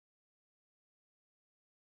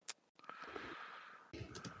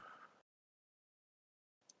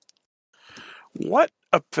 What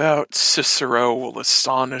about Cicero will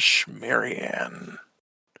astonish Marianne?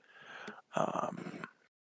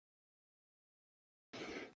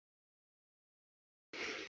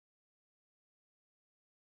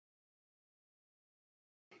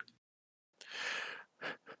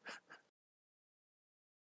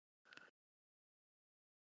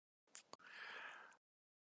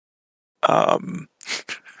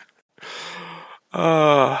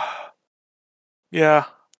 Yeah.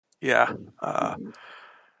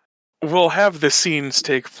 We'll have the scenes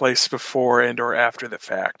take place before and or after the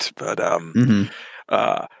fact, but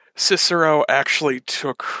Cicero actually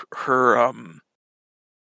took her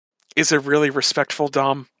is a really respectful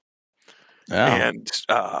dom and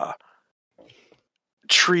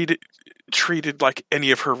treated like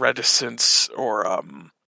any of her reticence or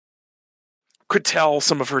could tell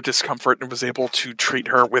some of her discomfort and was able to treat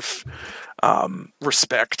her with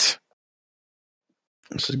respect.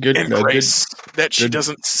 It's a good and grace that she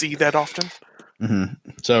doesn't see that often. Mm-hmm.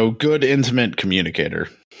 So good, intimate communicator.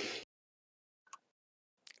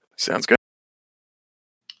 Sounds good.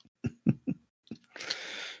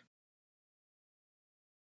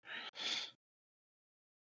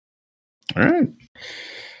 All right.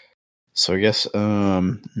 So I guess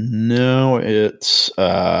no, it's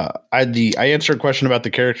I answered a question about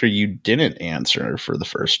the character you didn't answer for the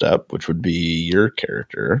first step, which would be your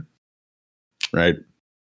character, right?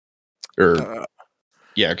 Or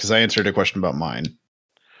yeah, because I answered a question about mine.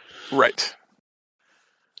 Right.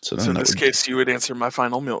 So in this case, you would answer my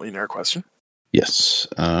final millionaire question. Yes.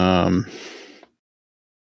 Right.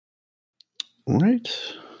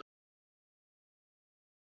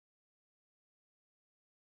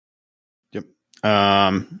 Yep.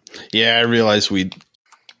 Yeah, I realize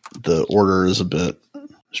the order is a bit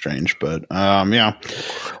strange, but yeah.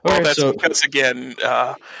 Well, that's because again,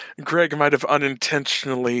 Greg might have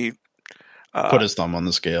unintentionally put his thumb on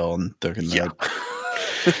the scale and took a note.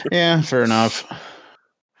 Yeah, fair enough.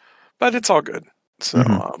 But it's all good.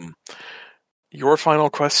 So, your final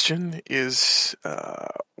question is,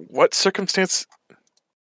 what circumstance?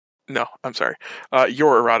 No, I'm sorry.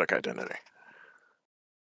 Your erotic identity.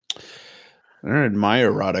 All right, my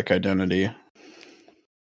erotic identity.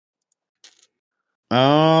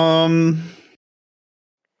 Yeah,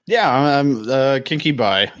 I'm kinky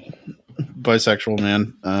bisexual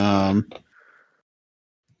man.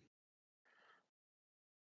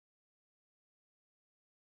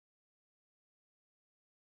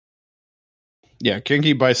 Yeah,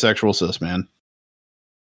 kinky bisexual cis man.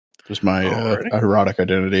 Just my erotic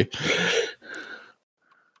identity.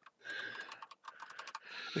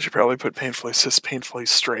 You should probably put painfully cis, painfully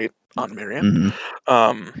straight on Marianne.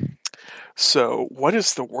 So, what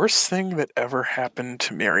is the worst thing that ever happened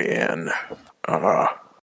to Marianne?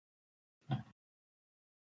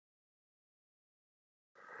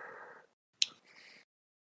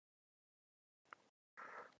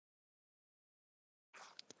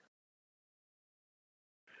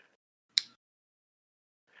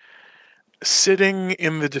 Sitting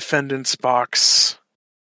in the defendant's box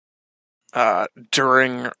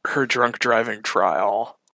during her drunk driving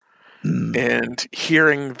trial and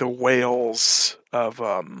hearing the wails of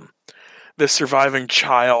the surviving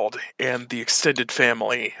child and the extended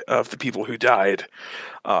family of the people who died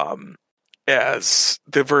as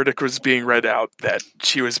the verdict was being read out that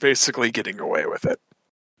she was basically getting away with it.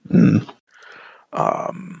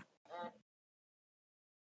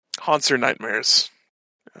 Haunts her nightmares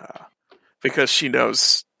because she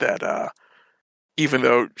knows that even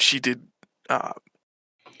though she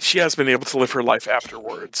has been able to live her life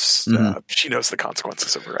afterwards, she knows the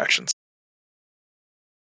consequences of her actions.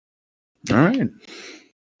 All right.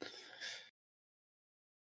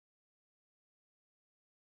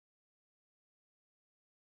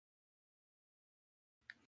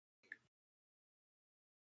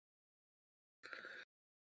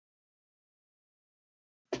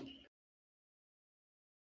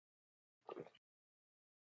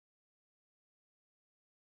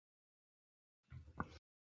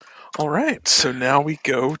 All right, so now we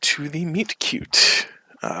go to the meet cute.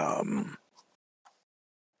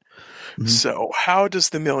 So how does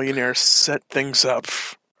the millionaire set things up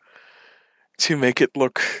to make it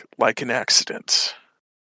look like an accident?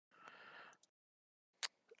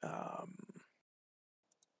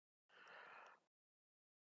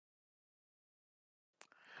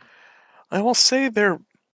 I will say they're.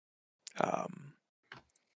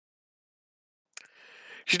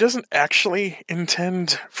 She doesn't actually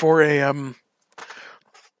intend for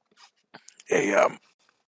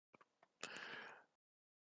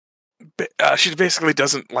she basically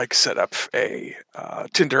doesn't like set up a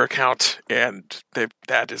Tinder account, and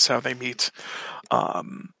that is how they meet.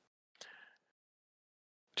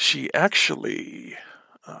 She actually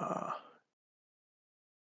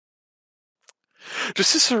does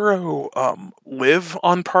Cicero live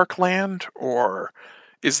on Parkland, or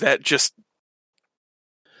is that just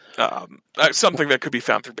something that could be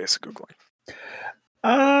found through basic Googling?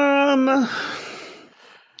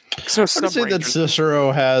 So I'd say that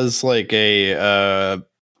Cicero has like he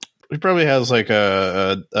probably has like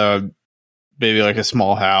maybe like a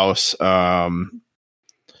small house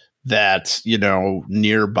that's, you know,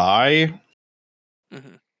 nearby.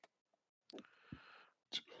 Mm-hmm.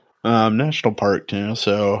 National park too.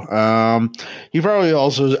 So he probably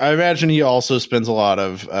also, I imagine he also spends a lot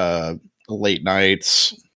of late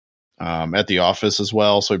nights at the office as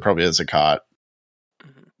well. So he probably has a cot.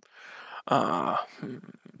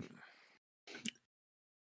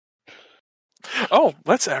 Oh,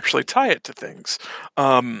 let's actually tie it to things.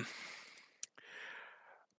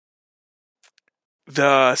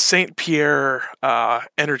 The St. Pierre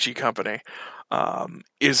Energy Company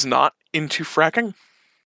is not into fracking.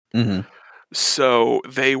 Mm-hmm. So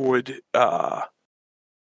they would the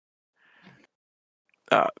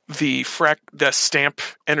Stamp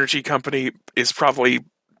Energy Company is probably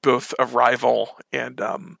both a rival, and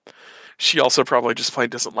she also probably just plain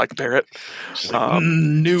doesn't like Barrett.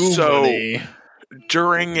 Nobody. So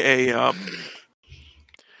during a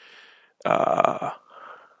I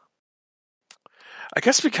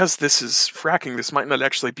guess because this is fracking, this might not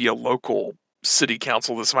actually be a local city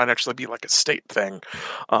council. This might actually be like a state thing.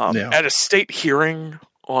 At a state hearing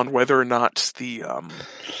on whether or not the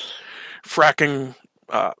fracking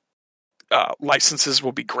licenses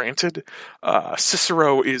will be granted,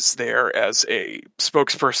 Cicero is there as a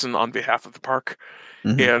spokesperson on behalf of the park,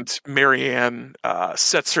 and Marianne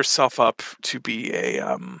sets herself up to be a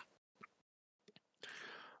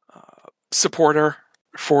supporter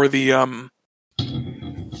for the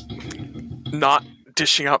not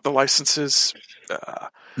dishing out the licenses,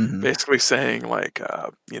 basically saying like,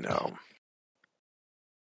 you know,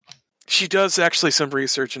 she does actually some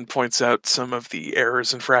research and points out some of the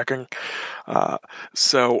errors in fracking.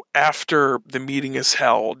 So after the meeting is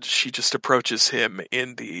held, she just approaches him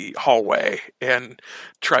in the hallway and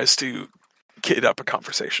tries to kid up a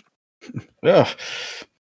conversation. Oh,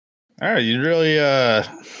 all right, you really, I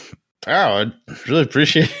really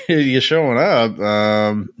appreciate you showing up.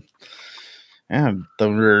 Yeah, thought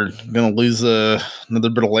we were gonna lose another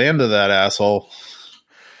bit of land to that asshole.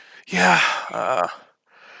 Yeah,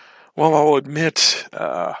 well, I'll admit,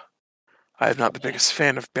 I'm not the biggest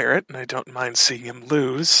fan of Barrett, and I don't mind seeing him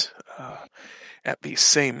lose. At the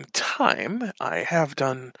same time, I have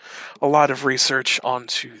done a lot of research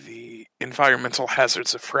onto the environmental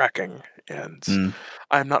hazards of fracking, and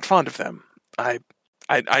I'm not fond of them. I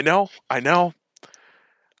know.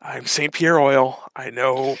 I'm St. Pierre Oil. I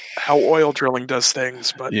know how oil drilling does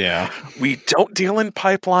things, but we don't deal in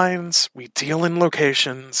pipelines. We deal in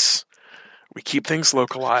locations. We keep things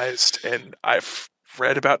localized, and I've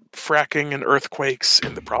read about fracking and earthquakes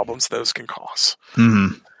and the problems those can cause.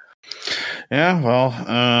 Yeah, well,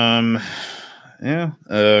 I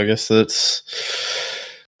guess that's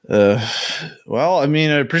well, I mean,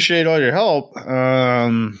 I appreciate all your help.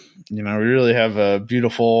 You know, we really have a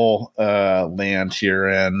beautiful land here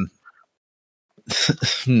in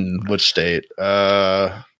which state?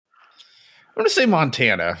 I'm gonna say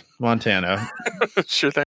Montana.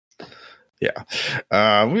 Sure thing. Yeah.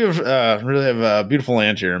 We have really have a beautiful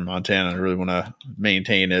land here in Montana. I really want to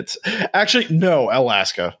maintain it. Actually, no,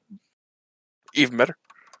 Alaska. Even better.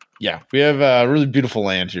 Yeah, we have really beautiful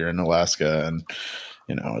land here in Alaska, and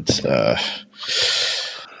you know, it's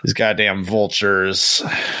these goddamn vultures.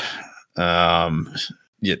 You know,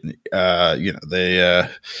 they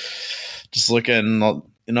just looking,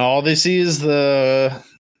 you know, all they see is they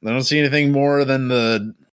don't see anything more than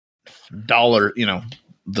the dollar, you know,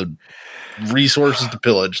 the resources to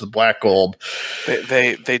pillage, the black gold.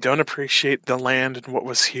 They don't appreciate the land and what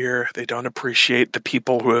was here. They don't appreciate the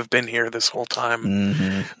people who have been here this whole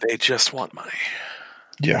time. They just want money.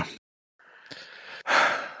 Yeah.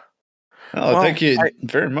 Well, thank you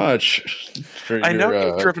very much. I know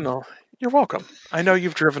you've driven you're welcome. I know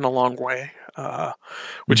you've driven a long way.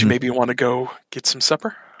 Would you maybe want to go get some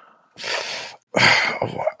supper?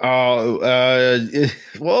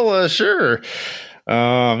 Well, sure.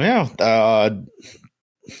 Yeah.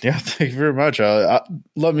 Yeah. Thank you very much.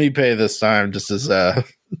 Let me pay this time, just as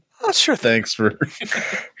Sure thing. thanks for.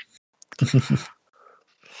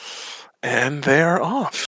 And they are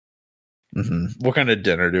off. Mm-hmm. What kind of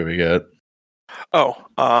dinner do we get? Oh,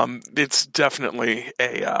 it's definitely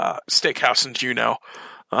a steakhouse in Juneau.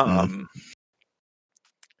 Let's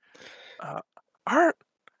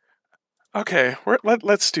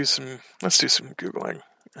do some googling.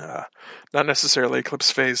 Not necessarily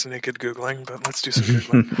Eclipse Phase naked googling, but let's do some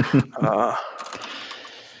googling.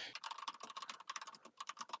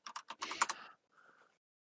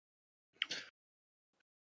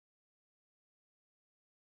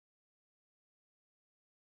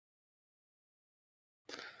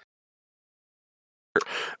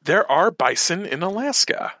 There are bison in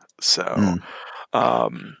Alaska, so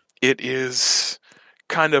it is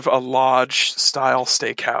kind of a lodge-style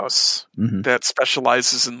steakhouse that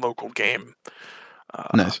specializes in local game.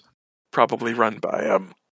 Nice. Probably run by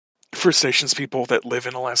First Nations people that live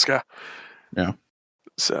in Alaska. Yeah.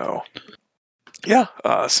 So, yeah,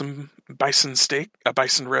 some bison steak, a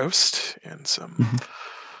bison roast, and some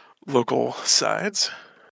local sides.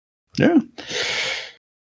 Yeah.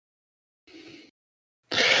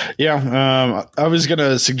 Yeah, I was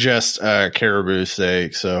gonna suggest caribou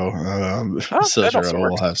steak, so Cicero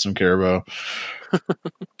will have some caribou.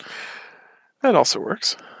 That also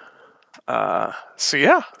works. So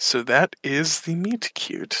that is the meet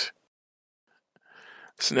cute.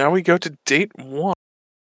 So now we go to date 1.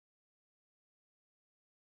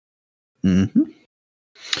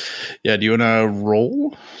 Yeah, do you want to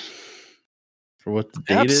roll for what the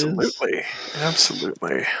date is?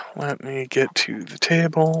 Absolutely. Let me get to the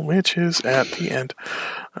table, which is at the end.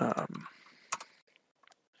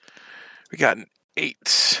 We got an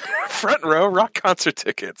 8. Front row rock concert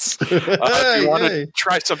tickets. Do you want to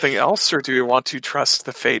try something else, or do you want to trust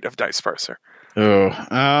the fate of Dice Parser?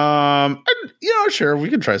 Sure, we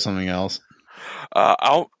can try something else.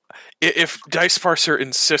 If Dice Parser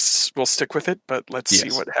insists, we'll stick with it, but let's see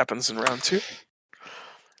what happens in round 2.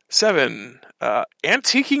 7.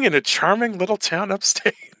 Antiquing in a charming little town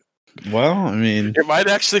upstate. Well, I mean, it might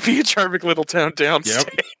actually be a charming little town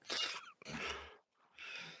downstate.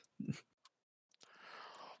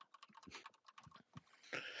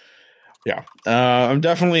 Yep. Yeah. I'm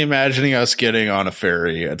definitely imagining us getting on a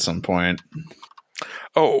ferry at some point.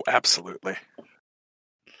 Oh, absolutely.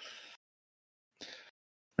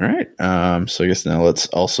 All right. So I guess now let's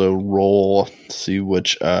also roll, see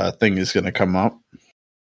which thing is going to come up.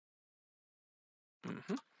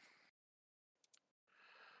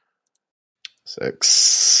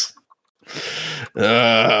 6.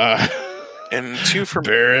 And 2 for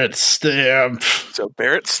Barrett Stamp. So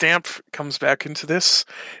Barrett Stamp comes back into this,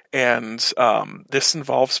 and this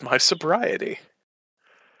involves my sobriety.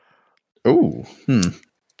 Oh, this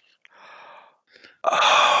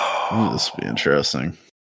will be interesting.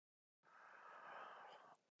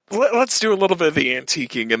 Let's do a little bit of the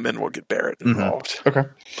antiquing, and then we'll get Barrett involved. Okay.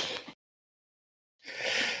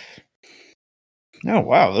 Oh,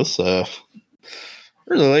 wow. This, I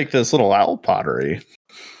really like this little owl pottery.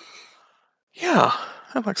 Yeah,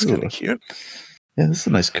 that looks kind of cute. Yeah, this is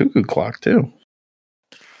a nice cuckoo clock, too.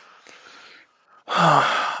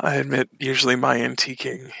 I admit, usually my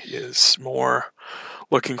antiquing is more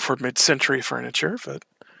looking for mid-century furniture, but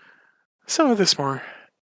some of this more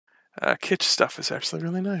kitsch stuff is actually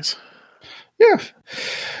really nice. Yeah.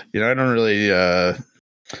 I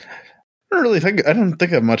don't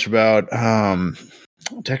think much about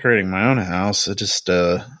decorating my own house. I just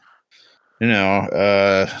it's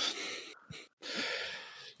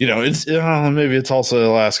maybe it's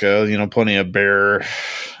also Alaska, plenty of bear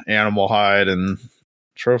animal hide and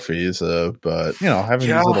trophies, but having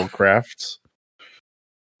these little crafts,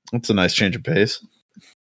 it's a nice change of pace.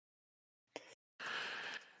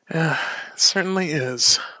 Yeah, it certainly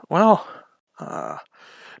is. Well,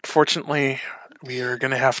 unfortunately, we are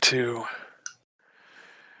going to have to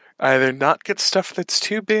either not get stuff that's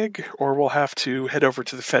too big, or we'll have to head over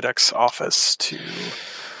to the FedEx office to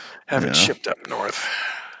have it shipped up north.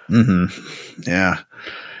 Yeah.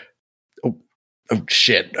 Oh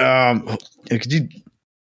shit. Could you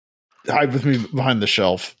hide with me behind the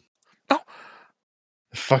shelf? Oh.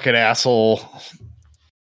 Fucking asshole.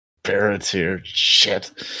 Barrett's here.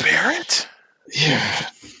 Shit. Barrett? Yeah.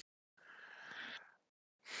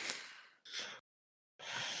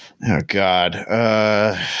 Oh God.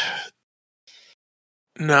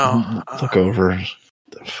 No. Look over.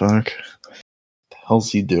 The fuck? The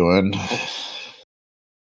hell's he doing?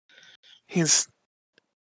 He's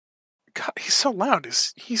God, he's so loud.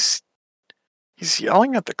 He's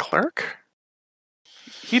yelling at the clerk?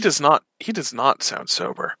 He does not sound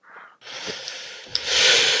sober.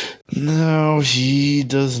 No, he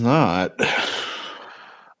does not.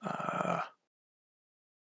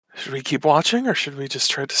 Should we keep watching, or should we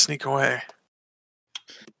just try to sneak away?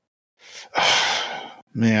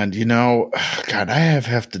 Man, God, I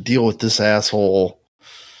have to deal with this asshole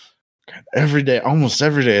every day, almost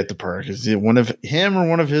every day at the park. Is it one of him or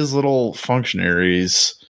one of his little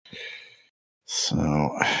functionaries?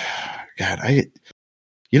 So, God,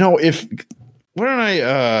 if why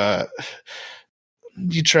don't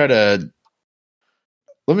you try to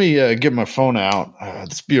let me get my phone out.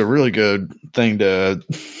 This would be a really good thing to.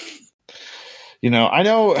 I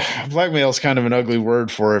know blackmail is kind of an ugly word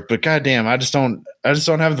for it, but goddamn, I just don't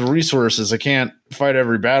have the resources. I can't fight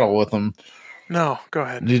every battle with them. No, go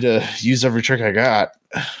ahead. I need to use every trick I got.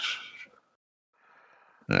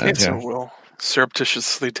 Okay, so we'll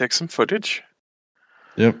surreptitiously take some footage.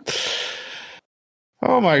 Yep.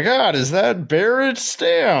 Oh my God, is that Barrett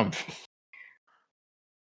Stamp?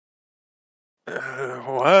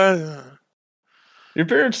 What? You're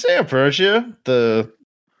Barrett Stamp, aren't you?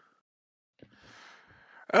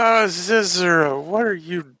 Cicero, what are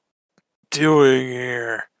you doing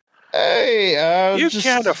here? Hey, you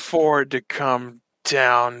can't afford to come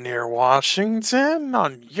down near Washington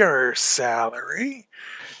on your salary.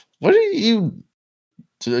 What are you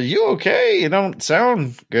okay? You don't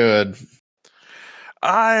sound good.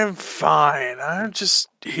 I'm fine. I'm just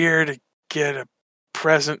here to get a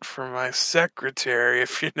present for my secretary,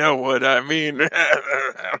 if you know what I mean.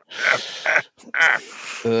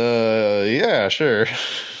 Yeah, sure. I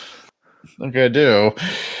think I do.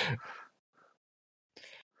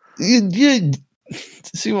 You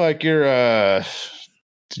seem like you're,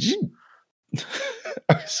 did you,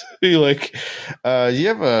 I see, like, you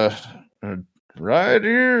have a ride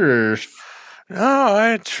here, or? No,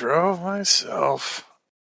 I drove myself.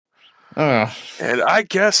 Oh. And I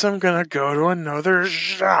guess I'm gonna go to another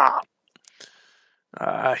shop.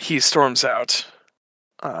 He storms out.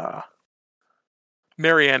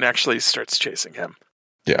 Marianne actually starts chasing him.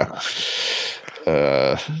 Yeah.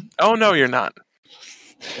 Oh, no, you're not.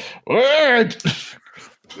 What?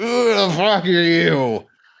 Who the fuck are you?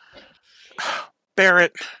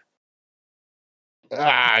 Barrett.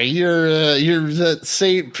 You're that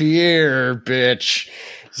St. Pierre bitch.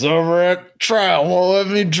 It's over at trial. Won't let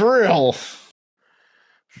me drill.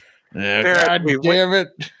 Yeah, Barrett, God damn it.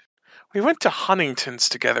 We went to Huntington's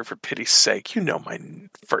together, for pity's sake. You know my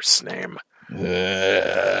first name. I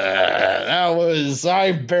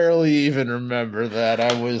barely even remember that.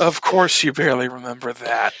 Of course you barely remember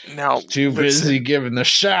that. Now, too busy giving the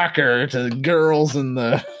shocker to the girls in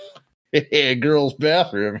the girls'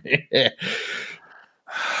 bathroom. Oh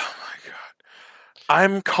my God.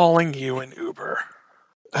 I'm calling you an Uber.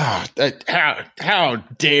 Oh, how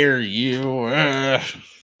dare you?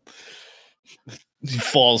 He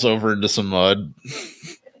falls over into some mud.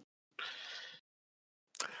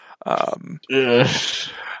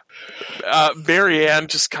 Marianne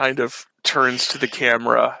just kind of turns to the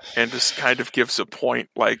camera and just kind of gives a point,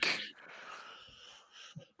 like,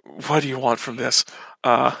 what do you want from this?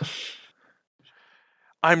 I'm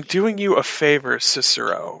doing you a favor,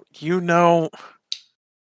 Cicero.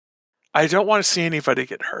 I don't want to see anybody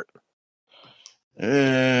get hurt.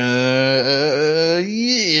 Yeah.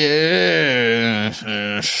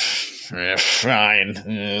 Fine.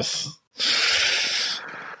 Yes.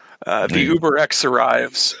 The Uber X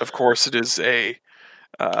arrives. Of course, it is a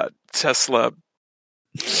Tesla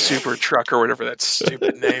super truck or whatever that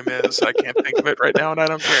stupid name is. I can't think of it right now, and I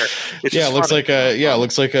don't care. It looks like a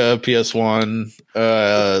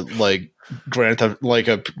PS1 like a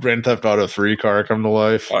Grand Theft Auto 3 car come to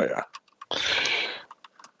life. Oh yeah.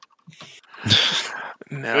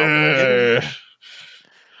 No.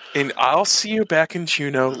 And I'll see you back in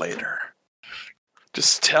Juneau later.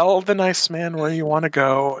 Just tell the nice man where you want to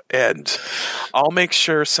go, and I'll make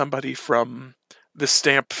sure somebody from the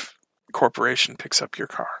Stamp Corporation picks up your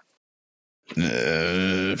car.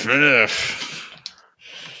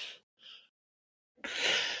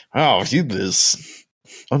 Oh, this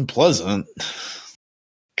unpleasant.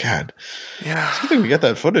 God. Yeah. I think we got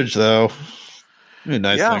that footage, though. It'd be a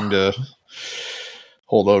nice thing to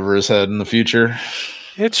hold over his head in the future.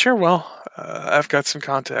 It sure will. I've got some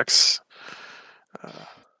contacts.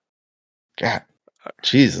 God.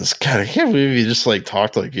 Jesus. God, I can't believe you just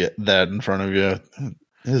talked like that in front of you.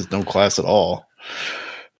 This is no class at all.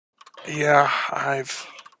 Yeah, I've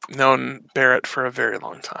known Barrett for a very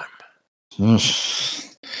long time. I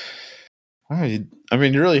mean,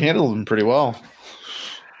 you really handled him pretty well.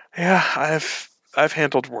 Yeah, I've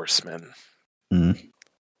handled worse men. Mm.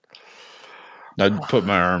 I'd put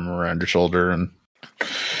my arm around your shoulder and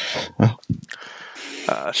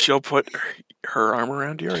she'll put her arm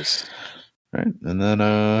around yours. right, and then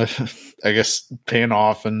I guess pan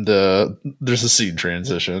off and there's a scene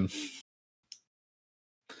transition.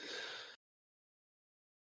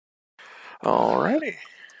 Alrighty.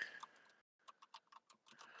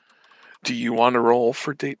 Do you want to roll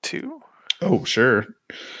for date 2? Oh, sure.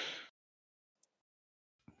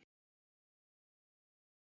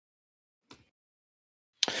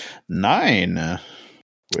 Nine.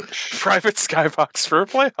 Which Private skybox for a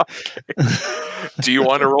playoff game. Do you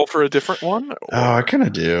want to roll for a different one? Oh, I kind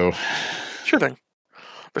of do. Sure thing.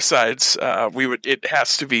 Besides, it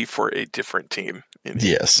has to be for a different team in a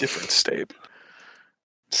different state.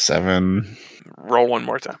 7. Roll one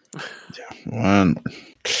more time. Yeah, 1.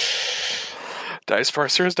 Dice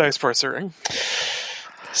parser is dice parsering.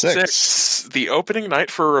 6. The opening night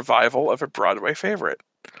for a revival of a Broadway favorite.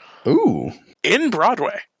 Ooh. In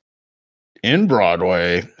Broadway. In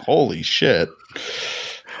Broadway. Holy shit.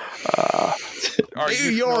 New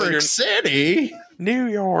York City. New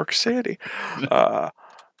York City.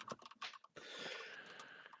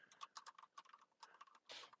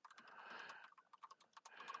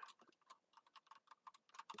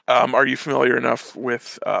 Are you familiar enough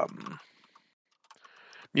with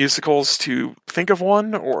musicals to think of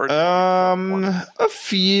one, or a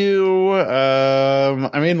few?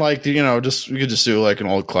 I mean, like, you know, just we could just do like an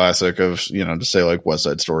old classic of, you know, just say like West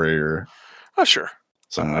Side Story or sure,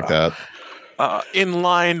 something like that. In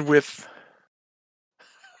line with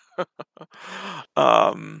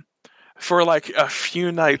for like a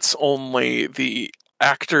few nights only, the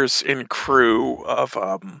actors and crew of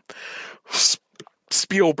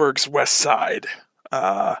Spielberg's West Side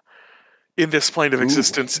in this plane of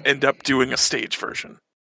existence end up doing a stage version.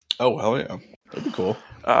 Oh, hell yeah. That'd be cool.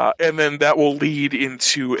 And then that will lead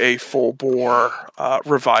into a full-bore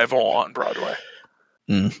revival on Broadway.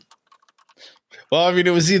 Mm. Well, I mean,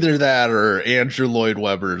 it was either that or Andrew Lloyd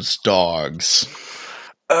Webber's Dogs.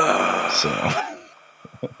 I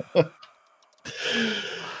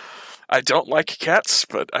don't like Cats,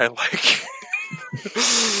 but I like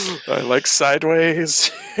I like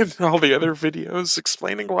Sideways and all the other videos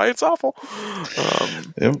explaining why it's awful.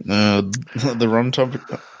 The Rum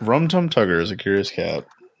Tum Tugger is a curious cat.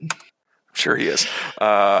 I'm sure he is.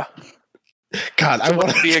 God, I want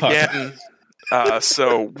to be again.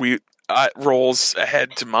 So rolls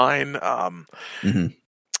ahead to mine,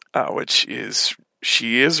 which is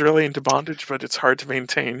she is really into bondage, but it's hard to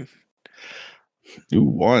maintain. Ooh,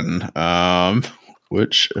 1.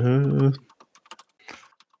 Which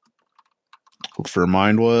for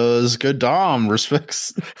mine was good. Dom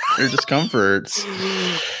respects your discomforts.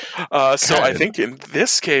 So I think in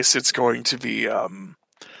this case it's going to be we're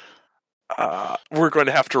going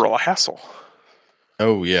to have to roll a hassle.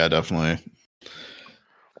 Oh yeah, definitely.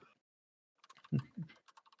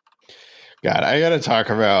 God, I gotta talk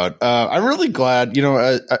about. I'm really glad. You know,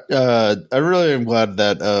 I really am glad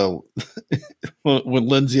that when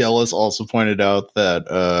Lindsay Ellis also pointed out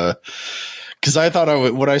that because I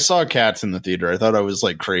thought when I saw Cats in the theater, I thought I was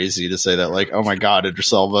like crazy to say that, like, oh my God,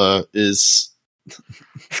 Idris Elba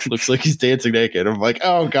looks like he's dancing naked. I'm like,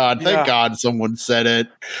 oh God, thank God someone said it.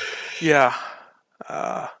 Yeah.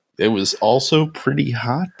 It was also pretty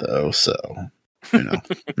hot though, so. You know,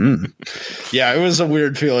 yeah, it was a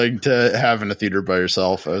weird feeling to have in a theater by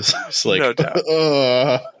yourself. I was like, no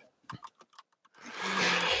doubt.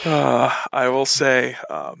 I will say,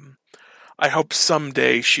 I hope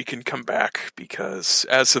someday she can come back, because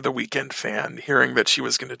as a The Weeknd fan, hearing that she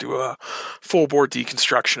was going to do a full board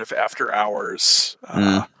deconstruction of After Hours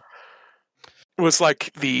was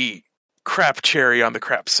like the crap cherry on the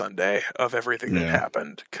crap sundae of everything that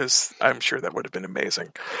happened, because I'm sure that would have been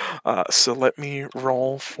amazing. So let me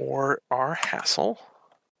roll for our hassle.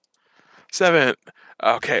 7.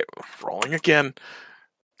 Okay, rolling again.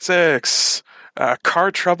 6.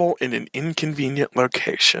 Car trouble in an inconvenient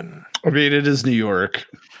location. I mean, it is New York,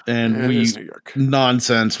 and it is New York.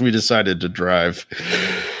 Nonsense. We decided to drive.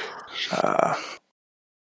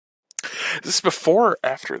 Is this before or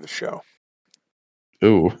after the show?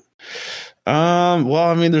 Ooh. Well,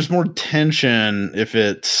 I mean, there's more tension if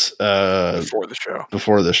it's before the show.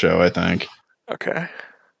 Before the show, I think. Okay.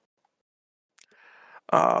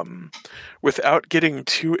 Without getting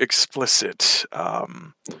too explicit,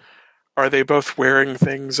 are they both wearing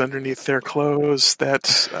things underneath their clothes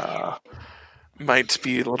that might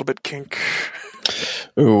be a little bit kink?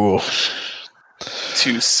 Ooh.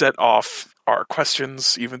 To set off our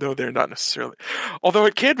questions, even though they're not necessarily. Although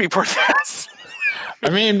it can be part of that. I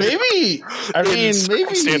mean, maybe. In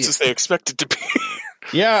circumstances they expect it to be.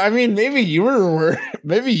 Yeah, I mean, maybe you were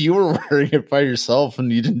wearing it by yourself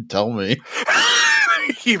and you didn't tell me.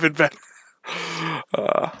 Even better.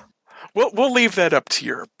 We'll leave that up to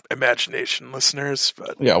your imagination, listeners.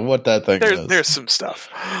 But yeah, what that thing is. There's some stuff.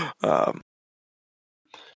 Oh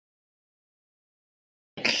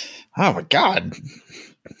my god.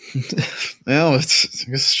 Well,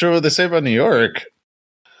 it's true what they say about New York.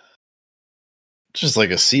 It's just like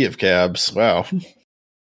a sea of cabs. Wow.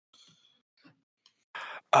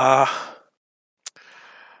 How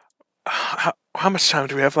much time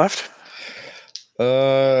do we have left?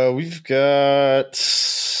 We've got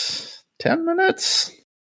 10 minutes.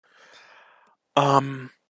 So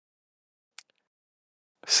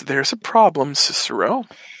there's a problem, Cicero.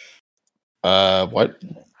 What?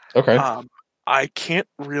 Okay. I can't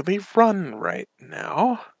really run right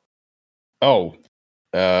now. Oh.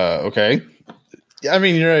 Okay. I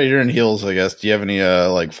mean, you're in heels, I guess. Do you have any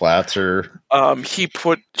like flats or? She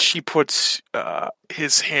puts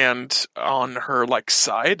his hand on her like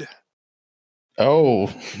side.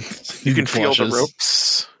 Oh, you can feel the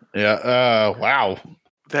ropes. Yeah. Wow.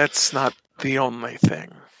 That's not the only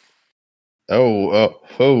thing. Oh.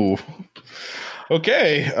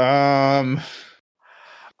 Okay.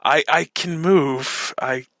 I can move.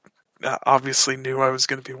 I obviously knew I was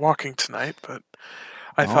going to be walking tonight, but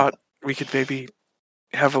I thought we could maybe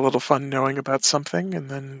have a little fun knowing about something and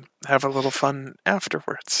then have a little fun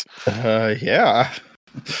afterwards. Yeah.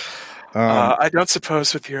 I don't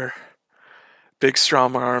suppose with your big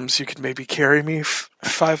strong arms you could maybe carry me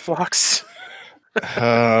 5 blocks?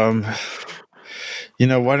 You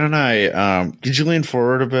know, why don't I could you lean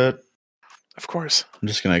forward a bit? Of course. I'm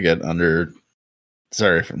just gonna get under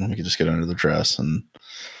let me just get under the dress and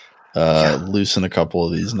loosen a couple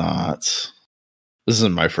of these knots. This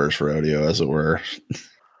isn't my first rodeo, as it were.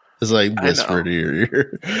 As I whisper to your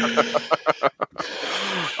ear.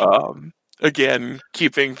 Again,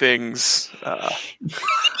 keeping things. I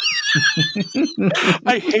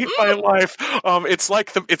hate my life. It's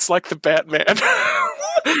like the Batman,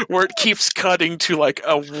 where it keeps cutting to like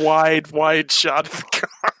a wide shot of the car.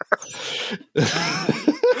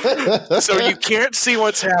 So you can't see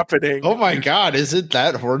what's happening. Oh my god, is it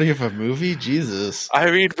that horny of a movie? Jesus. I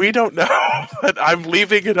mean, we don't know, but I'm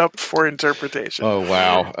leaving it up for interpretation. Oh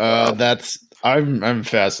wow. I'm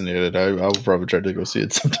fascinated. I'll probably try to go see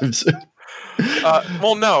it sometime soon.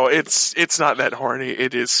 Well, no, it's not that horny.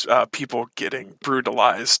 It is people getting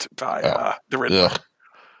brutalized by the Riddler.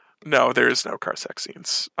 No, there is no car sex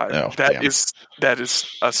scenes. That is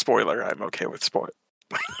a spoiler. I'm okay with spoil.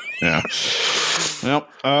 Yeah. Well,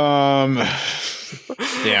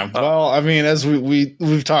 damn. Well, I mean, as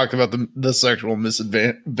we've talked about the sexual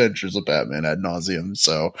misadventures of Batman ad nauseum,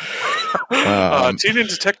 so tune in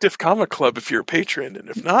Detective Comic Club if you're a patron, and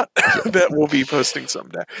if not, that we'll be posting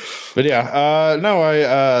someday. But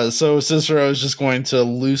yeah, so Cicero is just going to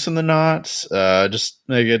loosen the knots, just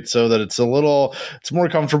make it so that it's more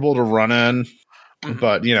comfortable to run in,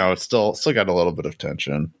 but you know, it's still got a little bit of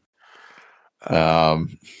tension.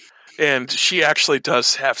 And she actually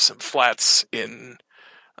does have some flats in.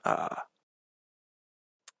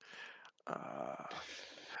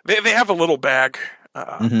 They have a little bag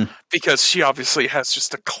because she obviously has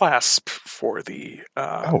just a clasp for the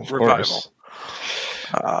revival.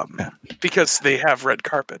 Because they have red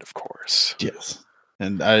carpet, of course. Yes,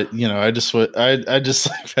 and I just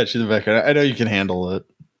pat you the back. I know you can handle it.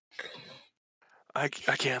 I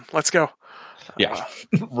can. Let's go. Yeah,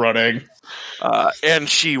 running. And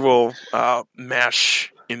she will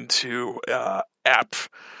mash into app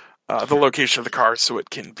the location of the car so it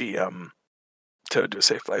can be towed to a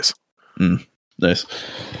safe place. Nice.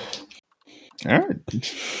 All right.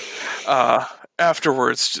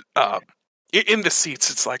 Afterwards, in the seats,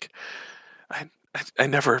 it's like I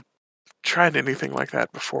never tried anything like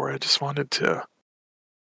that before. I just wanted to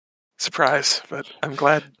surprise, but I'm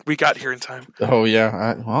glad we got here in time. Oh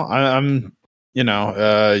yeah. I'm.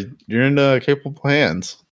 You're in capable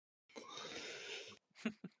hands.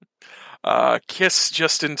 Kiss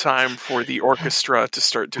just in time for the orchestra to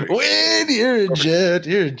start doing. When you're a jet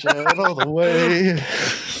all the way.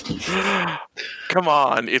 Come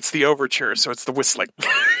on, it's the overture, so it's the whistling.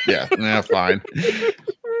 Yeah, fine.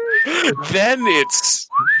 Then it's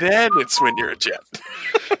when you're a jet.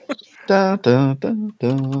 Dun, dun, dun,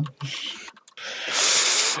 dun.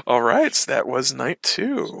 All right, so that was night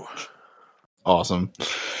 2. Awesome.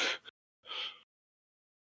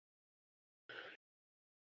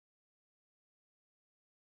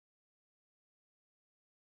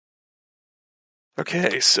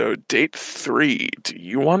 Okay, so date 3. Do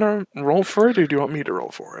you want to roll for it, or do you want me to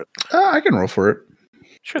roll for it? I can roll for it.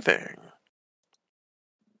 Sure thing.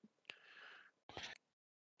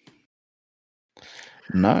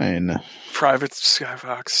 9. Private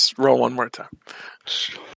Skyfox, roll one more time.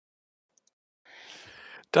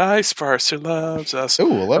 Dice Parser loves us.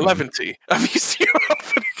 Ooh, 11. 11T.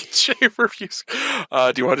 opening shave reviews.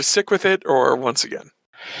 Do you want to stick with it, or once again?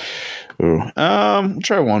 Ooh.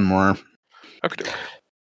 Try one more. Okay.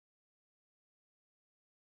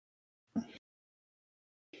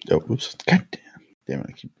 Oh, oops. God damn it,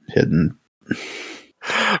 I keep hitting.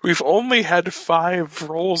 We've only had 5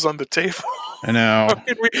 rolls on the table. I know.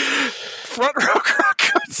 Front row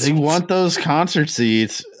concert They seats. want those concert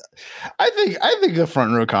seats. I think the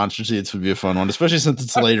front row concert seats would be a fun one, especially since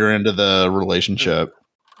it's later into the relationship.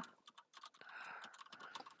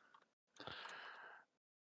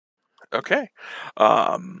 Okay.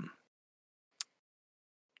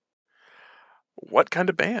 What kind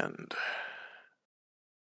of band?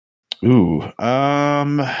 Ooh.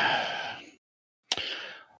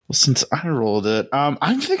 Well, since I rolled it,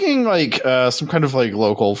 I'm thinking like some kind of like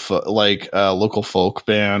local folk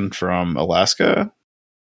band from Alaska.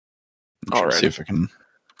 All right. See if I can.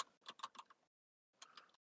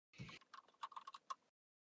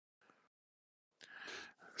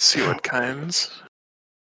 See what kinds.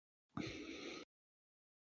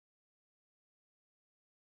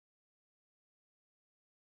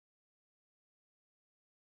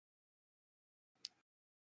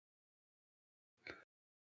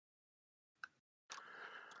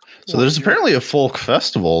 So there's apparently a folk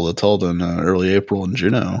festival that's held in early April in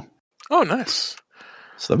Juneau. Oh, nice.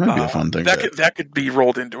 So that might be a fun thing. That could be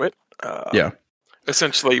rolled into it. Yeah.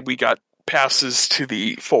 Essentially, we got passes to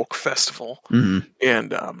the folk festival,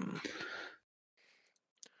 and I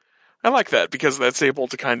like that because that's able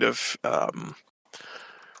to kind of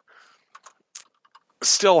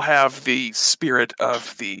still have the spirit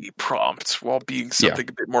of the prompt while being something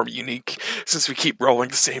a bit more unique, since we keep rolling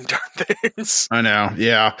the same darn things. I know,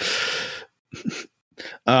 yeah.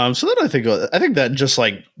 So then I think that just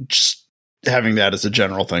having that as a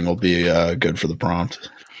general thing will be good for the prompt.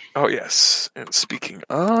 Oh yes, and speaking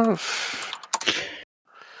of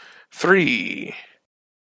 3,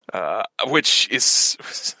 which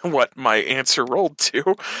is what my answer rolled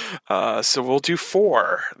to, so we'll do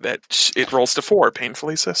 4. That it rolls to 4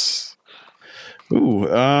 painfully, sis.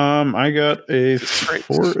 Ooh, I got a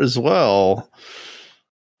 4 as well,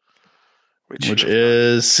 which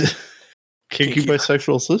is kinky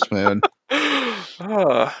bisexual cis man.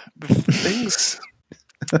 Things.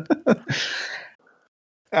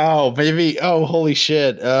 Oh, maybe. Oh, holy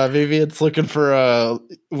shit. Maybe it's looking for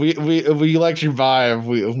we liked your vibe.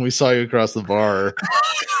 We saw you across the bar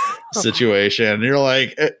situation. You're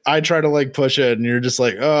like, I try to like push it, and you're just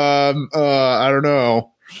like, I don't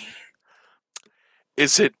know.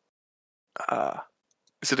 Is it a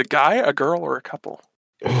guy, a girl, or a couple?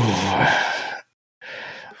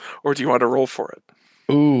 Or do you want to roll for it?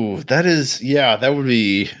 Ooh, that would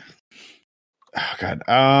be. Oh God.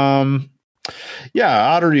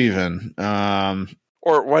 Yeah, odd or even.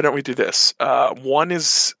 Or why don't we do this? 1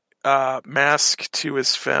 is mask, 2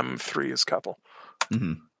 is femme, 3 is couple.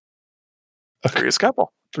 Mm-hmm. 3 is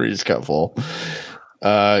couple. 3 is couple.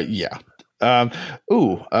 Yeah. But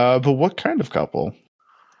what kind of couple?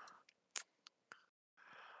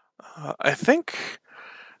 I think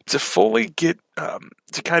to fully get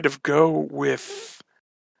to kind of go with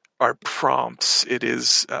our prompts, it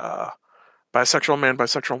is bisexual man,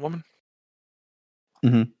 bisexual woman.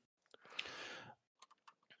 Mm-hmm.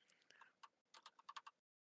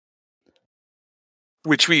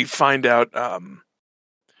 Which we find out. I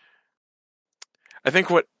think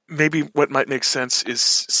what might make sense is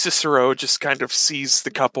Cicero just kind of sees the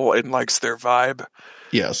couple and likes their vibe.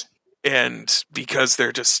 Yes. And because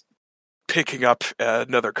they're just picking up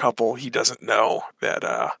another couple, he doesn't know that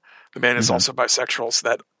the man is also bisexual, so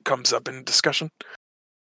that comes up in discussion.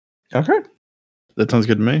 Okay. That sounds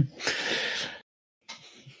good to me.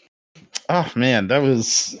 Oh, man, that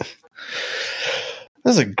was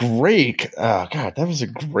a great, that was a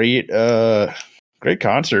great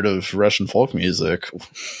concert of Russian folk music.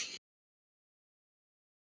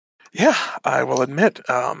 Yeah, I will admit,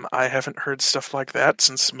 I haven't heard stuff like that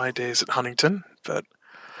since my days at Huntington, but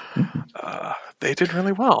they did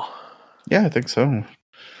really well. Yeah, I think so.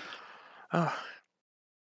 Do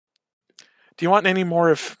you want any more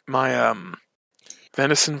of my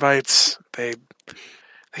venison bites? They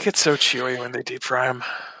get so chewy when they deep fry them.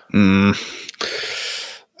 I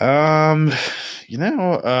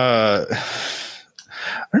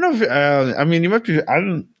don't know if, I mean, you might be,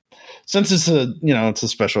 since it's it's a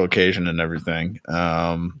special occasion and everything,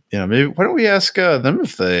 maybe why don't we ask them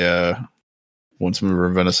if they want some of our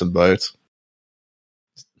venison bites?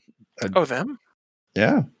 Oh, them?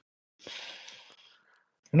 Yeah.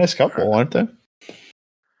 A nice couple, aren't they?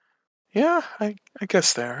 Yeah, I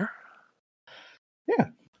guess they are. Yeah.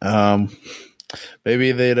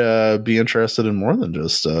 Maybe they'd be interested in more than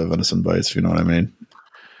just venison bites, if you know what I mean.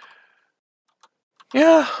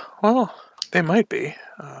 Yeah, well, they might be.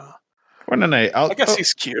 Why don't I guess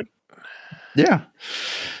he's cute. Yeah.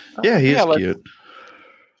 Yeah, he is cute.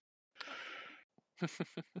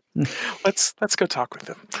 Let's go talk with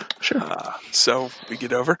him. Sure. So we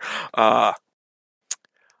get over. I'll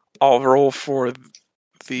roll for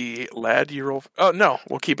the lad. You roll. Oh no,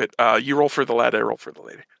 we'll keep it. You roll for the lad. I roll for the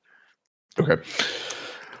lady. Okay.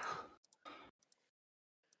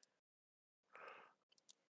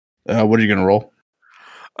 What are you gonna roll?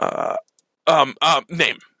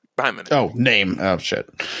 Name behind the name. Oh, name. Oh shit.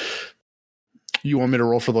 You want me to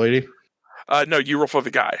roll for the lady? No, you roll for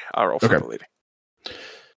the guy. I'll roll for the lady.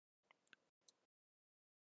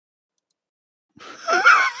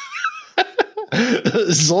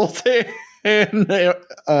 Zoltan.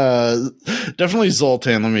 Definitely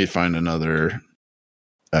Zoltan. Let me find another.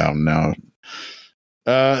 Oh no.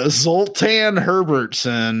 Zoltan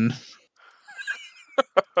Herbertson.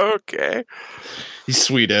 Okay. He's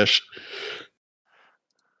Swedish.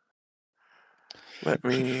 Let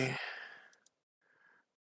me.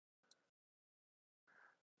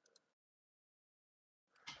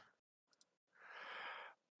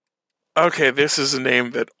 Okay, this is a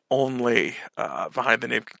name that only behind the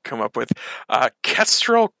name can come up with.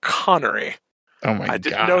 Kestrel Connery. Oh my god! I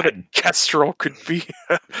didn't know that Kestrel could be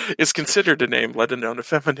is considered a name, let alone a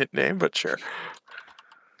feminine name. But sure.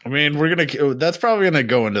 I mean, that's probably gonna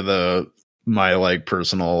go into my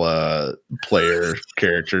personal player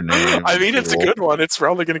character name. I mean, it's a good one. It's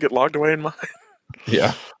probably gonna get logged away in mine.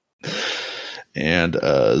 Yeah. And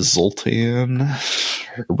Zoltan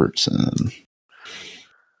Herbertson.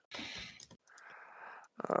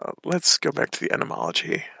 Let's go back to the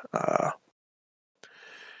etymology.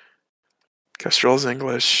 Kestrel is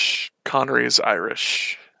English. Connery is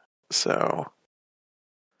Irish. So,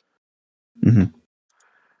 yes,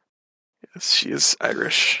 she is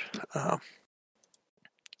Irish.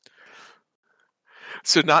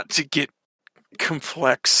 So, not to get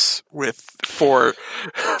complex with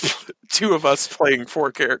two of us playing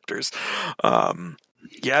four characters.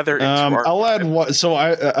 Yeah, they're. I'll add what. So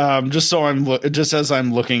I just as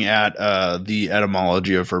I'm looking at the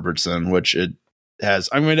etymology of Herbertson, which it has.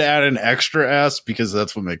 I'm going to add an extra S because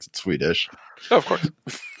that's what makes it Swedish. Oh, of course.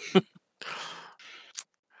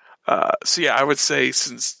 So yeah, I would say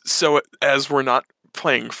as we're not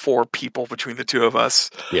playing four people between the two of us,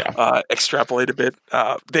 extrapolate a bit.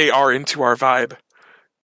 They are into our vibe.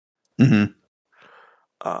 Mm-hmm.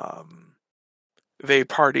 They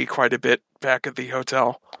party quite a bit back at the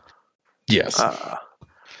hotel. Yes.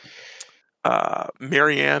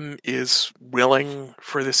 Marianne is willing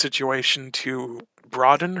for the situation to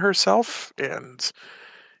broaden herself and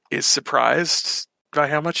is surprised by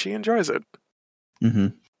how much she enjoys it. Mm-hmm.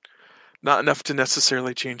 Not enough to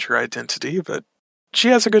necessarily change her identity, but she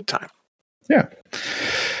has a good time. Yeah.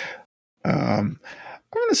 I'm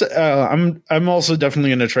gonna say I'm also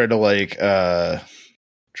definitely gonna try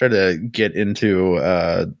to get into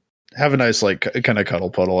have a nice kind of cuddle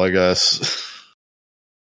puddle, I guess.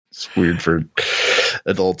 It's weird for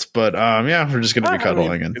adults, but we're just gonna be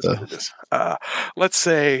cuddling let's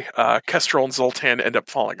say Kestrel and Zoltan end up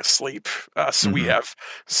falling asleep, so we have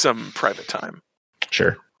some private time.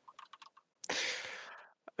 Sure.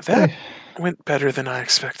 That went better than I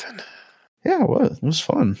expected. Yeah, it was. It was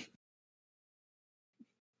fun.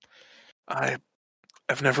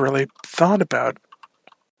 I've never really thought about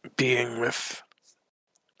being with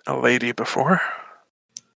a lady before.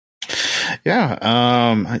 Yeah.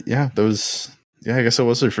 I guess it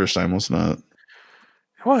was their first time, wasn't it?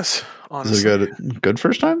 It was, honestly. Was it a good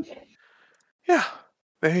first time? Yeah.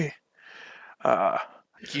 They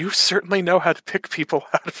you certainly know how to pick people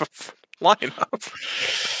out of a lineup.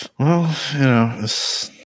 Well,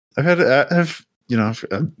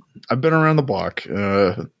 I've been around the block.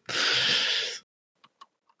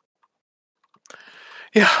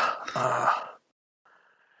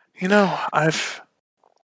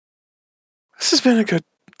 This has been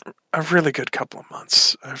a really good couple of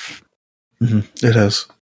months. It has.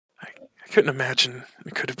 I couldn't imagine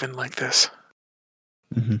it could have been like this.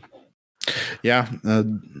 Mm-hmm. Yeah,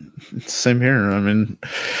 same here. I mean,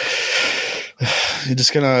 it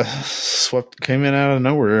just kind of came in out of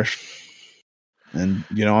nowhere, and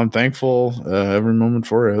I'm thankful every moment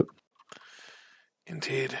for it.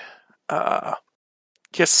 Indeed.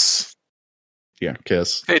 Kiss. Yeah,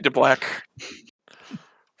 kiss. Fade to black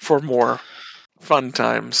for more fun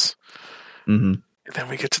times. Mm-hmm. And then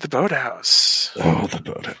we get to the boathouse. Oh, the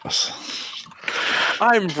boathouse.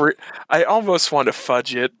 I almost want to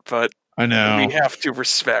fudge it, but I know. we have to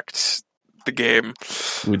respect the game.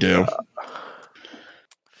 We do.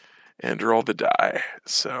 And roll the die.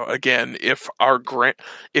 So again, if our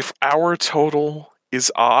total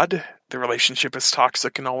is odd, the relationship is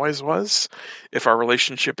toxic and always was. If our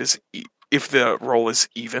relationship is if the roll is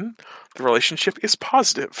even, the relationship is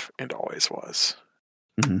positive and always was.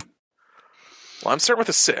 Mm-hmm. Well, I'm starting with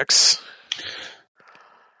a 6.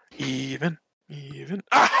 Even.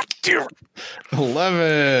 Ah, dear.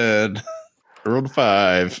 11. I rolled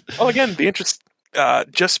 5. Well, again, the interest.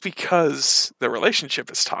 Just because the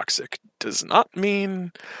relationship is toxic does not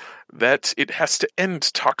mean that it has to end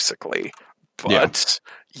toxically. But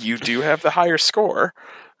you do have the higher score,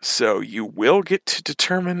 so you will get to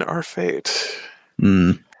determine our fate.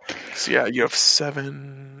 Mm. So yeah, you have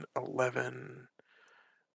 7, 11.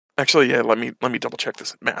 Actually, yeah, let me double check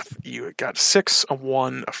this math. You got 6, a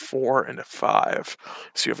 1, a 4, and a 5.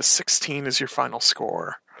 So you have a 16 as your final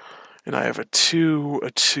score. And I have a 2,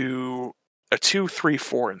 a 2, 3,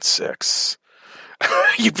 4, and 6.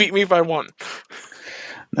 You beat me by 1.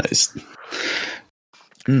 Nice.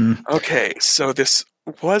 Mm. Okay, so this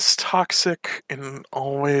was toxic and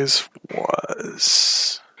always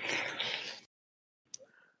was.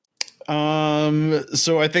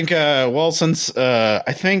 So I think, since,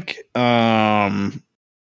 I think, I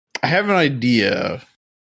have an idea,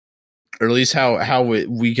 or at least how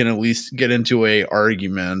we can at least get into a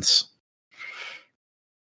argument.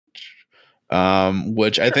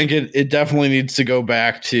 Which I think it definitely needs to go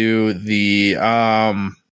back to the,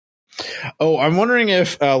 I'm wondering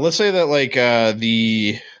if, let's say that like,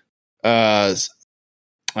 the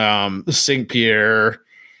St. Pierre,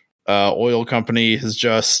 oil company has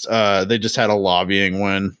just, they just had a lobbying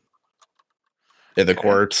win in the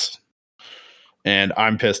courts, and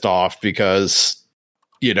I'm pissed off because,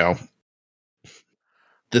 this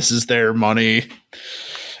is their money.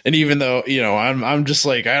 And even though, I'm just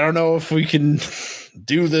like, I don't know if we can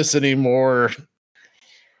do this anymore.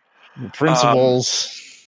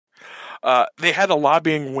 Principles. They had a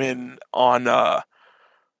lobbying win on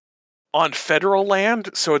federal land,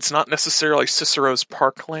 so it's not necessarily Cicero's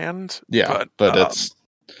parkland. Yeah, but it's...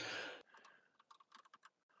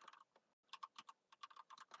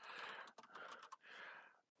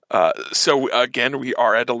 So again, we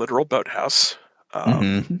are at a literal boathouse.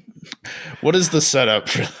 What is the setup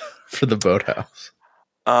for the boathouse?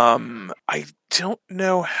 I don't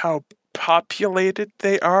know how populated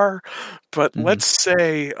they are, but let's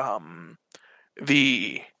say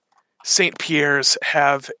the St. Pierre's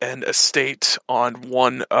have an estate on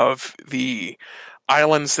one of the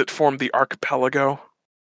islands that form the archipelago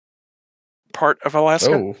part of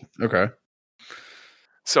Alaska. Oh, okay.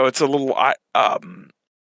 So it's a little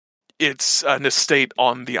it's an estate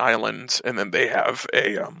on the island, and then they have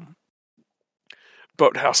a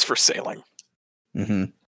boathouse for sailing. Mm-hmm.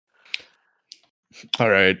 All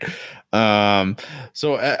right.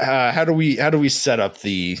 So how do we set up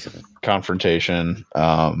the confrontation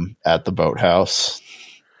at the boathouse?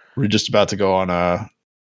 We're just about to go on a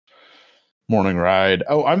morning ride.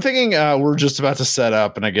 Oh, I'm thinking we're just about to set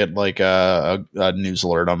up, and I get like a news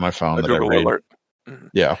alert on my phone. A Google alert. Mm-hmm.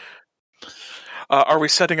 Yeah. Are we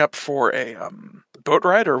setting up for a boat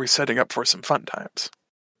ride, or are we setting up for some fun times?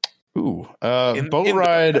 Ooh, boat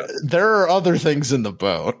ride. There are other things in the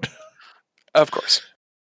boat. Of course.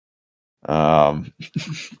 So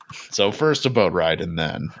first a boat ride, and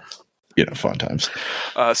then, fun times.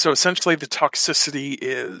 So essentially the toxicity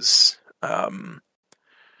is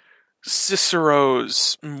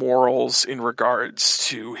Cicero's morals in regards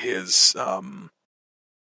to his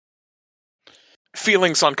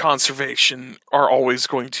feelings on conservation are always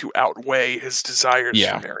going to outweigh his desires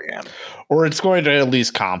for Marianne. Or it's going to at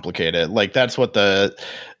least complicate it. Like, that's what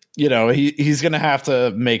he's going to have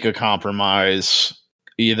to make a compromise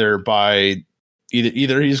either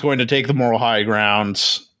he's going to take the moral high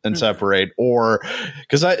ground and separate, or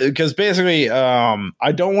because basically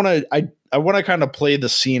I don't want to, I want to kind of play the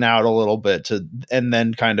scene out a little bit and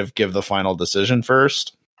then kind of give the final decision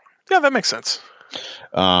first. Yeah, that makes sense.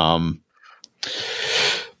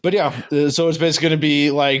 But yeah, so it's basically going to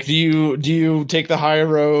be like, do you take the high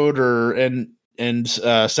road and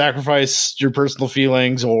sacrifice your personal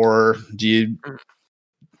feelings, or do you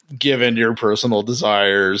give in to your personal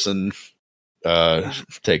desires and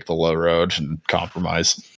take the low road and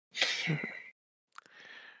compromise?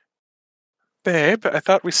 Babe, I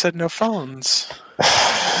thought we said no phones.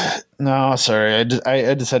 No, sorry. I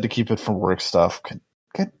just had to keep it from work stuff.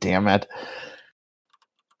 God damn it.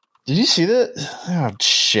 Did you see that? Oh,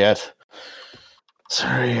 shit.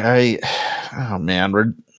 Sorry, oh,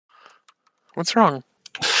 man, What's wrong?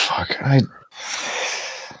 fuck,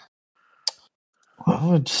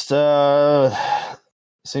 just,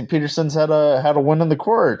 St. Peterson's had a win in the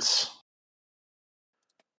courts.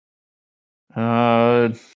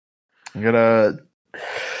 I gotta,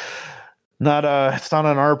 it's not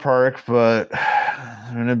in our park, but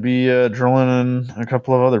I'm gonna be drilling in a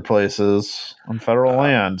couple of other places on federal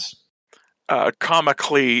lands.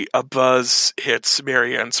 Comically, a buzz hits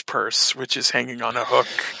Marianne's purse, which is hanging on a hook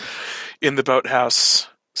in the boathouse.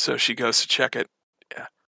 So she goes to check it. Yeah.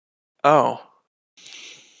 Oh.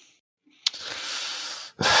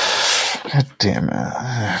 God damn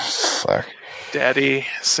it. Fuck. Daddy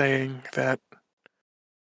saying that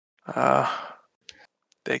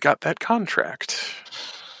they got that contract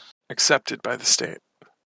accepted by the state.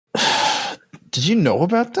 Did you know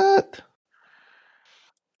about that?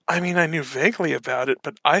 I mean, I knew vaguely about it,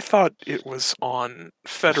 but I thought it was on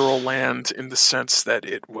federal land in the sense that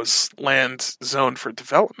it was land zoned for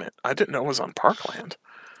development. I didn't know it was on parkland.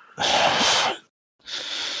 God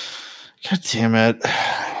damn it.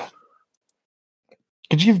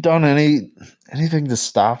 Could you have done anything to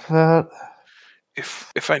stop that?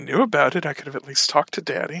 If I knew about it, I could have at least talked to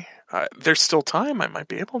Daddy. There's still time. I might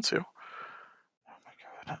be able to.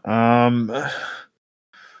 Oh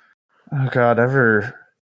God,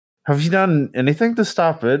 have you done anything to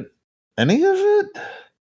stop it? Any of it?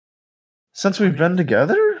 Since we've been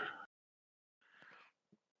together?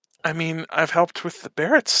 I mean, I've helped with the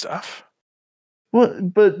Barrett stuff. Well,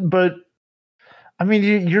 but I mean,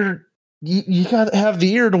 you got to have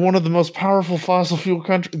the ear to one of the most powerful fossil fuel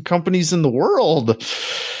companies in the world.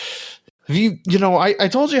 Have I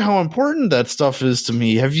told you how important that stuff is to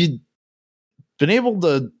me. Have you been able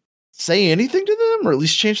to say anything to them, or at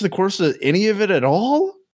least change the course of any of it at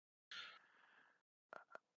all?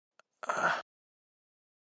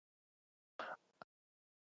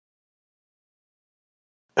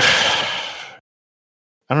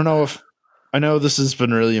 I don't know if I know this has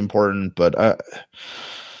been really important, but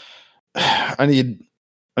I need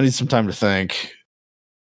some time to think.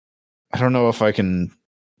 I don't know if I can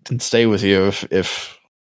stay with you if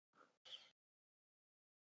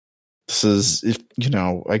this is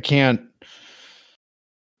I can't.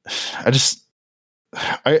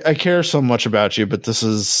 I care so much about you, but this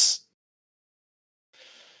is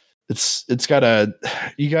it's gotta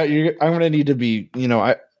I'm gonna need to be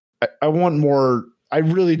I want more. I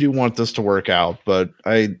really do want this to work out, but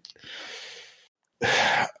we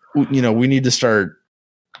need to start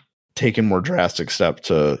taking more drastic steps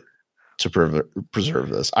to preserve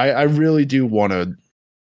this. I really do want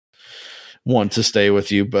to stay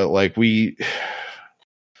with you, but like this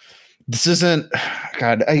isn't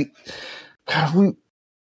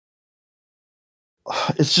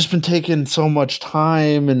it's just been taking so much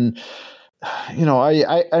time, and I know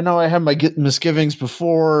I had my misgivings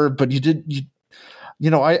before, but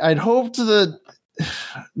I'd hoped that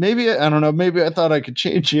maybe, I don't know, maybe I thought I could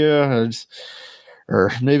change you,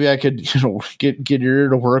 or maybe I could get your ear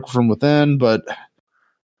to work from within, but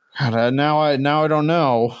God, now I don't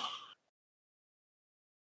know.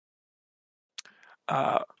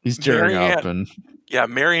 He's tearing up, and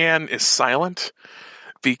Marianne is silent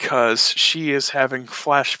because she is having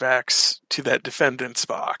flashbacks to that defendant's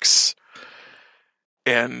box.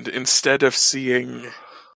 And instead of seeing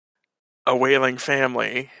a wailing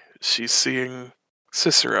family, she's seeing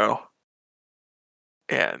Cicero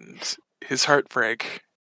and his heartbreak.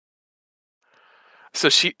 So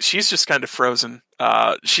she's just kind of frozen.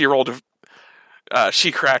 She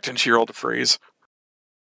cracked and she rolled a freeze.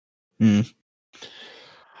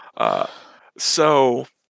 So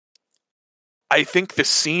I think the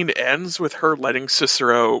scene ends with her letting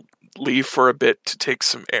Cicero leave for a bit to take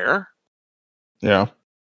some air. Yeah.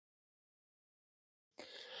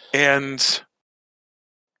 And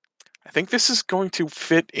I think this is going to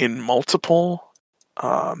fit in for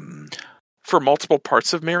multiple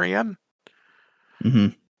parts of Marianne. Mm-hmm.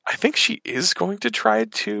 I think she is going to try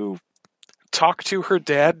to talk to her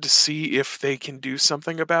dad to see if they can do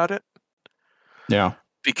something about it. Yeah.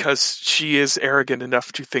 Because she is arrogant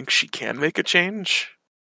enough to think she can make a change.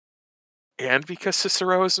 And because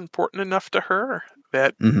Cicero is important enough to her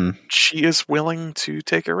that she is willing to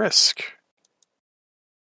take a risk.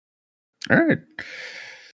 All right.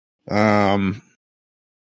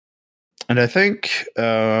 And I think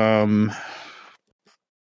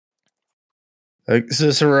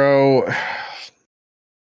Cicero,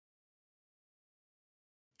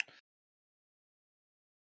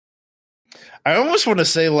 I almost want to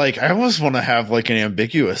say like I almost want to have like an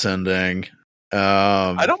ambiguous ending.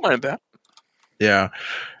 I don't mind that. Yeah.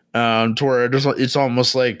 To where it's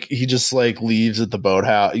almost like he just like leaves at the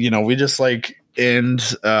boathouse. You know, we just like end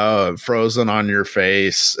frozen on your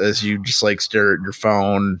face as you just like stare at your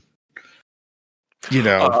phone. You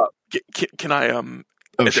know. Can I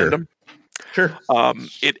Sure. Sure.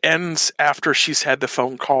 It ends after she's had the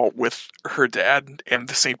phone call with her dad and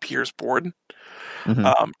the St. Pierre's board.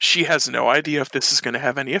 Mm-hmm. She has no idea if this is going to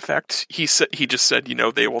have any effect. He just said,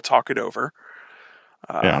 they will talk it over.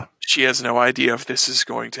 Yeah. She has no idea if this is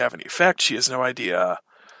going to have any effect. She has no idea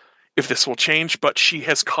if this will change, but she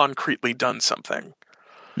has concretely done something.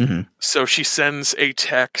 Mm-hmm. So she sends a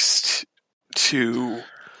text to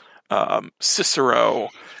Cicero,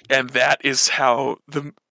 and that is how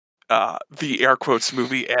the air quotes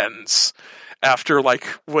movie ends. After like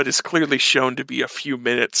what is clearly shown to be a few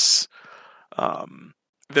minutes,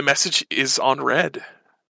 the message is on red.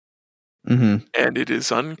 Mm-hmm. And it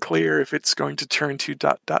is unclear if it's going to turn to ...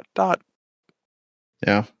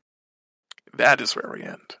 Yeah. That is where we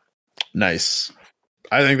end. Nice.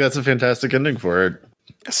 I think that's a fantastic ending for it.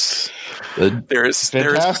 Yes. There is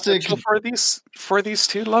potential for these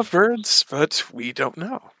two lovebirds, but we don't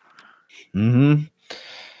know. Mm-hmm.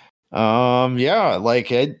 Yeah,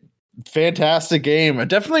 like it. Fantastic game.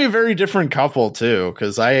 Definitely a very different couple too,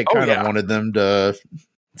 because I kind of wanted them to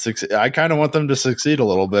succeed. I kind of want them to succeed a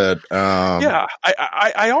little bit. Yeah,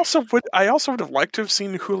 I also would have liked to have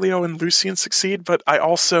seen Julio and Lucien succeed, but I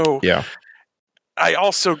also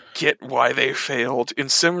get why they failed. And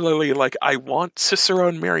similarly, like I want Cicero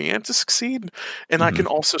and Marianne to succeed, and I can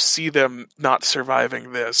also see them not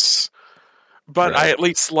surviving this. But I at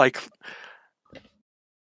least like.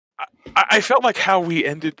 I felt like how we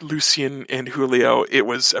ended Lucien and Julio, it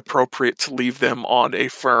was appropriate to leave them on a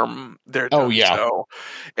firm they're done so.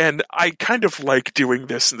 And I kind of like doing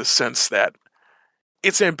this in the sense that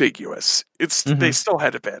it's ambiguous. It's they still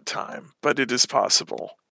had a bad time, but it is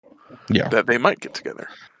possible that they might get together.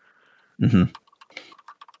 Mm-hmm.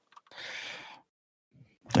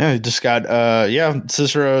 Yeah, he just got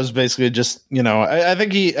Cicero is basically just, I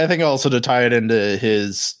think also to tie it into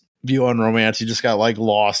his view on romance, he just got like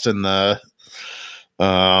lost in the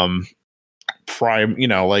prime,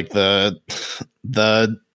 like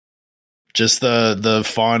the just the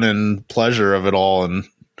fun and pleasure of it all, and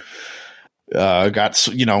got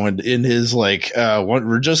in his like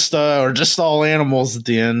we're just all animals at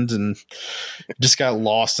the end, and just got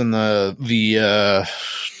lost in the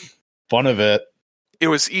fun of it. It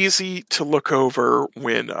was easy to look over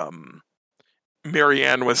when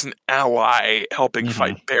Marianne was an ally helping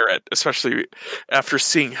fight Barrett, especially after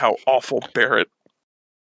seeing how awful Barrett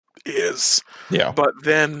is. Yeah. But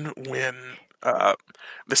then when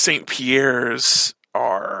the St. Pierres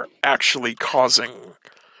are actually causing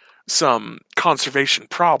some conservation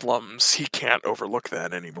problems, he can't overlook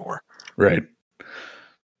that anymore. Right.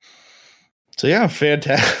 So yeah,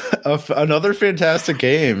 another fantastic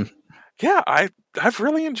game. Yeah, I've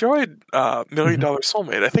really enjoyed $1 Million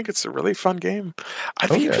Soulmate. I think it's a really fun game.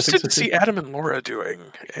 I'd be interested to see Adam and Laura doing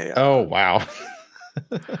a wow.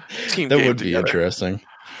 team that game would be together. Interesting.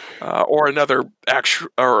 Or another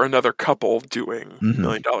another couple doing $1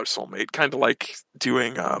 Million Soulmate, kind of like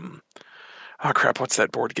doing what's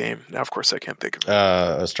that board game? Now of course I can't think of it.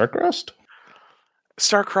 Starcrossed?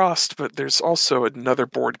 Starcrossed, but there's also another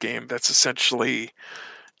board game that's essentially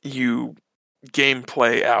you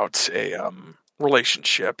gameplay out a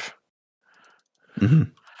relationship.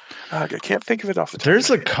 I can't think of it off the top.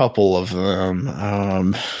 There's a couple of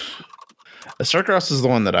them. Starcross is the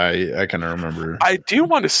one that I kind of remember. I do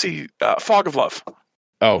want to see Fog of Love.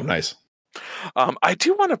 Oh, nice. I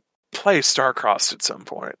do want to play Starcrossed at some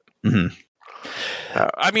point.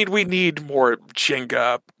 I mean, we need more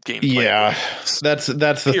Jenga gameplay. Yeah, that's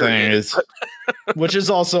the thing is, which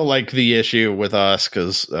is also like the issue with us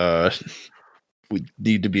because we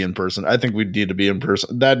need to be in person. I think we need to be in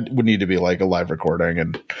person. That would need to be like a live recording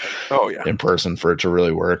and in person for it to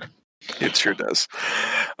really work. It sure does.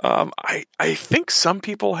 I think some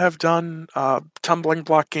people have done tumbling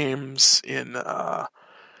block games in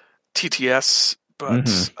TTS,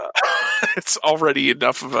 but it's already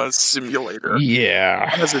enough of a simulator.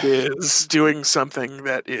 Yeah. As it is, doing something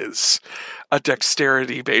that is a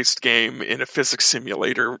dexterity-based game in a physics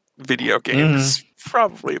simulator video game is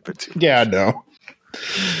probably a bit too much. Yeah, no.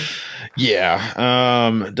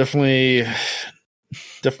 Yeah. Definitely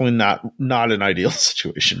not an ideal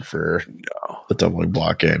situation for a tumbling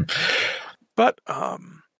block game. But I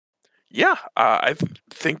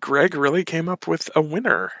think Greg really came up with a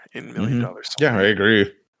winner in $1 Million Soulmate. Yeah, I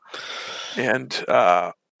agree. And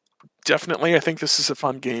definitely, I think this is a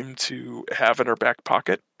fun game to have in our back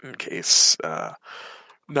pocket in case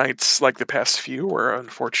nights like the past few, where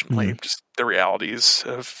unfortunately just the realities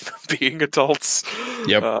of being adults,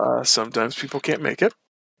 sometimes people can't make it.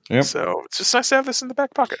 Yep. So it's just nice to have this in the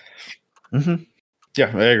back pocket. Mm-hmm.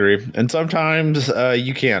 Yeah, I agree. And sometimes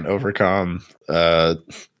you can't overcome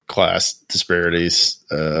class disparities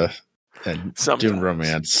and doing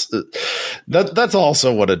romance. That's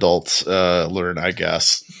also what adults learn, I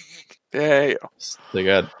guess. Yeah.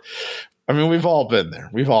 We've all been there.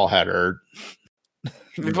 We've all had our.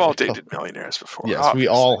 We've all dated millionaires before. Yes, obviously. We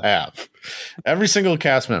all have. Every single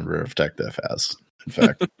cast member of Tech Dev has, in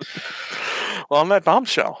fact. Well, on that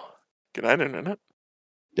bombshell, good night, Internet.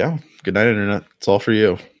 Yeah, good night, Internet. It's all for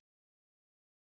you.